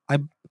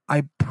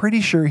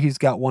pretty sure he's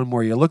got one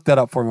more year. Look that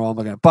up for me while I'm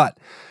looking at it.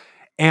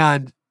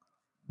 And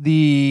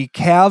the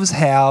Cavs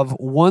have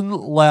one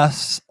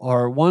left.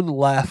 Oh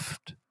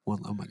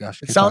my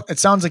gosh. It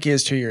sounds like he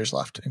has 2 years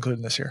left,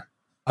 including this year.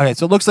 Okay,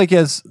 so it looks like he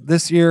has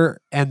this year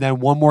and then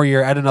one more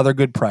year at another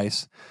good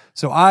price.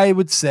 So I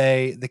would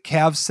say the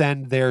Cavs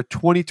send their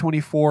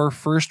 2024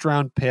 first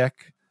round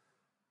pick,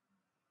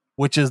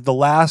 which is the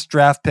last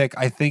draft pick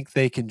I think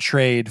they can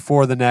trade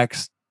for the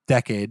next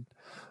decade.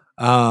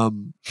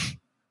 And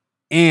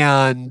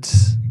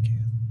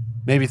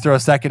maybe throw a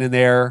second in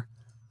there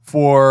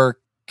for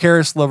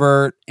Karis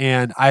LeVert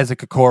and Isaac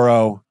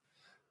Okoro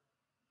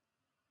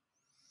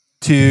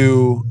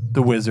to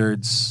the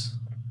Wizards.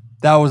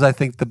 That was, I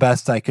think, the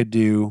best I could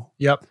do.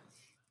 Yep.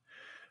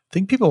 I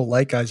think people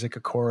like Isaac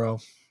Okoro.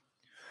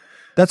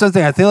 That's one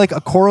thing. I feel like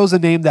Okoro's a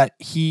name that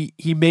he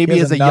maybe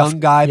has is a enough- young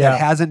guy yeah. that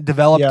hasn't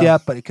developed Yeah.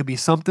 yet, but it could be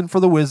something for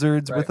the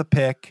Wizards Right. with a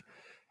pick.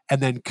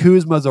 And then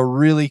Kuzma's a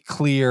really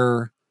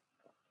clear,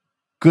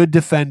 good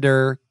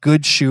defender,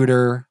 good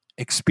shooter,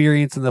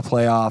 experience in the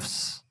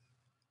playoffs.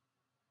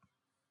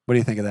 What do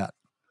you think of that?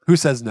 Who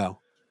says no?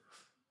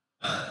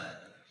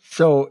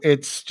 So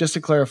it's, just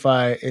to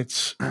clarify,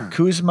 it's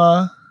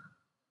Kuzma,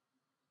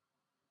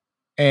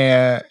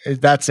 and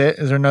that's it.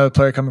 Is there another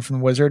player coming from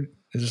the Wizard?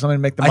 Is there something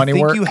to make the money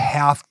work?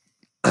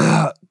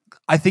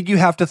 I think you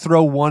have to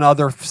throw one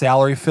other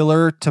salary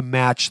filler to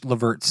match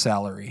LeVert's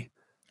salary.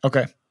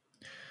 Okay.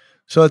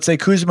 So let's say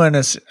Kuzma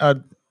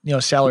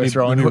and salary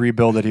throw, Let and me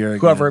rebuild it here.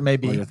 whoever again. it may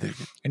be. What you're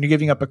thinking. and you're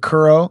giving up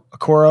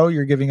Okoro,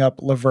 you're giving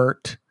up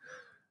LeVert,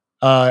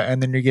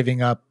 and then you're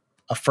giving up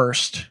a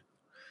first.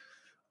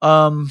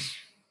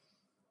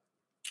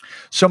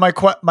 So my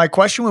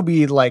question would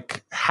be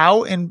like,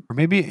 how in Or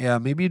maybe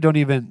you don't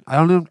even. I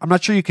don't know. I'm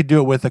not sure you could do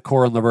it with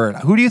Okoro and LeVert.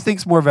 Who do you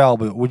think's more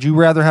valuable? Would you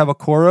rather have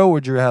Okoro? Or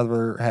would you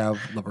rather have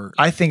LeVert?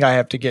 I think I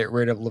have to get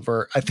rid of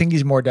LeVert. I think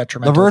he's more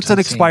detrimental. LeVert's to an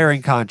the team.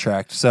 expiring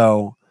contract,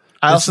 so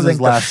I this also is think his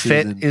the last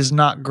fit season. is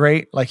not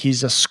great. Like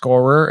he's a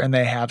scorer, and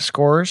they have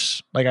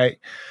scorers.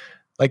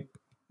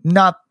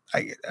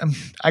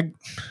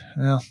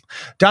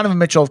 Donovan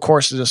Mitchell, of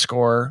course, is a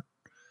scorer.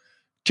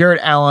 Jared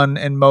Allen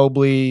and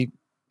Mobley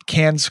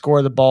can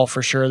score the ball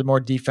for sure. They're more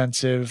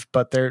defensive,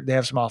 but they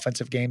have some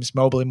offensive games.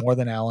 Mobley more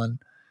than Allen.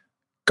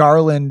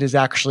 Garland is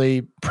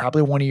actually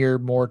probably one of your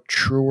more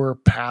truer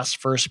pass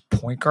first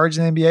point guards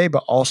in the NBA,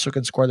 but also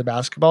can score the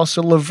basketball.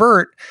 So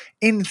LeVert,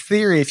 in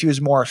theory, if he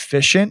was more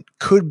efficient,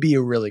 could be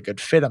a really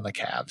good fit on the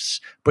Cavs,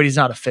 but he's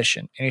not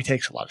efficient and he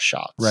takes a lot of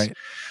shots. Right.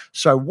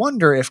 So I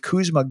wonder if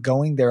Kuzma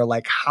going there,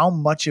 like how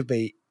much of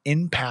a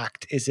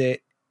impact is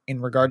it in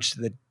regards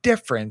to the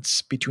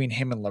difference between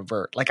him and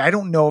LeVert? Like, I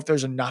don't know if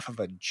there's enough of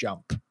a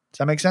jump. Does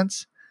that make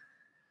sense?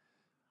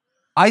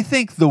 I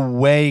think the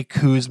way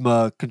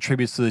Kuzma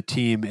contributes to the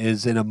team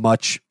is in a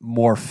much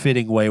more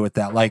fitting way with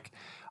that. Like,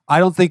 I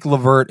don't think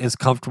LeVert is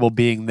comfortable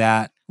being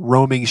that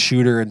roaming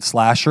shooter and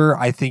slasher.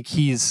 I think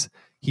he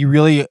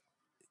really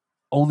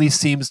only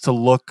seems to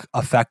look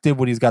effective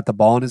when he's got the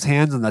ball in his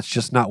hands, and that's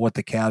just not what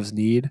the Cavs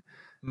need.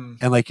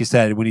 And like you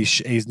said, when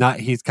he's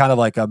kind of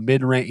like a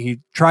mid-range. He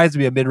tries to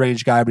be a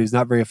mid-range guy, but he's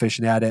not very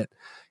efficient at it.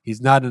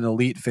 He's not an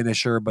elite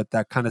finisher, but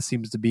that kind of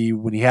seems to be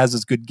when he has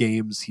his good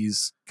games,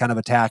 he's kind of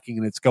attacking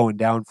and it's going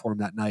down for him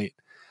that night.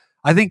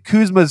 I think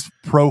Kuzma's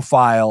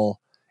profile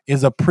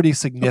is a pretty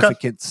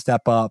significant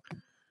step up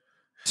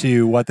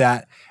to what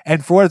that,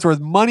 and for what it's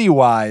worth,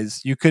 money-wise,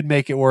 you could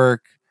make it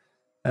work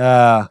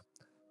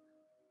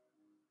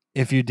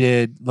if you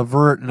did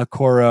LeVert and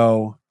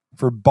Okoro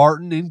for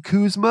Barton and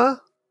Kuzma.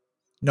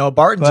 No,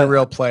 Barton's But- a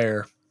real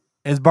player.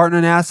 Is Barton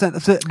an asset?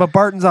 But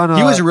Barton's on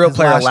he was a real his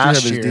player last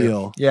last year. year. Of his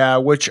deal. Yeah,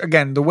 which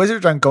again, the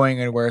Wizards aren't going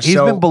anywhere. He's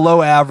so been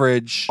below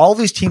average. all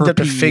these teams per have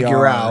to figure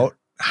PER. out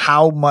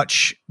how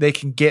much they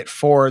can get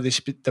for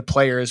the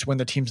players when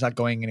the team's not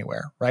going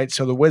anywhere, right?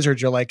 So the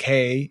Wizards are like,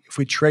 hey, if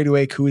we trade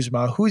away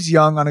Kuzma, who's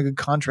young on a good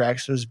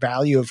contract, so there's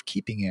value of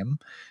keeping him,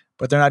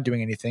 but they're not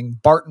doing anything.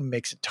 Barton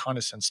makes a ton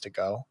of sense to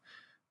go.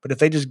 But if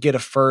they just get a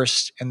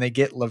first and they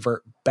get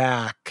LeVert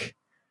back,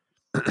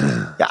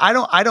 yeah,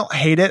 I don't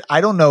hate it.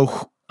 I don't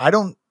know.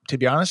 To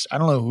be honest, I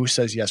don't know who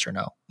says yes or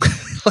no.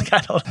 Like,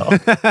 I don't know.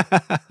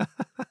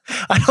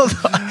 I don't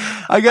know.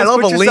 I guess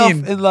don't put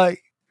yourself believe-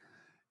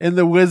 in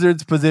the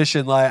Wizards'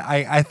 position. Like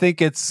I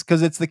think it's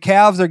because it's the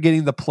Cavs are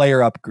getting the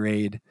player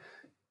upgrade,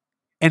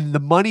 and the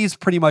money is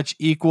pretty much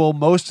equal.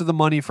 Most of the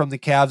money from the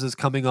Cavs is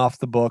coming off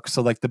the books.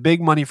 So like the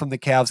big money from the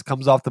Cavs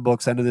comes off the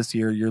books end of this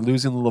year. You're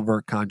losing the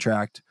LeVert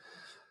contract,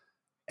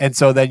 and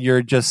so then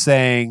you're just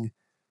saying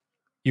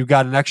you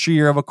got an extra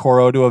year of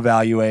Okoro to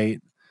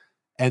evaluate,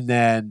 and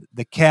then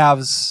the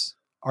Cavs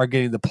are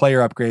getting the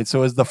player upgrade.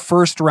 So is the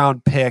first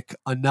round pick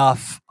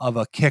enough of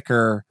a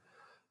kicker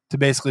to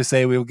basically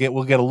say we'll get a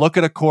look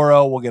at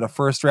Okoro, we'll get a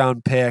first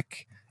round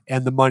pick,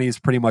 and the money is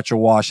pretty much a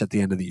wash at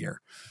the end of the year.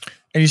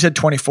 And you said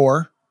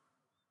 24,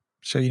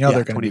 so they're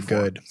going to be 24.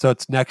 good. So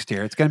it's next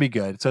year. It's going to be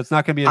good. So it's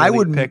not going to be I an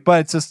elite would pick,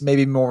 but it's just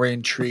maybe more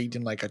intrigued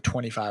in like a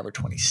 25 or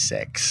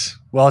 26.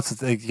 well,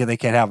 they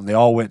can't have them. They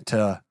all went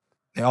to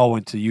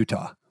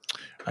Utah.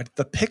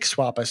 The pick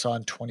swap I saw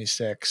in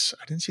 26.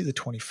 I didn't see the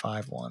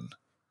 25 one.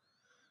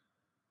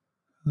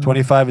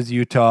 25 is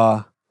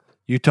Utah.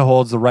 Utah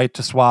holds the right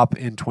to swap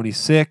in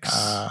 26.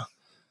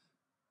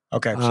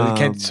 Okay, so they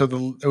can't.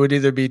 So it would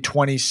either be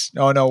 20.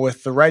 Oh no,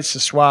 with the rights to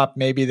swap,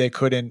 maybe they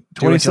couldn't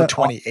do it until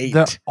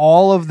 28.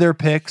 All of their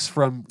picks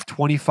from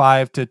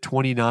 25 to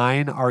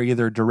 29 are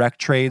either direct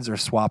trades or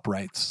swap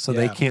rights, so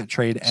they can't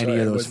trade any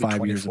of those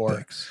 5 years of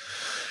picks.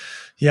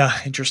 Yeah,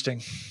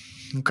 interesting.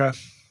 Okay,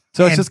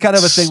 so it's just kind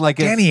of a thing like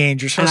Danny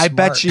Ainge, you're so and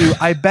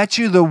smart. I bet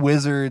you the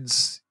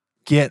Wizards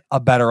get a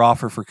better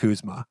offer for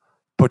Kuzma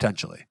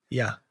potentially.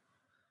 Yeah.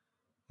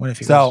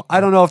 So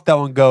I don't know if that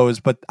one goes,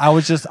 but I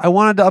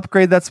wanted to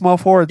upgrade that small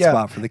forward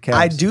spot for the Cavs.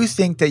 I do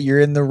think that you're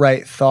in the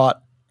right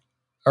thought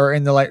or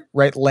in the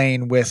right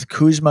lane with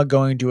Kuzma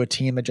going to a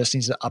team that just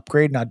needs to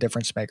upgrade, not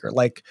difference maker.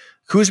 Like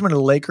Kuzma to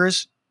the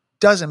Lakers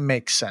doesn't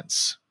make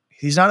sense.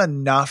 He's not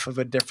enough of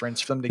a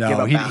difference for them to give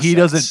up assets. He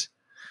doesn't.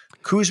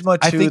 Kuzma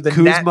to I think the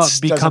Kuzma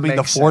Nets becoming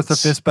the fourth or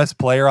fifth best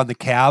player on the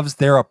Cavs.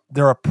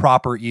 They're a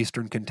proper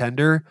Eastern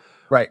contender,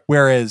 right?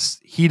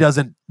 Whereas he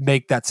doesn't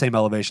make that same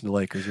elevation to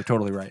Lakers. You're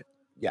totally right.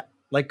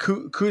 Like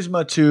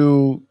Kuzma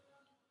to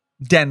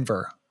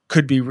Denver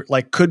could be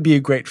a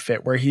great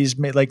fit where he's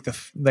made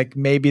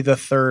maybe the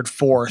third,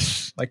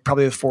 fourth, like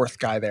probably the fourth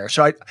guy there.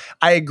 So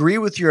I agree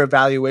with your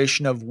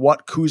evaluation of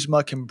what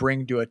Kuzma can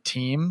bring to a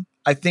team.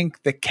 I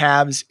think the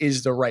Cavs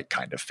is the right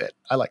kind of fit.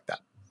 I like that.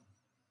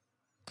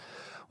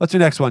 What's your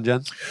next one,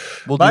 Jens?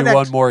 We'll do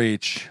one more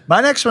each.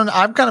 My next one,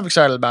 I'm kind of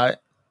excited about it.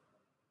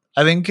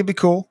 I think it could be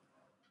cool.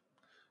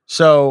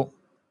 So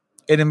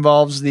it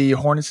involves the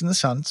Hornets and the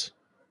Suns.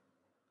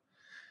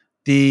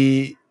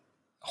 The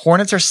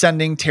Hornets are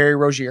sending Terry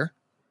Rozier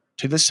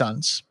to the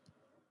Suns.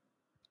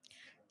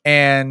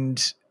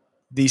 And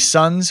the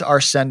Suns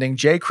are sending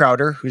Jay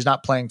Crowder, who's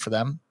not playing for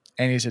them,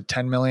 and he's a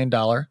 $10 million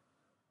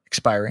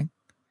expiring.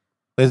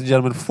 Ladies and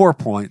gentlemen, 4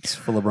 points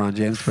for LeBron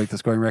James to break the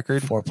scoring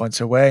record. 4 points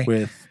away.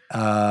 With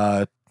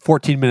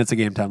 14 minutes of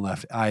game time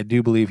left. I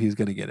do believe he's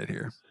going to get it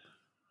here.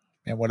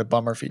 And what a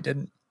bummer if he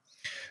didn't.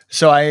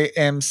 So I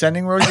am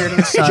sending Rozier to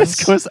the Suns. He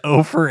just goes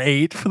 0 for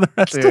 8 for the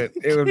rest of it.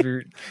 It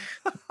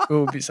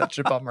would be such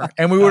a bummer.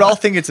 And we would all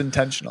think it's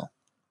intentional,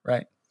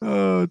 right?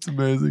 Oh, it's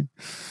amazing.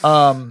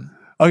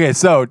 Okay,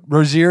 so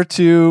Rozier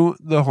to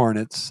the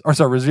Hornets.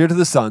 Rozier to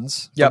the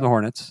Suns from the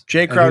Hornets.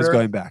 Jay Crowder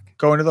going back.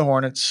 Going to the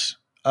Hornets.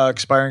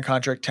 Expiring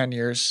contract 10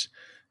 years.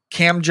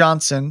 Cam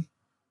Johnson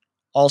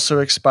also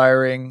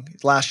expiring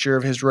last year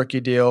of his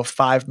rookie deal,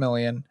 $5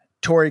 million.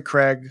 Torrey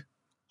Craig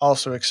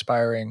also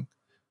expiring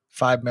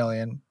 $5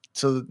 million.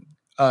 So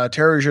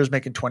Terry Rozier is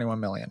making $21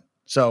 million.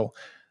 So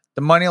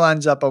the money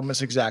lines up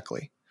almost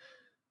exactly.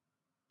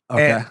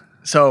 Okay. And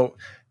so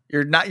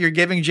you're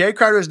giving Jay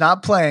Crowder is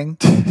not playing.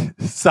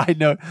 Side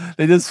note,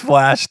 they just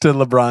flashed to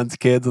LeBron's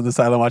kids on the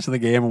sideline watching the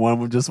game, and one of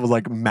them just was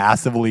like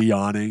massively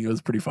yawning. It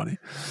was pretty funny.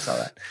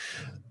 Saw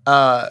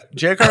that.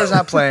 Jay Crowder's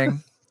not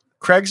playing.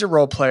 Craig's a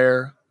role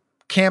player.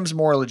 Cam's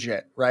more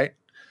legit, right?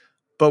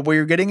 But what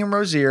you're getting in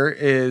Rozier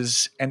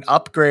is an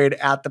upgrade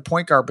at the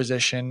point guard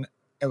position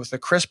with a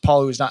Chris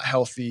Paul who's not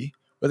healthy,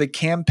 with a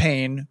Cam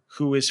Payne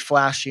who is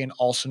flashy and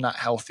also not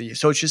healthy.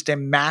 So it's just a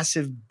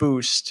massive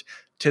boost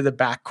to the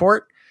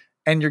backcourt,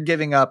 and you're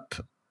giving up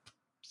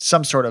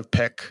some sort of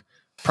pick,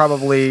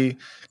 probably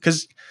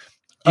because.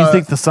 You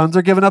think the Suns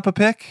are giving up a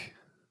pick?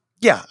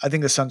 Yeah, I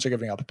think the Suns are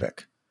giving up a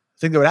pick. I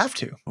think they would have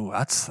to. Oh,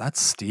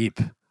 that's steep.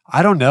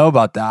 I don't know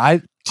about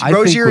that.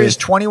 Rozier is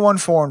 21,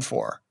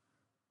 4-4.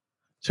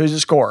 So he's a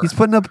scorer. He's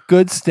putting up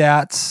good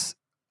stats.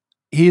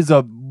 He's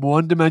a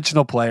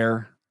one-dimensional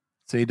player.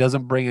 So he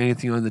doesn't bring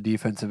anything on the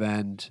defensive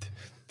end.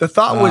 The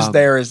thought was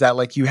there is that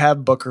like you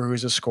have Booker,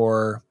 who's a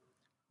scorer,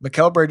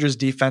 Mikal Bridges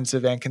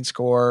defensive end can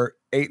score,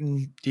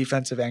 Ayton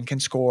defensive end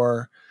can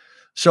score.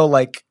 So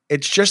like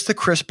it's just the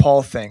Chris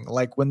Paul thing.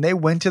 Like when they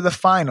went to the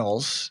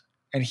finals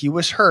and he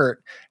was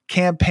hurt,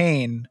 Cam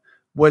Payne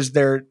was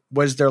their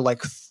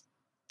like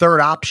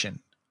third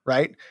option,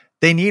 right?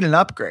 They need an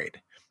upgrade.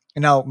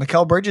 And now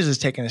Mikal Bridges is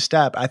taking a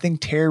step. I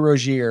think Terry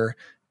Rozier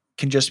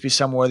can just be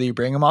someone, whether you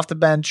bring him off the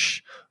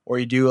bench or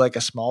you do like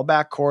a small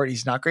backcourt.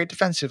 He's not great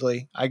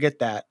defensively. I get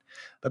that.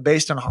 But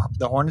based on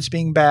the Hornets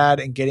being bad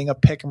and getting a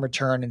pick in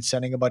return and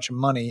sending a bunch of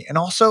money, and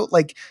also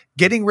like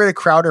getting rid of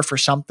Crowder for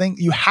something,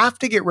 you have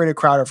to get rid of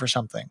Crowder for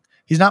something.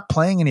 He's not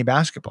playing any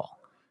basketball.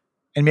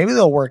 And maybe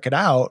they'll work it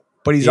out,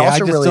 but he's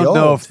also really old.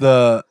 I just don't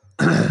know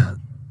if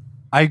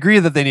I agree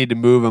that they need to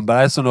move him, but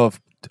I just don't know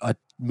if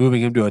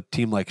moving him to a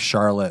team like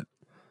Charlotte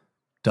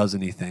does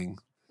anything.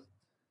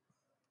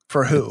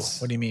 For who?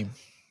 What do you mean?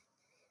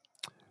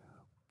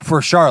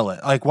 For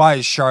Charlotte. Like, why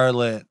is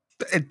Charlotte...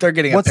 They're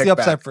getting what's a pick the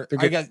upside back. for?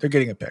 They're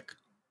getting a pick.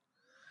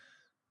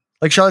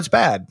 Like Charlotte's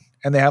bad,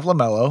 and they have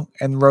LaMelo,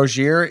 and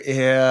Rozier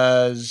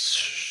is.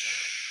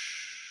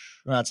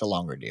 Well, that's a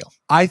longer deal.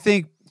 I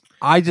think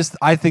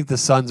the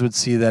Suns would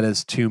see that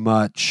as too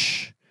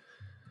much.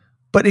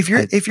 But if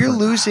you're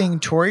losing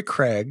Torrey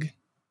Craig,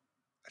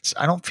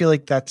 I don't feel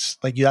like that's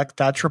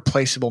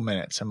replaceable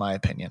minutes in my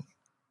opinion.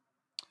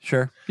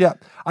 Sure. Yeah.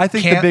 I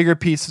think the bigger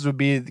pieces would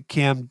be the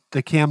Cam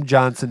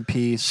Johnson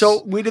piece.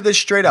 So we did this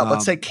straight up.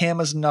 Let's say Cam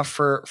is enough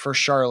for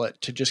Charlotte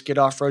to just get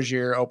off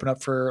Rozier, open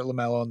up for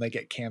LaMelo, and they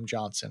get Cam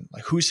Johnson.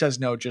 Like who says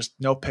no? Just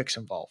no picks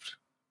involved.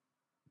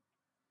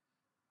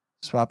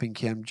 Swapping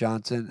Cam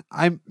Johnson.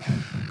 I'm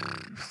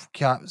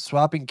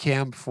swapping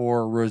Cam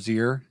for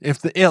Rozier.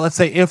 Let's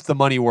say if the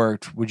money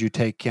worked, would you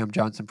take Cam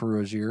Johnson for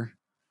Rozier?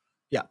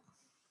 Yeah.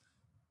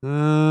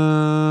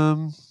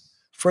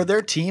 For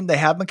their team, they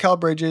have Mikal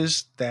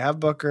Bridges, they have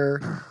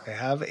Booker, they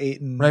have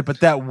Ayton. Right,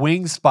 but that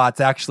wing spot's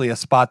actually a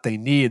spot they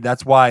need.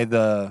 That's why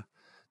the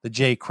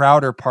Jay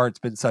Crowder part's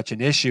been such an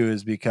issue,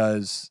 is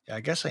because I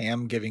guess I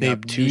am giving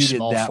up too needed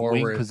small that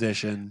forward wing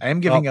position. I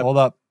am giving up. Hold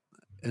up.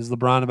 Is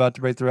LeBron about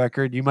to break the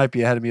record? You might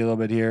be ahead of me a little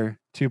bit here.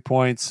 2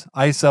 points.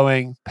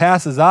 ISOing.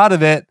 Passes out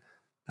of it.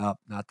 Oh,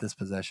 not this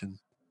possession.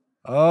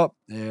 Oh,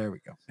 there we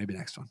go. Maybe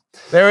next one.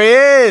 There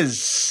he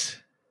is.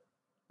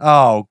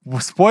 Oh,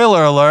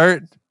 spoiler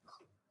alert.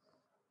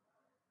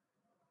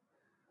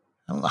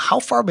 I don't know. How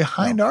far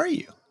behind are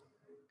you?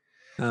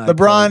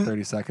 LeBron,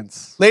 30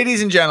 seconds.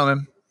 Ladies and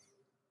gentlemen,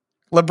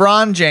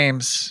 LeBron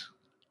James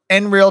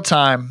in real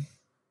time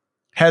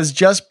has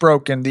just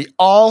broken the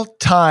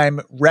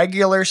all-time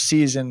regular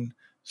season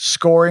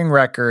scoring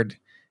record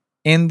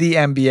in the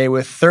NBA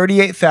with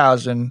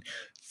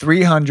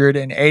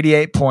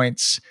 38,388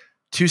 points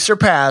to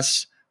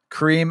surpass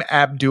Kareem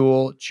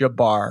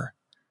Abdul-Jabbar.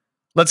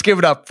 Let's give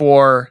it up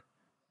for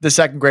the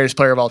second greatest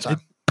player of all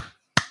time.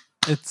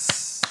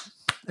 It's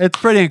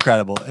pretty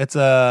incredible.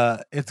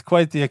 It's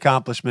quite the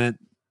accomplishment.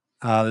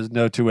 There's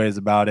no two ways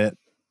about it.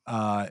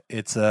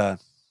 It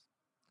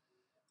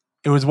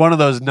was one of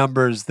those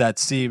numbers that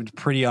seemed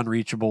pretty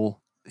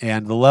unreachable,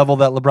 and the level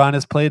that LeBron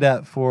has played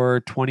at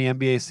for 20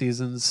 NBA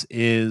seasons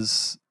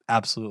is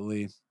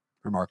absolutely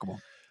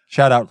remarkable.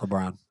 Shout out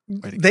LeBron.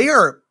 They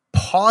are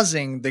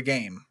pausing the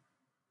game.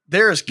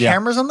 There's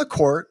cameras on the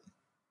court.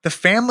 The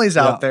family's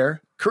out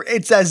there.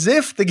 It's as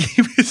if the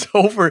game is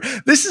over.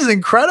 This is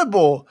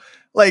incredible.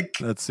 Like,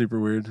 that's super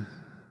weird.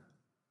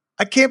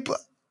 I can't.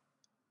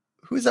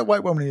 Who is that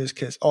white woman he just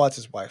kissed? Oh, that's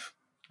his wife.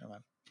 Never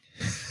mind.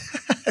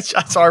 I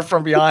saw her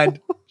from behind.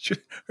 She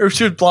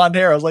had blonde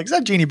hair. I was like, is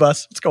that Jeannie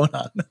Buss? What's going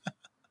on?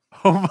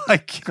 Oh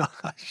my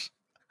gosh.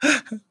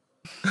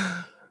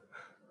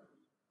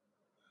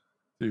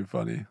 Too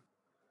funny.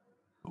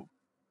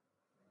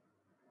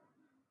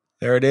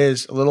 There it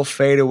is. A little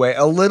fadeaway.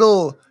 A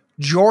little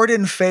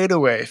Jordan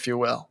fadeaway, if you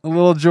will. A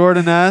little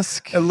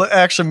Jordan-esque.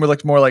 Actually, we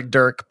looked more like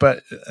Dirk,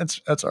 but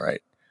that's all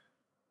right.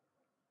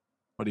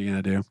 What are you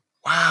going to do?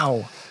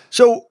 Wow.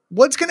 So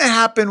what's going to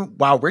happen?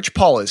 Wow, Rich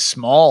Paul is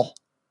small.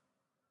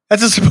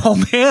 That's a small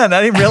man.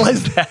 I didn't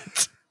realize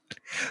that.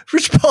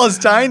 Rich Paul is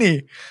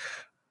tiny.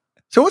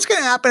 So what's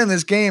going to happen in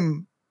this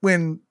game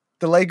when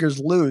the Lakers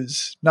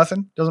lose?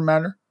 Nothing? Doesn't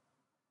matter?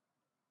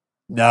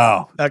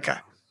 No. Okay.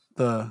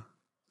 The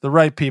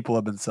right people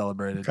have been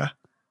celebrated. Okay.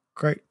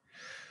 Great.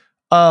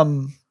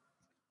 Have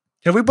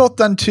we both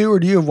done two, or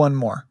do you have one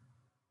more?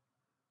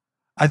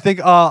 I think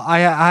I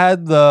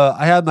had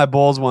my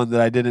Bulls one that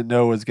I didn't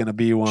know was going to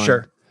be one.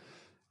 Sure.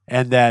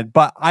 And then,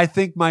 but I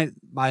think my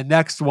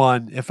next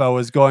one, if I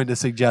was going to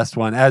suggest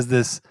one, as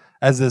this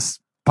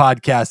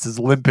podcast is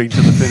limping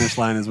to the finish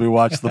line as we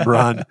watch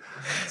LeBron.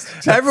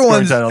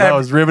 That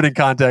was riveting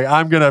content.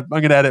 I'm gonna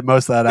edit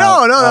most of that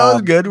out. No, that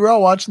was good. We're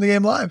all watching the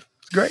game live.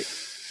 It's great.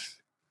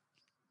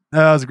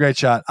 That was a great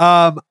shot.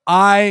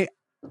 I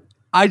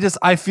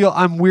feel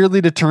I'm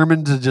weirdly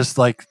determined to just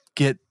like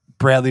get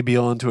Bradley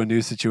Beal into a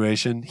new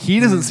situation. He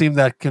doesn't seem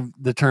that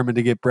determined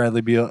to get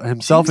Bradley Beal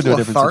himself into a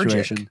different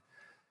situation.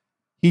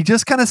 he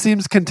just kind of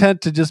seems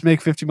content to just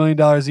make $50 million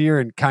a year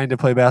and kind of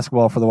play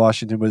basketball for the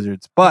Washington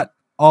Wizards. But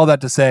all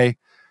that to say,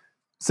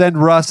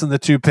 send Russ and the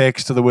 2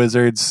 picks to the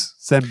Wizards.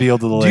 Send Beal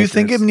to the Lakers. Do you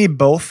think it need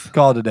both?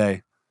 Call it a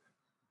day.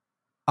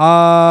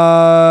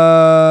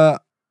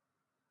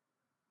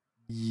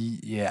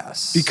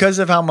 Yes. Because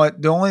of how much.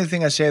 The only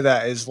thing I say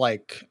that is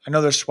like I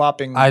know they're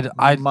swapping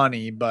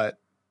money, but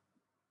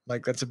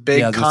like that's a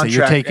big contract.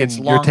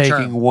 You're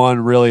taking one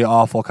really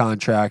awful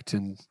contract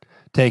and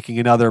taking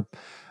another.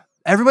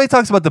 Everybody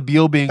talks about the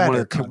Beal being one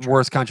of the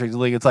worst contracts in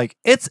the league. It's like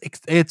it's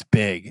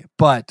big,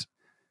 but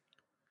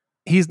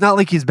he's not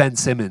like he's Ben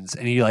Simmons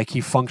and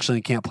he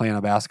functionally can't play on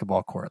a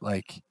basketball court.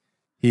 Like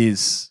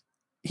he's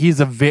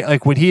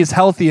like when he is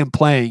healthy and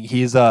playing,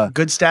 he's a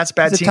good stats,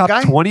 bad team top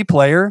guy. 20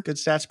 player. Good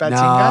stats, bad team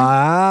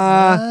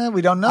guy.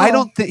 We don't know. I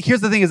don't think.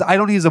 Here's the thing: is I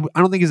don't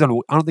think he's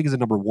a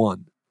number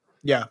one.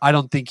 Yeah, I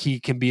don't think he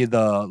can be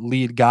the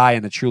lead guy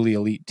in a truly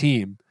elite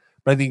team.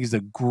 But I think he's a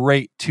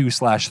great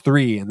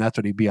 2/3, and that's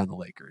what he'd be on the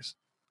Lakers.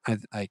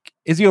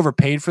 Is he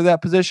overpaid for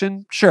that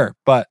position? Sure,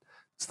 but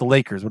it's the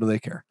Lakers. What do they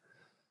care?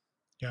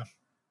 Yeah,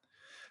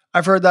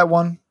 I've heard that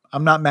one.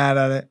 I'm not mad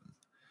at it.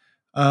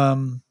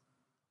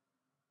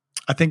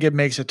 I think it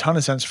makes a ton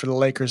of sense for the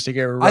Lakers to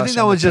get Russ. I think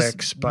that one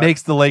just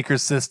makes the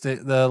Lakers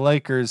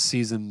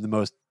season the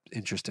most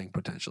interesting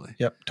potentially.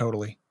 Yep,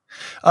 totally.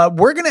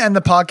 We're going to end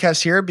the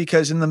podcast here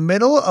because in the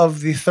middle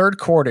of the third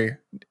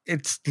quarter,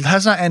 it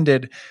has not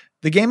ended.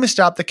 The game has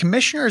stopped. The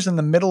commissioner is in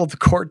the middle of the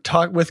court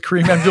talk with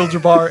Kareem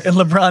Abdul-Jabbar and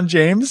LeBron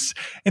James,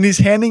 and he's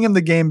handing him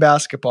the game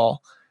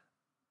basketball.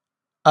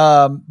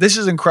 This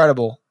is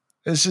incredible.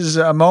 This is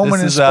a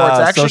moment in sports.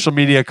 Actually, social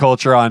media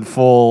culture on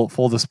full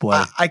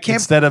display. I can't.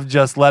 Instead of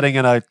just letting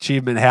an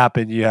achievement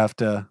happen, you have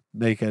to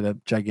make it a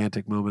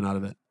gigantic moment out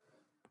of it.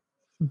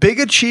 Big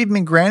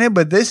achievement, granted,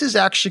 but this is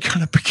actually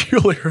kind of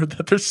peculiar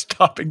that they're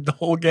stopping the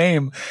whole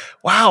game.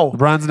 Wow.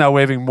 LeBron's now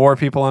waving more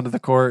people onto the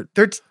court.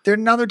 They're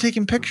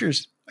taking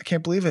pictures. I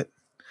can't believe it.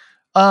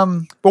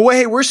 But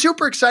hey, we're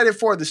super excited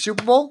for the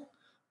Super Bowl.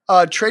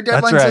 Trade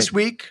deadlines this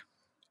week.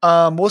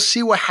 We'll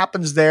see what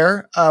happens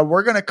there.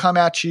 We're gonna come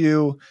at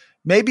you.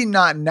 Maybe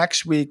not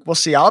next week. We'll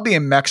see. I'll be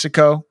in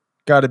Mexico.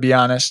 Got to be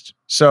honest.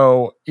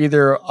 So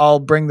either I'll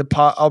bring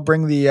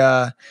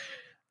the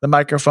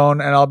microphone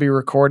and I'll be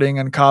recording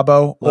in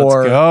Cabo. Let's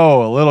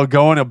go. A little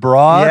going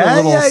abroad.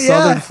 A little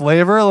Southern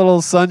flavor. A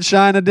little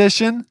sunshine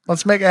edition.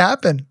 Let's make it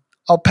happen.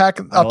 I'll pack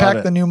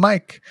the new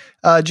mic.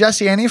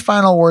 Jesse, any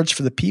final words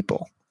for the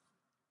people?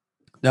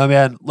 No,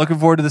 man. Looking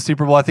forward to the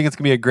Super Bowl. I think it's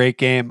going to be a great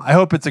game. I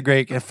hope it's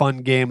a fun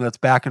game that's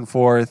back and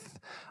forth.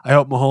 I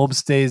hope Mahomes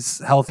stays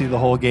healthy the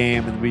whole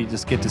game and we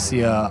just get to see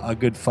a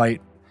good fight.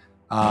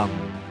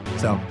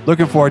 So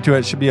looking forward to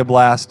it. Should be a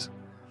blast.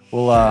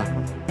 We'll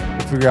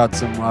figure out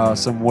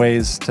some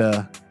ways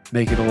to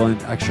make it a little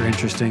extra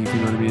interesting, if you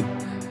know what I mean.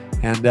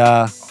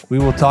 And we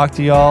will talk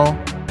to y'all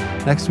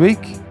next week.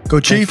 Go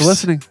Chiefs. Thanks for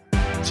listening.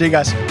 See you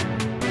guys.